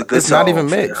with you was a good It's song. not even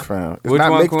mixed, fam. It's Which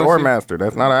not one, mixed or Quincy? mastered.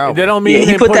 That's not an album. That don't mean Yeah, he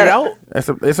he didn't put put that it out.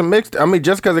 It's a mixed. I mean,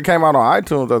 just because it came out on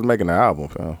iTunes doesn't make it an album,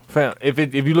 fam. Fam, if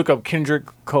you look up Kendrick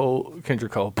Cole, No, fam. That's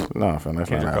not an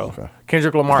Kendrick album, Cole, fam.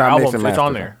 Kendrick It's Lamar not mixed albums, and it's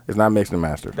on mastered. there. It's not mixed and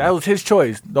mastered. That was his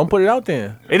choice. Don't put it out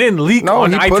then. It didn't leak No,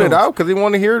 on he iTunes. put it out because he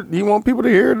want to hear. He want people to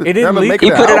hear it. It didn't That'll leak. make He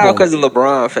an put it out album. because of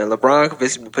LeBron, fam. LeBron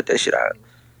convinced him to put that shit out.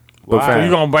 But So fam, you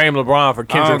gonna blame LeBron for I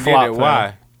Kendrick don't get flop? it. fam.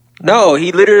 Why? No,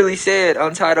 he literally said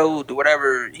Untitled,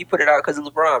 whatever. He put it out because of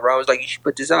LeBron. Bro, I was like, you should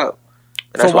put this out.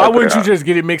 And So that's why I put wouldn't it you out. just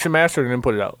get it mixed and mastered and then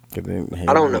put it out?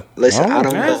 I don't know. Listen, I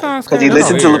don't That know sounds because he kinda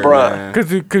listened to weird, LeBron. man.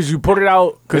 Because you put it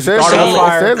out because It you says started so. a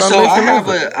fire. It says- So Unmixed I and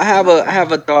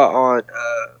have a thought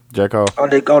J. Cole.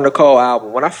 on the Cole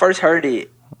album. When I first heard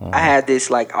it, I had this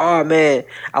like, oh man,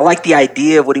 I like the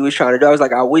idea of what he was trying to do. I was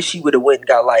like, I wish he would have went and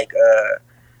got like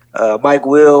Mike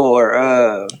Will or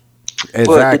what, the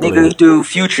Exactly. nigga who do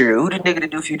Future. Who the nigga to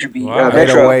do Future beat? Wow.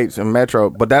 Metro. 808s and Metro,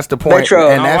 but that's the point. Metro.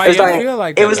 And Why that's It's you like, feel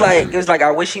like it that, was though? like it was like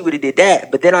I wish he would have did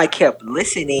that, but then I kept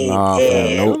listening, Nah,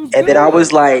 fam, and then I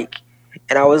was like,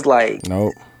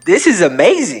 nope. this is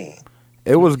amazing.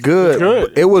 It was good.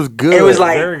 good. It was good. It was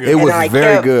like Very good. It and was I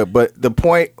very kept- good. But the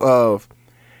point of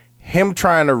him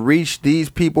trying to reach these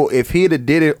people, if he'd have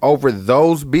did it over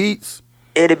those beats,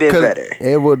 It'd have been 'cause better.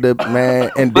 it would have, man.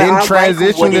 And But then I like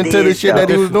transitioned what it into the is, shit that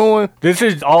he though. was doing. This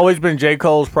has always been J.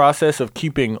 Cole's process of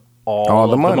keeping all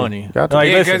the of money. the money. Got to. Like,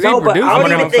 Yeah, listen, 'cause he No, but produced I I'm don't it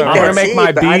gonna, even think I'm gonna that's make it,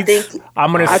 my but I beats. think-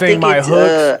 I'm gonna I sing think my it's,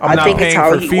 hooks. I'm I not think it's paying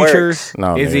how for he features. works.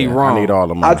 No, Is man, he wrong? I need all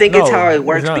the money. I think it's how it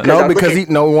works he's not. because no, I look because at- he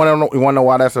no. You want to know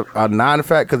why that's a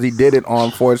non-fact? Because he did it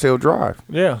on Forest Hill Drive.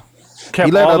 Yeah. Kept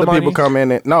He let all other the people money. come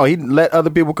in and no, he let other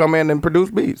people come in and produce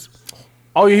beats.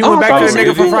 Oh, yeah, he Oh, went back I to thought the he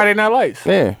nigga from did. Friday Night Lights.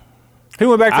 Yeah, He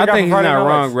went back to I the guy think from he's Friday not Night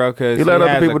wrong, Lights. bro. Because he let other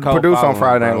has a people cult produce on following,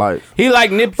 Friday Night bro. Lights. He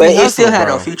like Nipsey But he Hussle, still had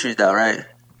bro. no features though, right? It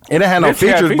didn't have no Nipsey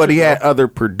had features, but he features, had other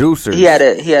producers. He had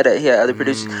other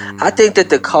producers. I think that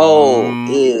the Cole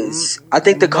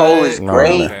is No,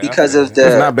 great no. because of It's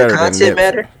the not better than content Nipsey.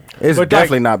 matter. It's But,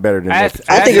 definitely like, not better than ask- Nipsey.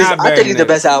 I think It's it's not better the than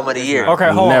best Nipsey. album of the year. Okay,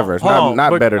 hold Never. on. It's hold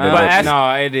not on. better than but Nipsey.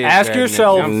 No, it is. ask better than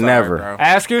yourself- Nipsey. I'm sorry, Never. bro.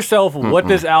 Ask yourself what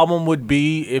this album would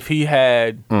be if he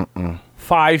had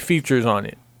 5 features on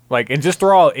it. Like, and just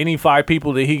throw out any 5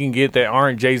 people that he can get that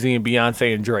aren't Jay-Z and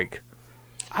Beyonce and Drake.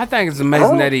 I think it's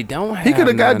amazing that he don't have He could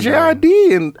have got none, though.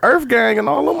 JID and Earth Gang and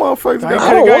all them motherfuckers. He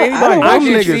got- coulda got anybody. I Them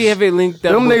can niggas- see if it linked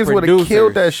up Them with niggas would have producers.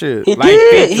 killed that shit. He Like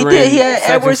did. He featuring did. He had such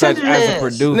Edward and such as a Sutherland.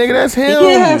 producer. Nigga, that's He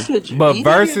did have him. features. But He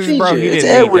did versus, have bro, he features. didn't It's need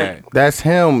Edward. that. That's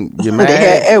him. You They had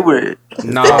mad? Edward.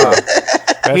 Nah,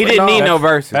 he didn't need no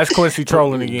verses. That's Quincy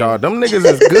trolling again. Dog, them niggas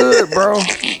is good, bro.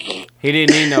 He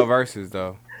didn't need no verses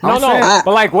though. No, I'm no. saying-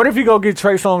 But like, what if he go get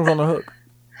Trey Songz on the hook?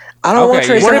 I don't want Okay,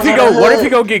 Trey What if Songz he on go? the What if hook. he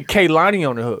go get Kehlani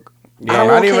on the hook? Yeah, don't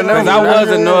not want even Kehlani them. Because I was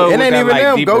annoyed It with ain't that, even like,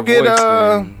 them. deeper Go get voice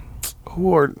thing.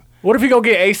 who are What if he go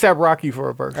get ASAP Rocky for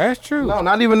a verse? That's true. no,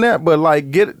 not even that, but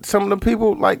like get some of the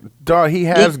people. Like, dog, he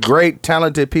has great,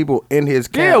 talented people in his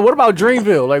camp. Yeah. What about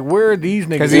Dreamville? Like, where are these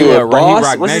niggas? 'Cause he Yeah, was- he Boss.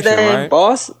 rock What's his Nation, name? right?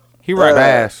 Boss. He right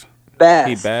Bass, Bass.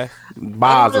 He bad.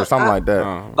 Boz, or something like that.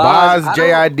 Oh. Boz, I don't-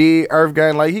 JID, Earth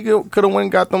Gang. Like he could have went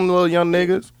and got them little young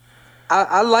niggas,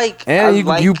 I like. and I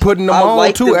like, you putting them I on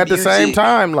like too at the same music.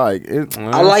 time. Like, it,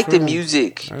 I like the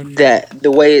music that the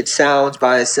way it sounds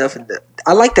by itself, and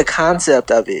I like the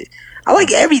concept of it. I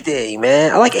like everything,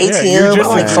 man. I like ATM. you're just,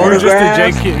 I like you're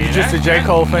Photograph. you're just a J.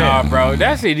 Cole fan. Nah, bro,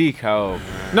 that CD cold.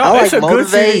 Man. No, I it's like a good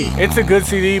Motivate. CD. It's a good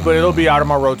CD, but it'll be out of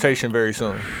my rotation very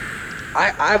soon.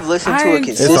 I've listened to I- it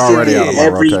It's already consistently out of my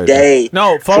every rotation. day.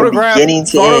 No, from Photograph. beginning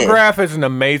to Photograph is an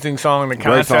amazing song. The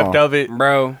concept song. of it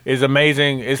Bro, is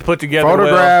amazing. It's put together well.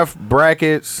 photograph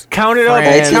brackets. Count it up.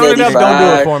 Friends. Count it up. Don't do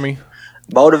it 1985. for me.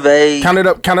 Motivate. Count it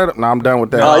up. Count it up. No, I'm done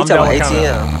with that. Oh, I'm you done talking with about Count It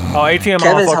ATM? Oh, ATM. Kevin's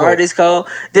I'll fuck Heart with. is cold.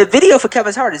 The video for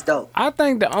Kevin's Heart is dope. I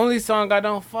think the only song I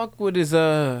don't fuck with is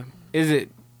it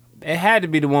had to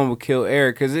be the one with Kill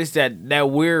Eric because it's that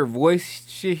weird voice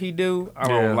shit he do. I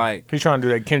don't like. He's trying to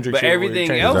do that Kendrick But shit. where he everything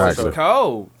changes else his Exactly. is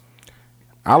cold.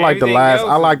 I like the Everything last. else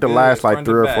I like is the good, last like front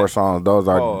 3 to or 4 back. songs. Those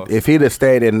are. Pause. If he'd have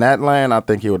stayed in that lane, I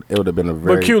think it would have been a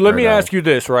very. But Q, let me great ask you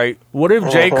this, right? What if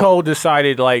J. Uh-huh. Cole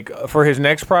decided, like, for his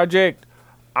next project,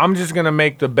 I'm just gonna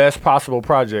make the best possible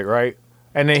project, right?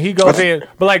 And then he goes in,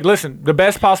 but like, listen, the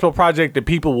best possible project that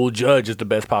people will judge is the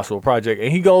best possible project. And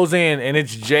he goes in, and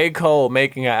it's J. Cole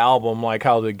making an album like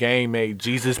how The Game made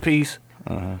Jesus Piece.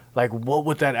 Like, what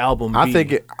would that album be? I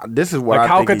think this is what Like, I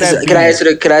how think. could that be? Can I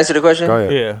answer the question? Go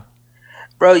ahead. Yeah.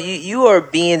 Bro, you are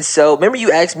being so. Remember,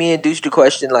 you asked me and Deuce the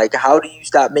question like, how do you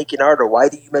stop making art, or why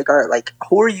do you make art? Like,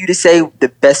 who are you to say the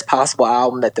best possible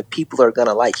album that the people are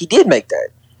gonna like? He did make that.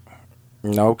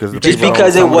 No, because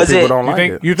because it wasn't- Don't like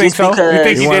it. You think Just so? You because-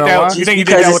 think he did that? You think he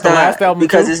did that with the last album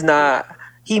Because too? it's not.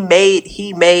 He made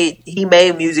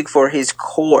music for his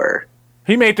core.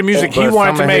 He made the music he But wanted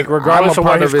some to of make, his- regardless I'm of a what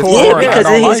part his of his core. Yeah, core, and I because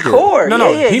don't of like his it. core.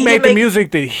 No, Yeah, he made the make-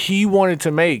 music that he wanted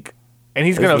to make, and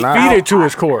he's gonna It's not- feed it to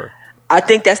his core. I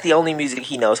think that's the only music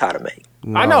he knows how to make.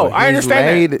 I know, I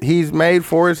understand that. He's made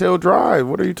Forest Hill Drive.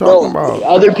 What are you talking about?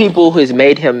 Other people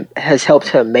has helped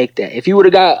him make that. If you would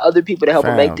have got other people to help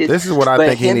him Fam, make this, this is what I but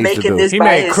think he him needs to making do. this He by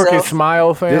made himself- Crooked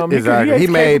Smile, fam. Exactly. He he's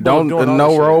made capable of doing all no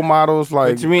that shit. role models. Like,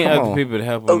 What you mean come other on. people to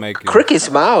help him make it? Crooked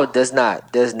Smile does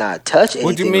not touch anything.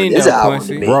 What you mean, in this though, album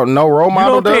Quincy? to me. Bro, no role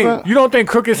model doesn't. You don't think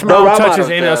Crooked Smile Role touches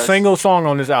Model in does. a single song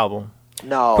on this album?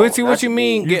 No, Quincy, not what you to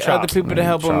mean? me. Get other chopped, people to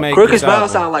help him chopped. make Crooked this Smile album?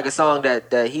 sound like a song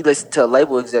that he listened to a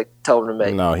label exec told him to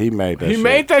make. No, he made that. He shit.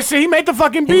 made that shit. He made the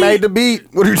fucking beat. He made the beat.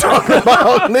 What are you talking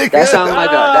about, nigga? That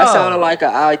sounded like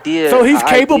an idea. So he's an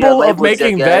idea capable of label exec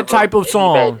making gave that him, type of and he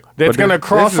song made it. that's gonna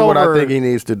cross This is over. what I think he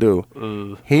needs to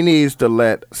do. He needs to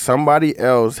let somebody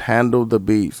else handle the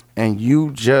beats, and you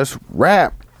just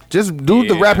rap. Just do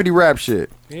the Yeah. rapidy rap shit.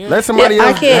 Let somebody Yeah, I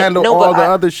else can't- handle no, all but the I-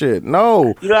 other shit.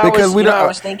 No, You know, I because was- we you know, don't. I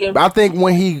was thinking- I think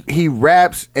when he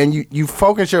raps and you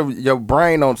focus your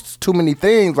brain on too many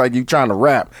things, like you trying to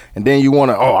rap, and then you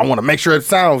want to I want to make sure it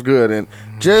sounds good, and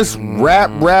just rap,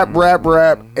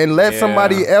 and let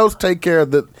somebody else take care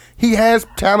of the. He has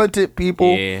talented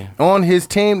people on his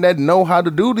team that know how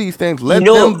to do these things. Let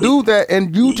them do that,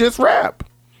 and you just rap.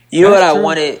 You know what That's I true.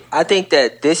 wanted? I think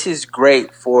that this is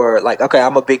great for okay,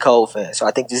 I'm a big Cole fan, so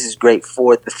I think this is great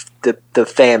for the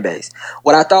fan base.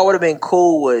 What I thought would have been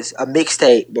cool was a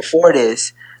mixtape before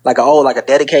this, like a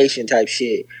dedication type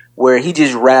shit, where he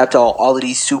just rapped on all of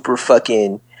these super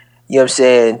fucking, you know what I'm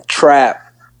saying,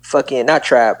 not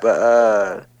trap, but you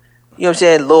know what I'm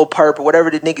saying, Lil Perp or whatever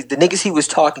the niggas he was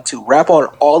talking to, rap on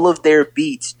all of their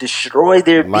beats, destroy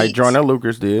their beats. Like Jordan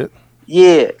Lucas did.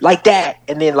 Yeah, like that,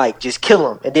 and then just kill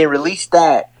him, and then release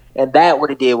that, and that would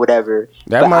have did whatever.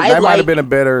 That might have been a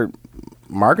better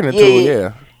marketing tool.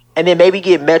 Yeah. And then maybe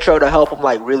get Metro to help him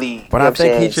really. But you know I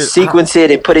think he should sequence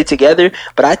it and put it together.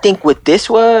 But I think what this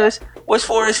was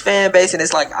for his fan base, and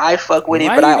it's like I fuck with it,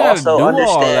 Why but you I gotta also do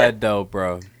understand. all that though,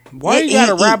 bro? Why you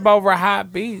gotta rap over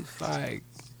hot beats? Like,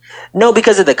 no,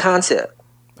 because of the concept.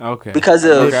 okay, Because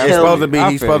of It's him. supposed to be.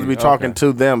 I He's feel supposed to you. be talking Okay.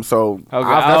 to them. So okay,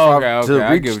 to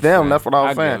I get reach what them, you're that's what I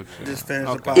was saying. saying. Just finish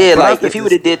the podcast. Yeah, But I like think if he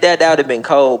would have did that would have been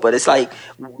cold. But it's like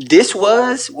this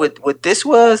was what this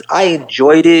was. I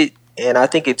enjoyed it, and I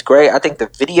think it's great. I think the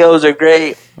videos are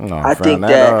great. No, I fam, think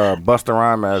that Busta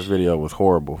Rhymes ass video was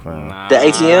horrible, fam. The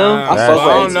ATM? I fuck with I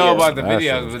don't know ATM. about the That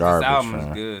shit videos, was but garbage, this album man.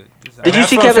 is good. Did you That's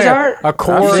see what I'm Kevin's saying. art? A I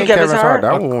core, seen Kevin's Heart.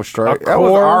 That one was straight. That was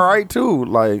core- all right too.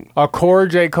 Like a core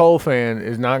J. Cole fan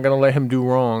is not gonna let him do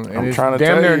wrong, and I'm it's trying to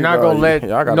damn tell near you, not bro, gonna let y'all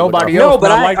gotta nobody look else No, but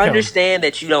not I like him. understand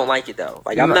that you don't like it though.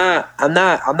 Like I'm No.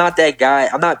 not that guy.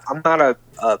 I'm not a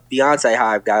Beyonce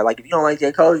hype guy. Like if you don't like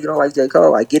J. Cole, you don't like J.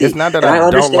 Cole. I get it. it's not that And I don't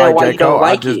understand like why J. you don't Cole. I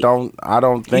like just it. don't. I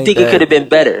don't think. You think it could have been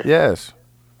better? Yes,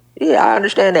 Yeah, I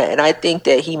understand that, and I think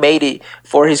that he made it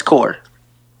for his core.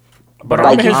 But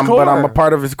Like, I'm his I'm, core. but I'm a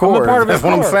part of his core. I'm a part of his That's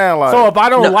what I'm core. saying. Like, so if I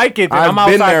don't No, like it, then I've I'm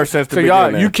outside. been there since the so y'all,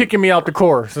 beginning. you kicking me out the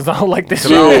core since I don't like this I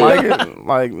shit. don't Yeah. like it.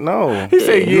 Like no, He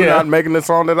said, you're yeah. not making the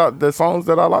songs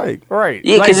that I like. Right?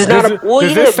 Yeah, because Like, it's not. does A, well, does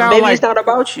yeah, this sound maybe like it's not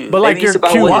about you. but like maybe it's you're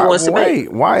about cute. what he Why, wants to make.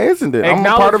 wait, why isn't it? I'm a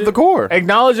part of the core.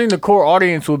 Acknowledging the core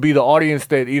audience will be the audience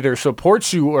that either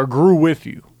supports you or grew with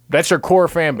you. That's your core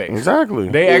fan base. Exactly.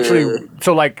 They actually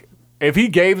so like if he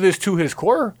gave this to his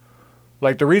core,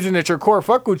 like the reason that your core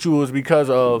fuck with you is because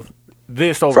of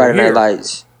this over Friday here. Night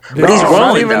Lights. No, But he's not growing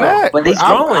Not even though. that. But he's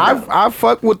growing though. I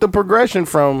fuck with the progression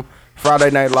from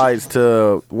Friday Night Lights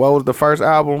to what was the first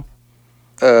album?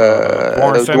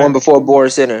 The Center? one before Born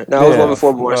Center. No, it was Yeah. one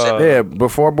before Born Center. Yeah,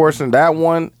 before Borson, that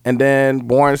one, and then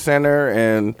Born Center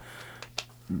and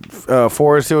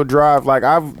Forest Hill Drive. Like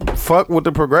I've fucked with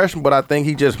the progression, but I think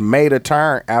he just made a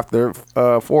turn after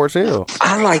Forest Hill.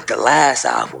 I like the last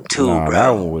album too, Nah, bro. that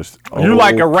one was. You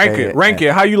like a okay. rank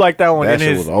it. How you like that one That in shit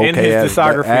his was okay in his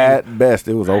discography? At best,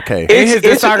 it was okay. In his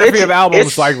It's- discography it's- of albums,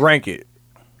 it's- like rank it.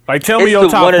 Like tell me it's your the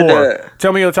top one of 4. the-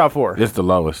 Tell me your top 4. It's the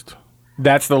lowest.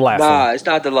 That's the last Nah, one. it's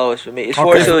not the lowest for me. It's Okay.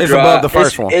 Forest Hill It's Drive. above the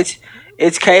first one.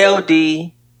 It's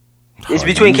KOD. It's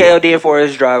between KOD and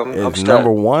Forest Drive. I'm It's stuck.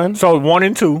 number one. So 1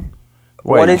 and 2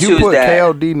 Wait, 1 and you 2 is put that.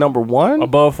 KOD number one?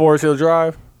 above Forest Hill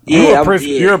Drive. Yeah,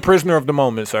 You're a prisoner of the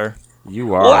moment, sir.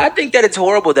 You are. Well, I think that it's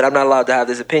horrible that I'm not allowed to have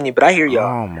this opinion, but I hear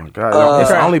y'all. Oh my god!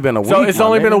 It's Okay. only been a week. So it's my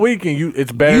only been a nigga. week, and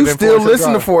it's better. You than still Forest Hill listen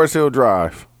to Drive. Forest Hill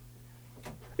Drive?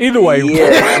 Either way,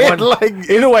 Yeah. Like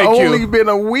Either way, it's Q. only been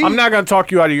a week. I'm not gonna talk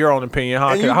you out of your own opinion. How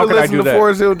And can, you how been can I listening do to that?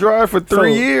 Forest Hill Drive for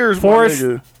 3 years, Forest- my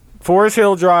nigga. Forest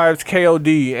Hill Drive's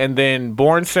KOD, and then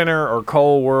Born Center or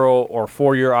Cold World or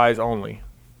For Your Eyes Only.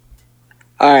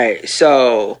 All right,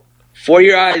 so For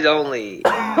Your Eyes Only.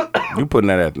 You putting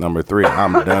that at number 3?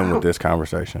 I'm done with this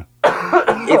conversation.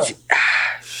 It's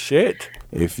Shit.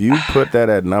 If you put that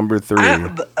at number 3,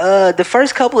 the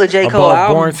first couple of J. Cole Above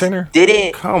Born albums Center?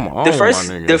 didn't. come on, The first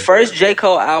my nigga. the first J.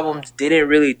 Cole albums didn't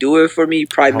really do it for me,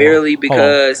 primarily Hold on.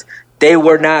 because they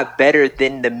were not better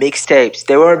than the mixtapes.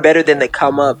 They weren't better than the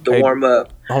Come Up, the Hey, Warm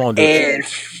Up, hold on, dude. and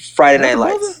Friday Night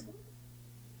Lights.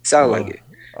 Sound like it.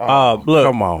 Look,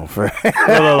 Come on, fam.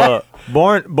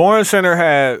 look. Born Center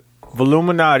had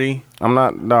Voluminati, I'm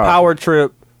not. No. Power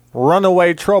Trip,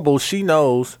 Runaway Trouble, She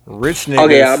Knows, Rich Niggas.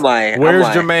 Okay, I'm lying. Where's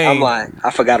I'm lying. Jermaine? I'm lying.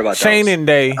 I forgot about Shane those. and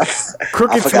Day, I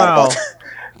Crooked forgot Smile.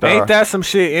 about Ain't that some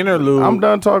shit? Interlude. I'm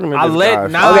done talking to I this let guy.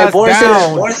 Nas Okay, Born Center.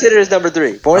 down. Born Center is number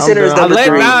 3. Born I'm Center is done. I number let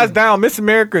 3. Nas down. Miss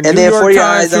America, And New then York For Your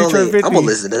Times, Eyes feature Only. 50. I'm gonna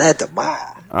listen to that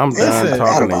tomorrow. I'm done Listen,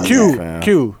 talking to you, Q, fam.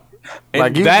 Q. And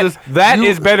Like, you that just- that you-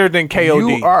 is better than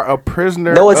KOD. You are a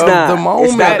prisoner No, it's of not. the moment.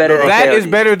 It's not better than That KOD. is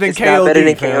better than It's not better KOD,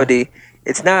 than fam. KOD.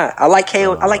 It's not. I like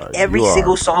KOD. I like every you are-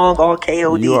 single song on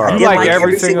KOD. you are- I You didn't like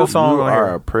every single song You on are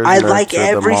here. a prisoner I like to the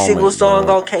every single moment, song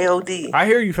bro. on KOD. I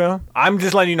hear you, fam. I'm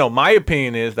just letting you know. My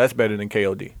opinion is that's better than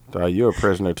KOD. You're a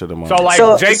prisoner to the moment. So like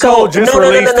So- J. so- Cole just no, no,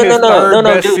 no, released no, no, his no, third no,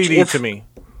 no, best dude, CD if- to me.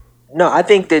 No, I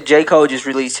think that J. Cole just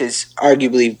released his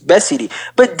arguably best CD.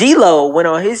 But D-Lo went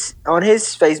on his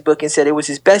Facebook and said it was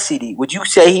his best CD. Would you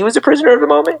say he was a prisoner of the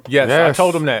moment? Yes, I Yes.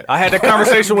 told him that. I had a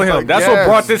conversation with him. Like, That's yes. what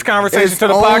brought this conversation It's to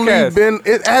the only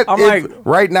podcast. I'm like-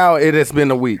 right now it has been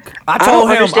a week. I I told don't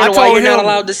him. understand I why told you're him not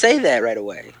allowed to say that right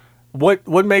away.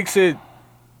 what makes it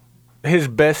his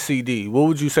best CD. What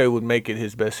would you say would make it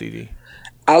his best CD?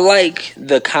 I like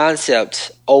the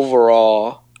concept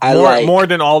overall. More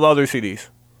than all the other CDs.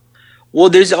 Well,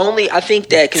 there's only, I think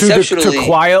that conceptually.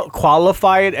 To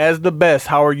qualify it as the best,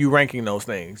 how are you ranking those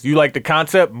things? You like the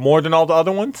concept more than all the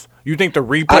other ones? You think the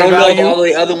replay I don't know if value? all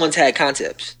the other ones had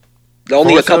concepts.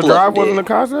 Only Forest a couple Hill Drive of them wasn't a did.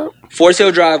 concept. Forest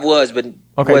Hill Drive was, but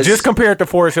Okay, was, just compare it to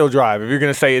Forest Hill Drive. If you're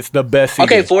gonna say it's the best CD.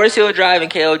 okay. Forest Hill Drive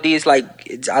and KOD is like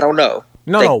I don't know.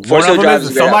 No, Like, no. One Forest of Hill them Drive is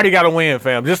is a great somebody got to win,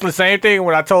 fam. Just the same thing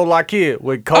when I told La Kid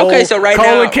with Cole. Okay, so right Cole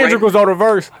now- and Kendrick right- was on the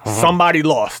verse. Somebody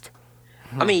lost.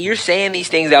 I mean, you're saying these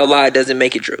things out loud doesn't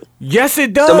make it true. Yes,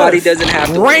 it does. Somebody doesn't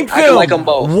have to rank win. I them. can like them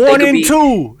both. They One could and be-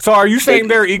 two. So are you saying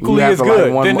they're You equally have as to like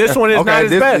good? one Then more- this one is not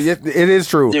his best. It is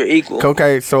true. They're equal.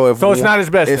 Okay, so if So it's not his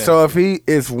best then. So if he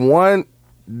is one,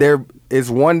 there is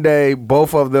one day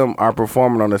both of them are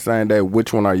performing on the same day.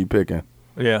 Which one are you picking?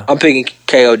 Yeah. I'm picking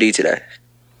KOD today.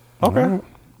 Okay.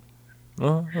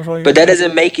 That's all you But got. that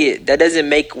doesn't make it. That doesn't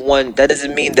make one. That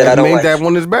doesn't mean that I That don't means like. that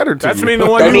one is better to That's you. mean the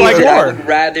one That you means like that I more. would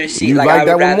rather see. You Like, like I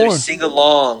that would one rather more? sing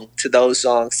along to those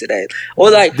songs today. Or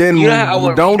like, Then you know how I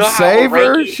would, don't you know how I save would rank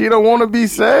her. it? She don't want to be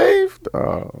saved.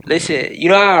 Listen, you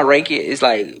know how I rank it? It's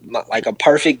like a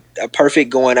perfect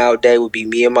going out day would be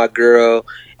me and my girl,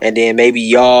 and then maybe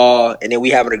y'all, and then we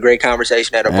having a great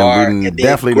conversation at a And bar, we're and then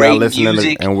definitely great not listening to-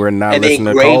 music, and we're not and then listening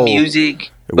to great Cole. music,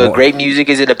 It but won't- great music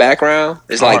is in the background.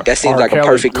 It's like that seems R. like a Kelly.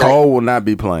 perfect night. Cole will not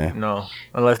be playing. No,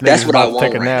 unless That's niggas what I about to want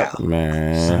take a right nap. now.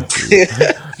 Man,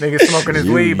 Niggas smoking his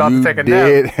weed, about to take a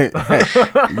nap.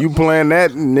 nap. You playing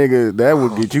that nigga? That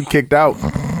would get you kicked out.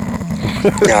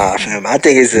 Nah, fam. I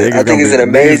think it's Niggas I think gonna it's be- an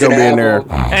amazing niggas gonna be in there.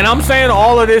 album. And I'm saying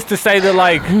all of this to say that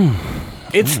like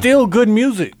it's still good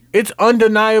music. It's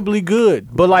undeniably good,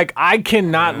 but like I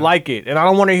cannot like it, and I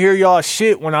don't want to hear y'all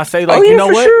shit when I say like, Oh, yeah, you know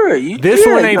for what? sure. This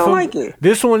Yeah, one you ain't don't for, like it.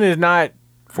 This one is not.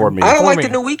 For me, I don't like me. the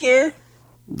New Weekend.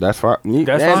 that's fine.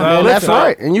 That's and, fine. and that's Listen,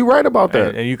 right, and you right about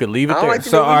that. And you could leave it I don't there. like the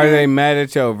So New are Weeknd. they mad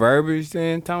at your verbiage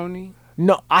then, Tony?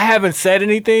 No, I haven't said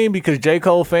anything because J.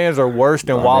 Cole fans are worse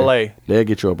than Wale. They'll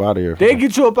get you up out of here. They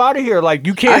get you up out of here. Like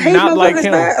you I can't hate not like motherfuckers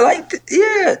him. that like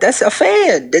yeah, that's a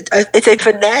fan. It's a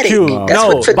fanatic. Q, That's no,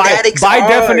 what fanatics by are.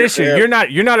 definition, fam.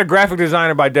 you're not a graphic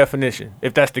designer by definition.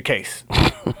 If that's the case,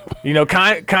 you know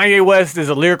Kanye West is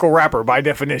a lyrical rapper by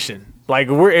definition. Like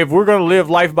if we're gonna live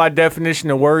life by definition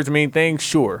and words mean things,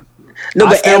 sure. No, I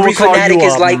but still every would call fanatic you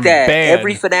is a like that. band.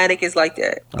 Every fanatic is like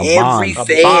that. A Every bond.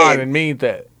 A bond fan. and mean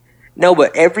that. No,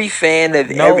 but every fan of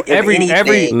every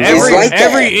anything is like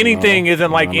that. Anything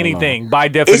isn't like anything by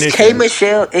definition. It's K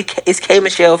Michelle. It's K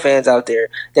Michelle fans out there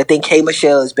that think K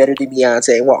Michelle is better than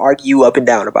Beyonce and will argue up and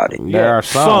down about it. There are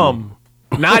some.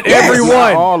 Not Yes. everyone.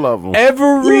 Not all of them.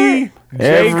 Every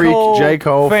J.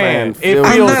 Cole fan It feels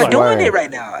I'm feels not like doing it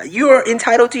right now. You are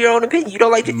entitled to your own opinion. You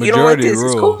don't like you don't like Majority this.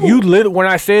 It's rule. cool. when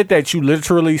I said that, you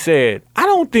literally said, "I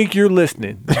don't think you're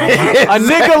listening." A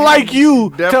nigga like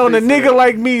you telling a nigga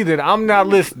like me that I'm not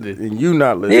listening. and you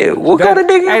not listening. Yeah, what kind of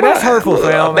nigga? Hey, am that's I? hurtful,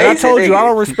 fam. And I Amazing told you I nigga.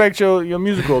 don't respect your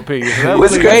musical opinions. That's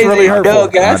What's really, crazy? That's really hurtful. No,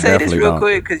 can I I say this definitely real don't.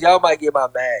 quick? Because y'all might get my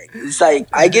bag. It's like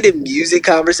I get in music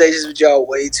conversations with y'all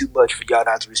way too much for y'all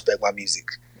not to respect my music.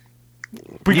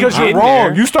 Because You you're getting wrong.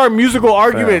 there. You start musical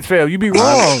arguments, fam. You be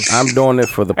wrong. I'm doing it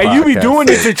for the podcast. And you be doing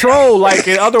it to troll, like,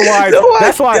 and otherwise, No, I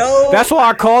that's why. don't. That's why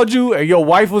I called you, and your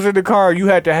wife was in the car. You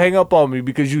had to hang up on me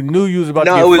because you knew you was about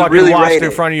No, to it get was fucking really washed raining.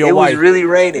 in front of your it wife. was really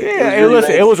raining. Yeah, it was hey, really listen,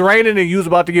 raining. it was raining, and you was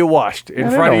about to get washed in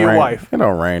It front of don't your rain. wife. It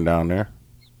don't rain down there.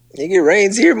 Nigga, it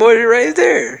rains here more than it rains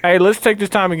there. Hey, let's take this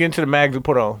time and get into the mags to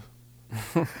put on.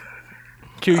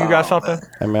 Q, you got something?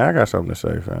 Hey man, I got something to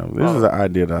say, fam. This is an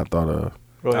idea that I thought of.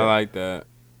 Go I ahead. like that.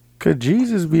 Could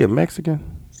Jesus be a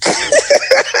Mexican?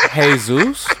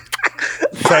 Jesus.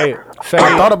 Say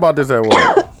I thought about this at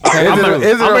work.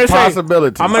 Is it a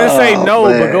possibility? I'm gonna say Oh, no,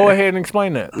 man. but go ahead and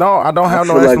explain that. No, I don't have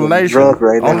no feel like I'm explanation. drunk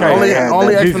right now. Only, Okay.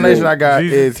 only Jesus- explanation I got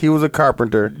Jesus- is he was a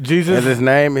carpenter. Jesus- and his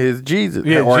name is Jesus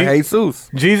Yeah, or Je- Jesus.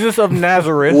 Jesus of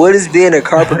Nazareth. What does being a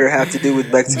carpenter have to do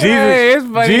with Mexico? Hey, it's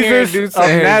funny hearing Jesus dude of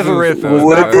say Nazareth. Jesus. was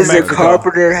What not does from a Mexico.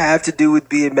 carpenter have to do with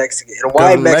being Mexican? And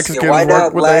why Because Mexican? Mexicans Why work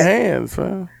not with their black? hands,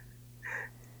 fam.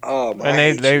 Oh my! And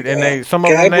I hate you, and dog. some of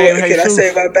Can them I name can I Jesus.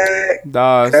 say my bag?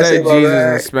 Dog, Can I say say my Jesus in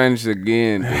bad? Spanish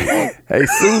again. dude.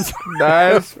 Jesus.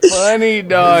 That's funny,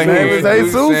 dog. His name is Hearing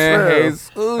Jesus, dude saying fam.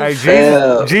 Jesus. Hey,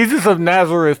 Fam. Jesus of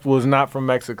Nazareth was not from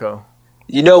Mexico.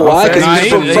 You know why? Because saying he's he-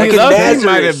 from he fucking He Nazareth.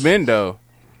 might have been though.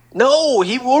 No,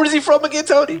 where is he from again,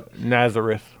 Tony?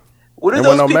 Nazareth, What do There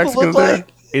those wasn't no people look Mexicans there? like?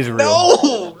 Israel.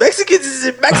 No, Mexicans is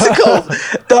in Mexico,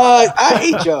 dog. I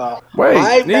hate y'all. Wait,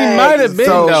 My he bag might have is- been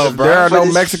So though, bro. there are For no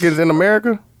this- Mexicans in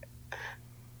America.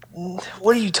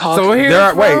 What are you talking? So here There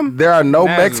are from? there are no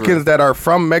Nazareth. Mexicans that are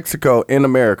from Mexico in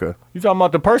America. You talking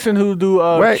about the person who do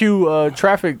Wait. Q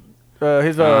traffic?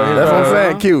 His That's what I'm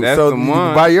saying. Q. That's So the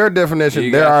one. by your definition,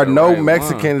 You there got are the no right one.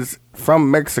 Mexicans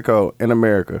from Mexico in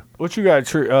America. What you got?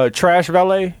 Trash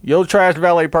valet? Your trash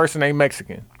valet person ain't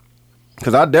Mexican.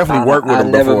 Because I definitely worked with I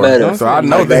him never before, met him. so I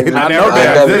know I that. never- I I know never-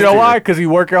 that. I never- You know why? Because he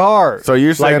working hard. So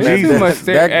you're saying Like that, Jesus. Too that, much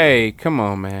that, hey, come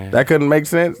on, man. that couldn't make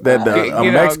sense? That Get- a get out-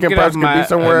 Mexican get out person could my- be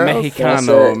somewhere else? Can I Mexicano,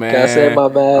 say, man. can I say my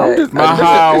bag? I'm just, My it's just-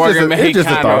 hard-working it's just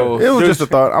a thought. Mexicano. It was just a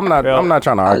thought. I'm not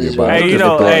trying to argue just about want it. Hey, It's you just a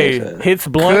know, thought. hey, hits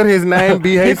blunt. Could his name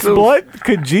be Hits Jesus? blunt.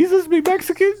 Could Jesus be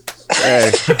Mexican?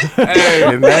 Hey,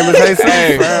 Hey, his name is Jesus.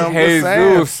 hey, fam. I'm just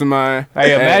saying. Jesus, man.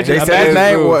 Hey, imagine- They Imagine said his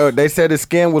name. Jesus. They said his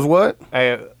skin was what?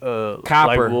 Hey,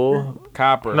 Copper. like wool.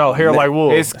 Copper. No, hair like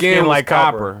wool. His skin was like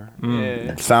copper.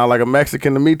 Yeah. Sound like a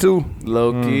Mexican to me too.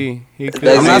 Low key. He could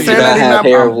Mexicans I'm not do saying not that he's have not.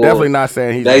 hair I'm of wool. definitely not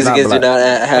saying he's Mexicans not do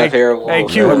black. not have hair of wool. hey,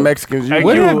 Q. What man. Mexicans you? Hey,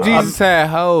 What Q, if Jesus had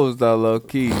hoes though, low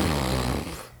key?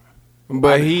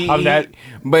 But I'm not-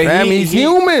 Fam, he's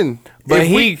human. But If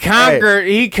he we- conquered.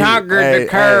 He conquered the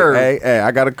curve. Hey, I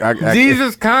gotta.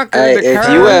 Jesus conquered Hey, the if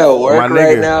curve. you at My work nigga.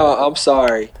 right now, I'm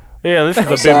sorry. Yeah, this is a I'm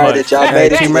bit sorry much. that y'all Hey, made it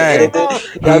to the T-Man. end of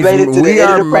the, y'all made it to the We end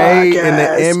are of the made in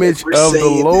podcast, the image and we're of the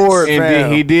saying Lord, this. And fam.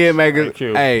 then he did make Thank it.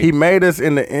 you. Hey, He made us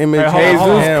in the image Hey, of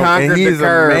hold on, hold on. him, Conquered and the he's a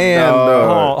curve, man, dog.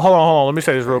 dog. Hold on. Let me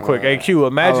say this real quick. Hey, Q,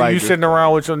 imagine like you this. sitting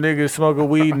around with your niggas smoking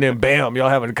weed, and then bam, y'all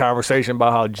having a conversation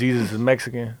about how Jesus is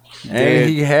Mexican. And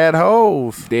he had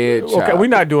hoes. dead child. Okay, we're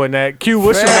not doing that. Q,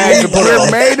 what's your Fam, name to put we're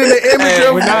on? made in the image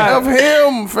Hey, we're not. of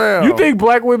him, fam. You think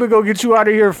black women gonna get you out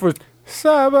of here for?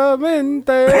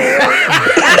 Suavemente.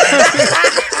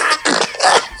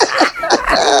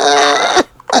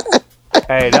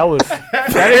 Hey, that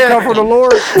didn't come from the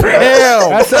Lord.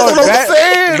 That's what I'm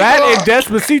saying, That dog. and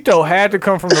Despacito had to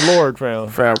come from the Lord, fam.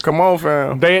 Fam, come on,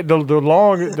 fam. The run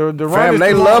Fam, is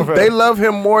they too love long, fam.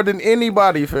 him more than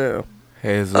anybody, fam.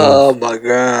 Jesus. Oh my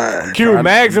god. Q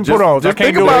mags and put ons. I just can't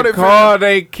think do about it. it, fam. Call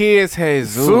they kids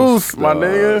Jesus. Zeus, my dog.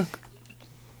 nigga.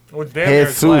 It's damn near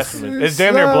Jesus. blasphemous. It's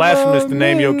damn near blasphemous to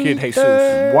name your kid Jesus.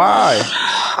 Why?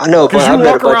 I know, but Because I you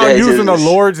better walk put around that using the Jesus.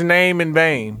 Lord's name in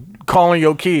vain, calling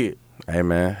your kid. Hey,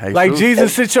 man. Hey, Like, Zeus.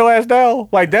 Jesus, sit your ass down.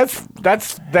 Like, that's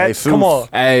Jesus. come on.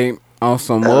 Hey, on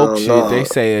some woke Oh, shit, no. they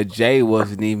say a J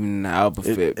wasn't even in the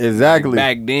outfit Exactly.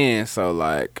 back then. So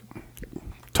like,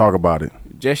 Talk about it.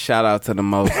 just shout out to the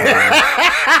Most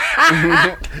High.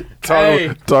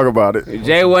 Talk about it.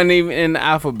 Jay wasn't even in the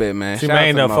alphabet, man. She Shout out may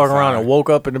to not fuck around Mofire. and woke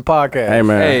up in the podcast. Hey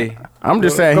man, Hey, I'm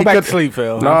just saying Go he back could to sleep,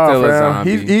 Phil. I'm No, still a fam.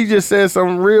 zombie. He just said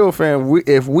something real, fam.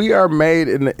 If we are made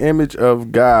in the image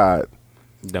of God,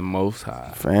 The Most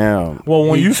High. fam. Well,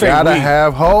 when he you say gotta we-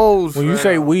 have hoes. When you fam.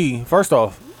 say we, first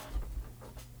off,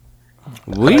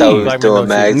 We. I thought we was Black doing men don't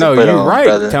mags. No, to put you're on, right,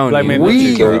 brother. Tony. Black men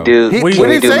We- Can we do? He, We- can we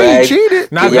we didn't do say mags? he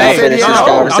cheated. not Can y'all they. finish No, this I'm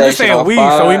conversation just saying on we,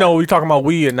 pod? so we know we talking about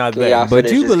we and not Can they. y'all But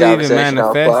finish you this believe in conversation on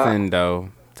pod? manifesting, though,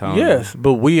 Tony. Yes,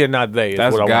 but we and not they. Is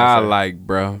That's what I wanna say. God-like,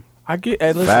 bro. I get.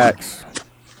 Hey, listen, Facts.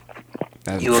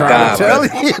 That's You a trying god, to Tell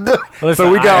brother. you. Listen,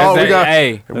 So we got all. We Hey, got.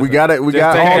 hey, We got it. We just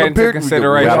got take all that the into pictures. We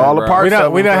consideration, got all the bro. parts.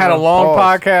 we done had a long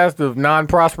Pause. podcast of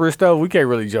non-prosperous stuff. We can't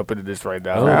really jump into this right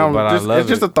now. Oh. Fam, but I just- love it's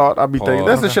just it. a thought I be thinking. Pause.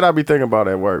 That's the shit I be thinking about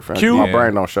at work, fam. Q? My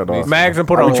brain don't shut off. Mags and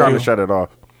put I on be trying Q. to shut it off.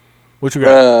 What you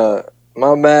got?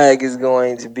 My mag is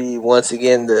going to be once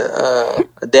again the.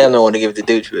 Damn, I want to give it to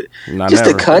Dooch, but Nah, just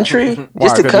never. the country, Why?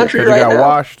 just the 'Cause country you right got now.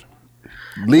 washed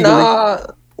legally.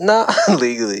 Nah,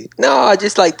 legally. No,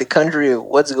 just like the country of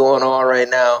what's going on right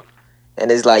now.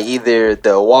 And it's like either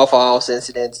the Waffle House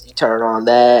incidents, you turn on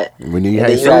that. We need And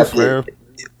then you have Jesus, man.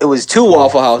 It was two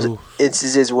Waffle House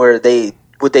instances where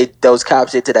those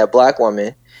cops did to that black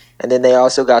woman. And then they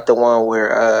also got the one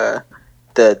where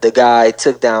the guy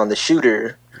took down the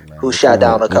shooter who shot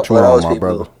down a couple of those people.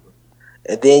 Brother.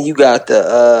 And then you got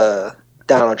the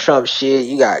Donald Trump shit.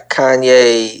 You got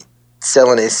Kanye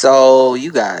selling his soul.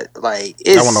 You got like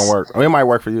it's That one don't work. I mean, it might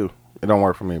work for you. It don't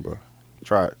work for me, bro.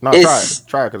 Try it. No, try It's- it.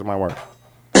 Try it because it might work.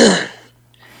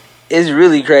 It's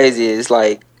really crazy. It's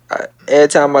like every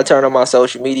time I turn on my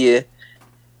social media,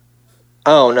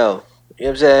 I don't know. You know what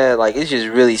I'm saying? Like it's just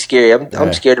really scary. I'm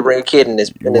Yeah. scared to bring a kid in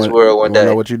this You world one you wanna day.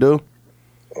 know what you do?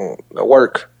 At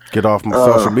work, Get off my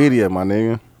social media, my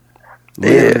nigga.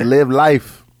 Yeah. Live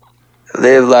life.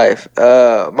 live life.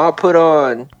 My put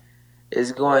on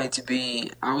is going to be.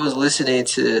 I was listening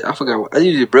to. I forgot. I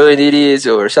think it was Brilliant Idiots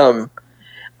or something.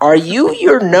 Are you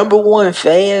your number one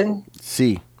fan?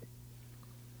 See.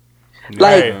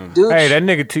 Like, Hey, dude. hey, that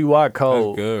nigga T.Y. That's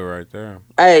cold. good right there.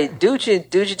 Hey,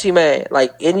 Dooch T-Man,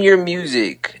 like in your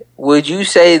music, would you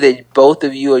say that both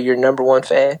of you are your number one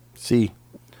fan? See.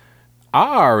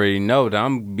 I already know that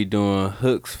I'm gonna be doing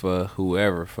hooks for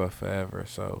whoever for forever.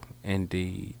 So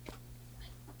indeed,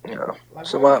 No.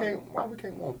 So my, why we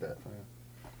can't want that, man?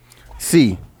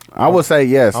 See. I would say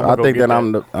yes. I'm I gonna go think get that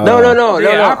I'm the. no. yeah,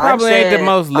 I I'm probably ain't the saying-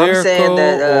 most I'm lyrical saying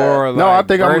that, or like No, I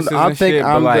think verses I and think shit,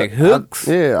 I'm but like the, hooks.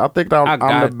 I think I I'm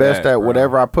got the best that, at bro.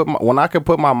 whatever I put. When I can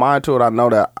put my mind to it, I know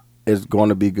that it's going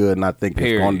to be good, and I think it's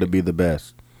going Period. to be the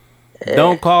best.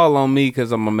 Don't call on me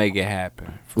because I'm gonna make it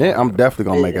happen. Yeah, I'm definitely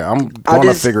gonna make it. I'm I gonna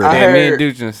just- figure it I out. And me heard- and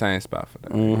Dude's in the same spot for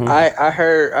that. I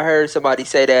heard somebody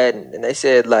say that, and they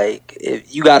said like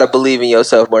if you gotta believe in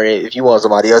yourself more if you want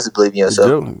somebody else to believe in yourself,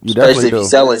 do. You especially definitely if you're do.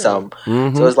 selling something.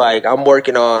 Mhm. So it's like I'm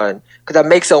working on because I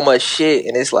make so much shit,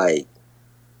 and it's like,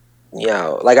 you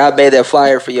know, like I made that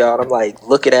flyer for y'all, and I'm like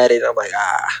looking at it, and I'm like,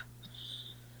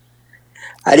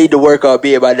 I need to work on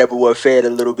being my number one fan a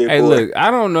little bit Hey, more. look, I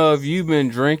don't know if you've been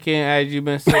drinking as you've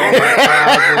been sitting in the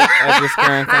closet at this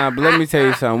current time, but let me tell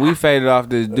you something. We faded off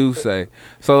this Duce.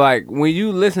 So, like, when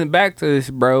you listen back to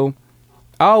this, bro,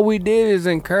 all we did is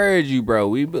encourage you, bro.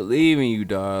 We believe in you,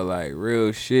 dog. Like,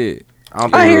 real shit. I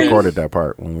don't I think hear we you. recorded that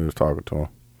part when we was talking to him.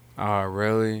 Oh,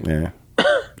 really? Yeah,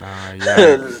 Nah, yeah.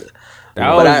 That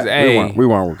But was, I- hey. we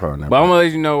weren't recording that. But I'm part. gonna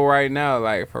let you know right now,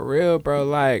 like, for real, bro,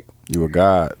 like, You a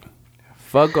god.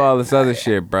 fuck all this other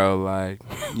shit, bro. Like,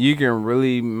 you can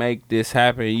really make this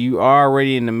happen. You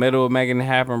already in the middle of making it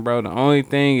happen, bro. The only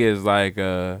thing is like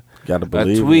You gotta a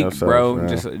believe in tweak, yourself, bro.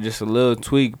 man. Just a little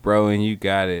tweak, bro, and you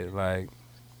got it. Like,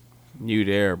 you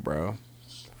there, bro.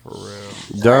 For real.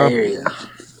 I Done. hear you.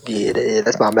 Yeah,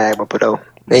 that's my mag, my puto.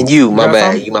 And you, my got mag,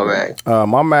 something? you my mag.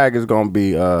 My mag is gonna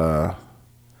be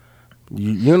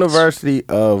University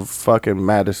of fucking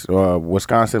Madison,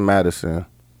 Wisconsin Madison,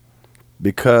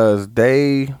 because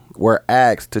they were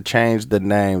asked to change the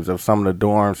names of some of the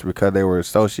dorms because they were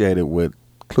associated with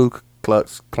Ku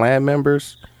Klux Klan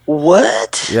members.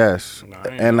 What? Yes,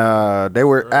 and they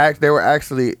were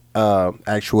actually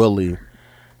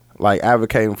like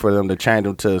advocating for them to change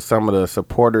them to some of the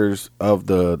supporters of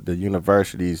the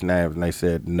university's names, and they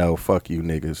said no, fuck you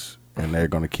niggas, and they're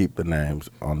gonna keep the names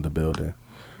on the building.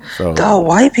 So Dog,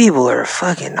 white people are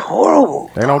fucking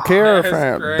horrible. they don't care, That's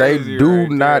fam. They crazy do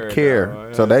right not there, care.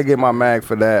 dog. So they get my mag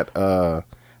for that. I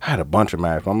had a bunch of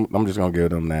mags. I'm just gonna give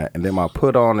them that, and then my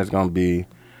put on is gonna be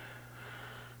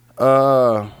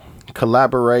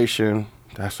collaboration.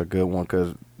 That's a good one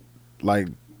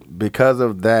because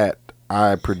of that,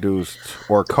 I produced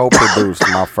or co-produced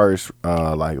my first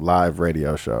like live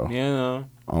radio show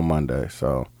on Monday.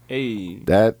 So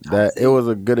that it was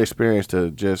a good experience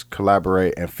to just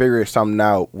collaborate and figure something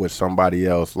out with somebody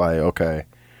else. Like, okay,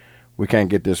 we can't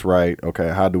get this right. Okay,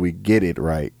 how do we get it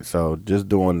right? So just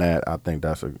doing that, I think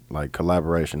that's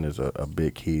collaboration is a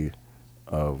big key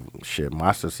of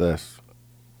my success.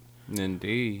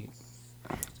 Indeed.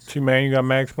 T-Man, you got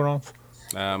mags put on?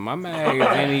 My mag is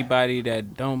anybody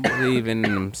that don't believe in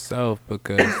themselves,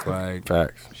 because like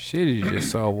facts. Shit is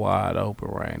just so wide open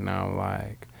right now.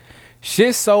 Like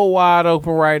shit's so wide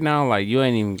open right now. Like you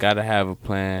ain't even gotta have a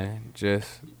plan.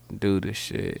 Just do the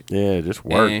shit. Yeah, just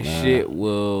work. And man. shit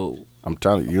will. I'm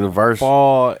telling you, universe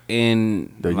fall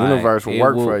in. The universe will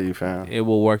work for you, fam. It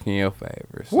will work in your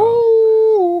favor. So.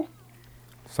 Woo!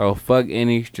 So fuck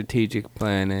any strategic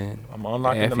planning. I'm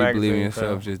unlocking if the you magazine, believe in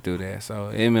yourself, just do that. So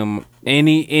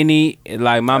any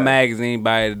like my magazine,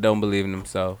 anybody that don't believe in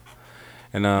themselves,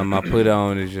 and I put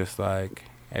on is just like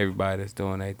everybody that's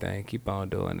doing their thing, keep on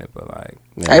doing it. But like,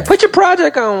 hey, put your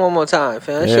project on one more time,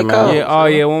 fam. Yeah, Shit man.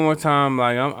 cold. Yeah, one more time.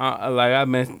 Like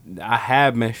I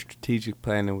have been strategic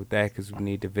planning with that because we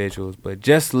need the visuals. But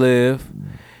Just Live,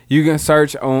 you can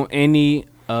search on any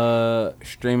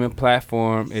streaming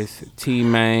platform. It's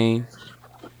T-Main,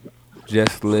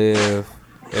 Just Live.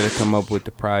 It'll come up with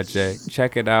the project.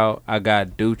 Check it out. I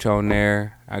got Dooch on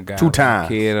there. I got 2 times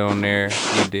Kid on there.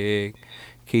 You dig?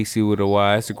 Kesey with a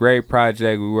Y. It's a great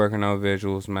project. We working on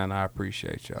visuals, man. I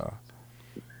appreciate y'all.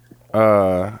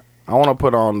 I want to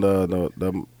put on the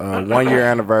 1 year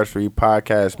anniversary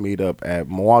podcast meetup at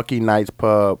Milwaukee Nights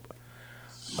Pub.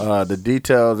 The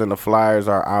details and the flyers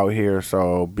are out here,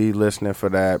 so be listening for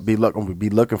that. Be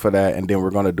looking for that, and then we're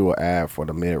gonna do an ad for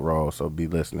the mid roll. So be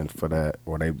listening for that.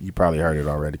 Or you probably heard it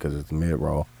already because it's the mid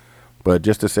roll. But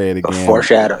just to say it again,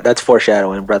 That's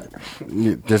foreshadowing, brother.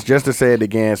 Just to say it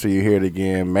again, so you hear it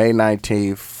again. May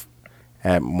 19th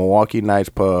at Milwaukee Nights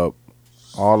Pub.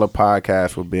 All the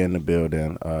podcasts will be in the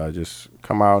building. Just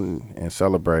come out and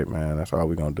celebrate, man. That's all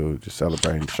we're gonna do. Just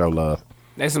celebrate and show love.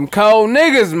 They some cold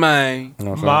niggas, man. You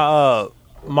know what I'm saying?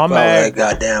 My Bro, mag.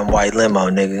 that goddamn white limo,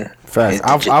 nigga.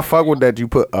 Facts. I fuck with that. You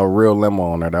put a real limo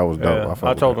on there. That was dope. Yeah,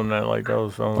 I told him that. Like that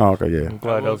was. Okay, yeah. I'm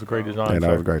glad that was a great design. Yeah,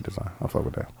 that was a great design. I fuck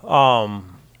with that.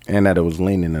 And that it was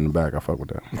leaning in the back. I fuck with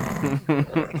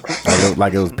that.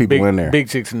 like it was people in there. Big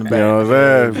chicks in the back. You know what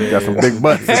I'm saying? Got some big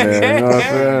butts in there. You know what I'm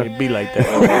saying? It'd be like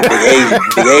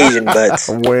that. Big Asian butts.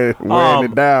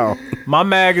 Wearing it down. My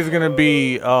mag is gonna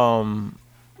be.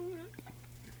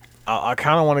 I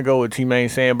kind of want to go with T-Main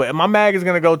saying, but my mag is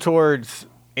gonna go towards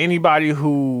anybody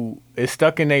who is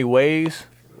stuck in their ways,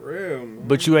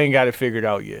 but you ain't got it figured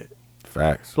out yet.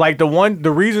 Facts. Like the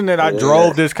reason that I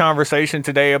drove this conversation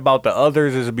today about the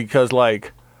others is because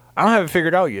like I don't have it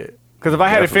figured out yet. Because if I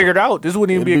had it figured out, this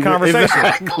wouldn't even be a conversation.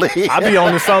 Exactly. I'd be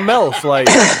on to something else. Like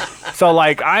so,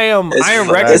 like I am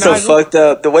recognizing. It's so fucked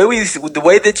up. The way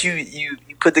that you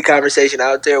put the conversation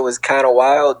out there was kind of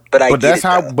wild. But that's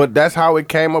how it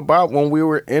came about when we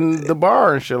were in the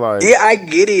bar and shit. Like, yeah, I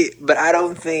get it, but I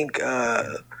don't think.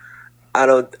 I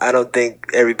don't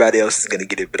think everybody else is gonna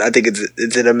get it, but I think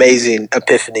it's an amazing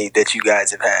epiphany that you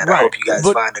guys have had. Right. I hope you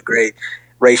guys find a great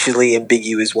racially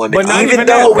ambiguous woman. But not even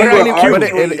though that,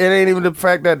 it ain't even the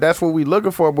fact that that's what we looking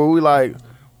for, but we like,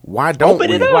 why don't Open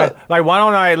we? it up. Like, why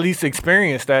don't I at least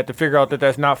experience that to figure out that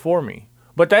that's not for me?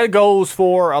 But that goes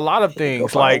for a lot of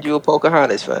things. Like you a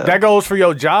Pocahontas fan. that goes for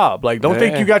your job. Like, don't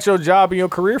think you got your job and your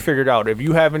career figured out if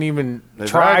you haven't even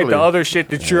tried the other shit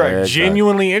that you're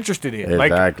genuinely interested in.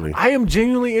 Exactly. Like, I am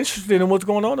genuinely interested in what's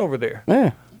going on over there.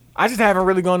 Yeah, I just haven't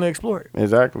really gone to explore it.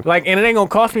 exactly. Like, and it ain't gonna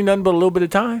cost me nothing but a little bit of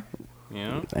time.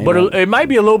 Yeah. But it might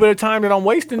be a little bit of time that I'm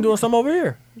wasting doing some over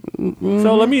here.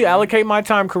 So let me allocate my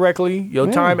time correctly, your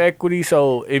time equity.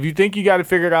 So if you think you got it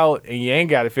figured out and you ain't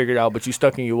got it figured out, but you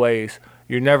stuck in your ways,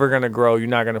 you're never going to grow. You're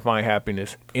not going to find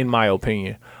happiness, in my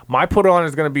opinion. My put on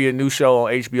is going to be a new show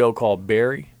on HBO called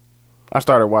Barry. I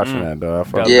started watching that, dog. I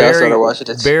started watching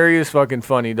it. Barry is fucking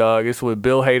funny, dog. It's with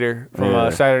Bill Hader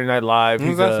from Saturday Night Live.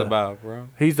 What's that about, bro?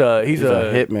 He's a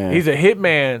hitman. He's a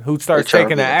hitman who starts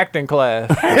taking an acting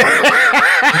class.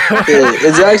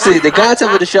 It's actually the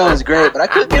concept of the show is great, but I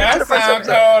couldn't get into the first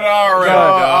episode.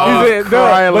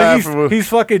 He's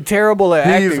fucking terrible at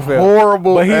acting. He's fam.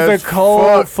 horrible, but he's a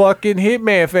cold fucking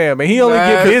hitman, fam, and he only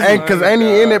gets his. Because ain't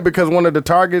he in it because one of the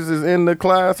targets is in the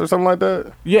class or something like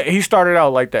that? Yeah, he started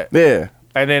out like that. Yeah,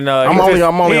 And then I'm only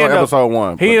on episode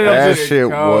 1. He ended up that just shit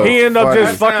was he ended up funny.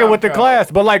 just fucking with the class.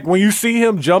 But like when you see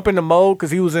him jump into mode,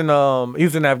 because he was in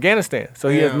Afghanistan, so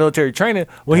he has military training.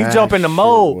 When he That jump into shit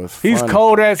mode, was he's funny.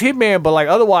 cold ass hitman. But like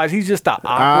otherwise, he's just an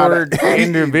awkward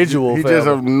individual. He just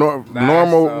a fella.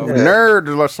 normal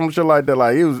nerd or some shit like that.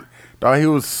 Like he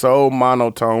was so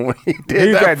monotone when he did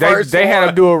He that got- first they had one.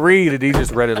 him do a read, and he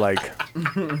just read it like,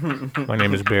 "My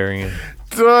name is Barry." And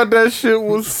Dude, that shit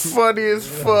was funny as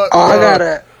fuck. Oh,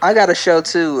 dog. I got a show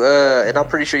too, and I'm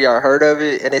pretty sure y'all heard of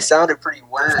it, and it sounded pretty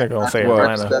whack. they're gonna say I forgot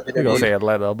Atlanta. to step in They're gonna it. say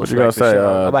Atlanta. What you gonna say?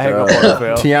 I'm hang up on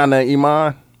NFL. Tiana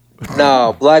Iman?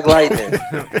 No, Black Lightning.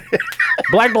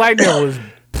 Black Lightning was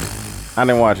I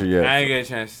didn't watch it yet. I ain't get a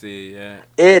chance to see it yet.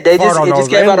 It just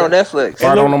came out on Netflix.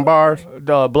 Fart on them bars?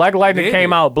 the Black Lightning Did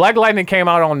came it? out. Black Lightning came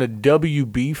out on the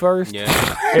WB first. Yeah.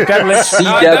 If that lets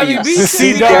CW. The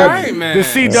CW. Right, man. The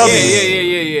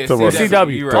CW. Yeah. So what?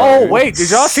 CW. You right. Oh wait, did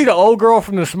y'all see the old girl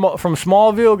from from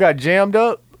Smallville got jammed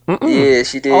up? Yeah,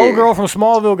 she did. Old girl from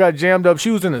Smallville got jammed up.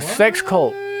 She was in a sex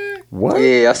cult. What?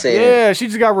 Yeah, I seen it. Yeah, she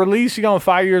just got released. She got on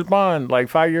 5 years bond, like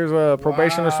 5 years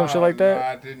probation or some shit like that.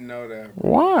 I didn't know that.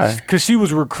 Why? Because she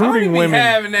was recruiting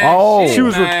women. Oh. She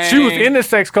was in the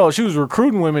sex cult. She was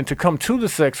recruiting women to come to the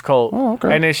sex cult. Oh,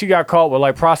 okay. And then she got caught with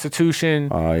like prostitution,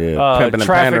 Oh, yeah. Pimping and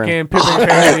trafficking, pandering. pimping and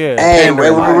pandering. Yeah. Hey,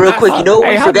 real quick, you know what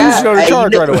Hey, we how did you forgot? know the Hey,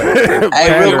 charge right away?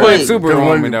 Hey, real quick.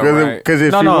 Superwoman though, right? Because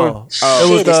if No, she no. was,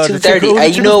 Shit, it's the chick 2:30. who-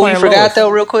 Hey, the you know what we chick who was forgot playing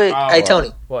though, real quick? Hey,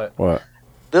 Tony. What? what?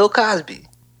 Bill Cosby.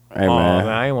 Hey, Oh, man. man,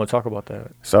 I ain't want to talk about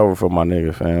that. It's over for my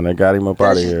nigga, fam. They got him up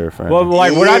out of here, fam. Well,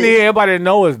 like, what I Yeah. need everybody to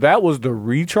know is that was the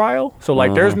retrial. So,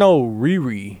 like, there's no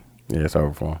re. yeah, it's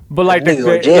over for him. But like, That nigga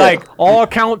go to jail. like all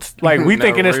counts, like we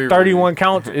thinking it's re-re. 31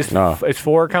 counts. It's No. it's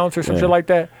 4 counts or some Yeah. shit like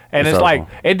that. And It's it's like over.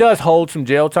 it does hold some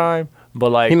jail time, but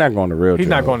like He's not going to real he's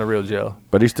jail. not going to real jail.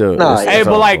 But he's still. Nah, it's- yeah. Hey, it's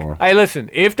but over like, for him. hey, listen,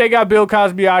 if they got Bill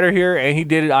Cosby out of here and he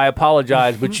did it, I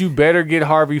apologize, but you better get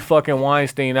Harvey fucking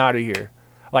Weinstein out of here.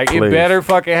 Like, Please. it better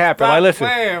fucking happen. Stop Like, listen,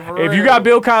 playing, for if you real. got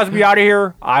Bill Cosby out of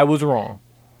here, I was wrong.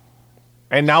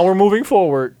 And now we're moving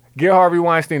forward. Get Harvey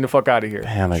Weinstein the fuck out of here.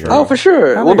 Damn, they Oh, for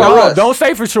sure. What about No, Russ? don't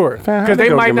say for sure, Fam, how because they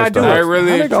gonna might get not Mr. do That it. really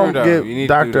How they is true, gonna though. get You need to do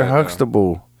Dr. that, though.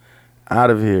 Huxtable out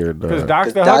of here, Because dog?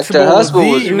 Dr. Dr. Huxtable, Huxtable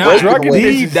was was the Not drug women. the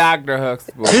abuse. Dr.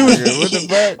 Huxtable. What the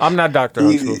fuck? I'm not Dr.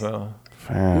 Huxtable. fam.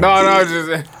 Fam. No, just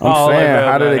I'm Oh, saying, like,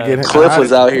 how did man, it get? Cliff how was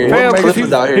did- out here. what Fam, makes Cliff you-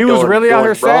 was out here. He was doing- really out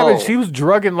here doing wrong. savage. He was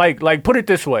drugging like put it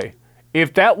this way.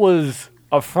 If that was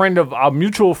a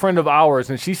mutual friend of ours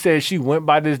and she said she went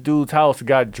by this dude's house,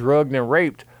 got drugged and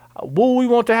raped, what would we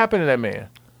want to happen to that man?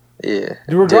 Yeah.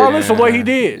 Regardless of what he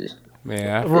did.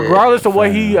 Yeah. Regardless of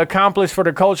what he accomplished for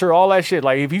the culture, all that shit.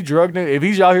 Like if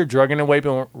he's out here drugging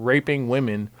and raping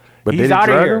women, But he's did he out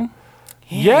of drug here. him?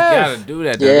 Yes. Gotta do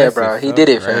that. though. Yeah, That's bro. just He so did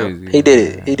it, fam. crazy. He did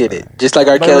it. He did it. Just like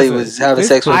R. But Kelly listen, was having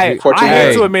sex with I 14 hate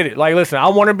years Hey. to admit it. Like, listen, I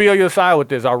want to be on your side with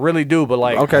this. I really do. But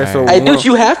like, Okay, so Hey, dude,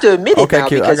 you have to admit it okay, now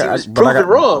kid, because he was but I proven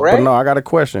wrong, right? But no, I got a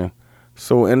question.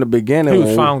 So in the beginning, He was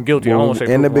when found guilty. I don't wanna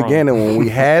say in the proven wrong. beginning when we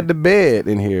had the bed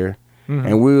in here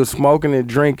and we was smoking and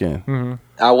drinking,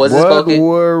 I wasn't what smoking.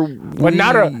 were but we?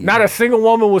 not a single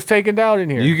woman was taken down in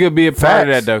here. You could be a part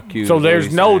of Facts. that though, Q. so is what there's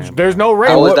he's no saying, there's no rape.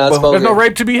 I was not There's smoking. no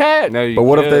rape to be had. No, you But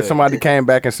what if could. somebody came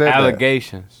back and said that?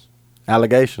 allegations?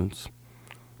 Allegations.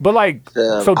 But like,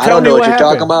 so I tell don't me know what what you're happened.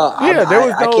 talking about. Yeah, there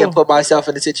was I no. can't put myself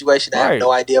in a situation I have Right.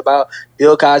 no idea about.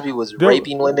 Bill Cosby was There-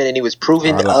 raping women, and he was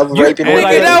proven Alright. of You- raping and women.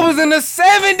 like- Nigga, that was in the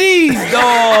 70s,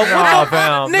 dog. Nah, What the fam,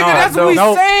 fuck? Nigga, nah, that's what we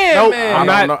nope, saying, nope, man.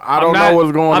 I'm not. I don't know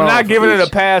what's going I'm on. not giving it a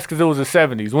pass because it was the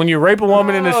 70s. When you rape a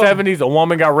woman in the 70s, a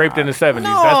woman got raped in the 70s.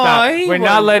 No, That's not. he We're not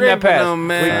wasn't letting that raping pass. them,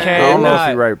 man. We I can't. don't know if not.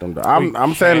 he raped them. Though.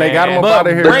 I'm saying they got him up But- out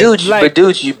of here. But dude, Like- but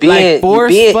dude, you being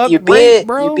forced fuck rape,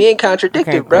 bro? you being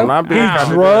contradicted, bro. I'm not being He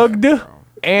contradicted. drugged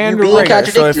and You being raped.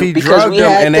 contradicted. So if he because drugged we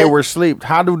them had and they the- were asleep,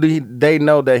 how do they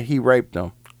know that he raped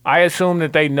them? I assume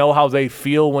that they know how they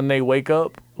feel when they wake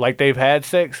up, like they've had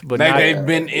sex, but Like not. they've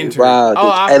been entered. Wow, Oh, dude.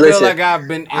 I Hey, feel listen, like I've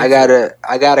been entered.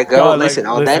 I gotta go. No, like, listen,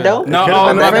 on listen. that note, No, could've oh,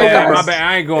 been my a finger. bad. My bad.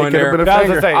 I ain't going It could've there. been a That was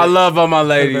finger. the thing. I love all my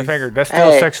ladies. That's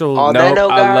still hey, sexual. on Nope, that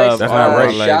note, I guys, love That's not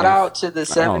rape. shout out to the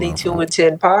 72 and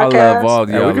 10 I podcast. love all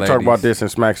Hey, y'all we can talk ladies. about this in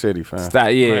Smack City, fam. Stop, yeah,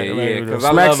 Right, yeah. right, Because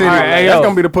I Smack love City, my Hey, that's yo.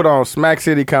 gonna be to put on Smack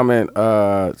City coming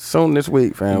soon this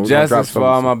week, fam. We gonna drop Justice for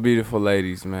all some- my beautiful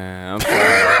ladies, man. I'm sorry.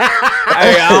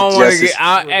 Hey, I don't want to Justice.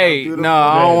 get. Hey, no,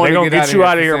 I don't want They to gonna get get you out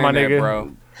outta of here, here, my saying that, nigga.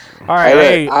 bro. All right, Hey,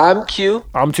 hey, look, I'm Q.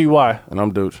 I'm TY. And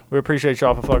I'm Dooch. We appreciate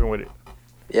y'all for fucking with it.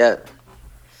 Yeah.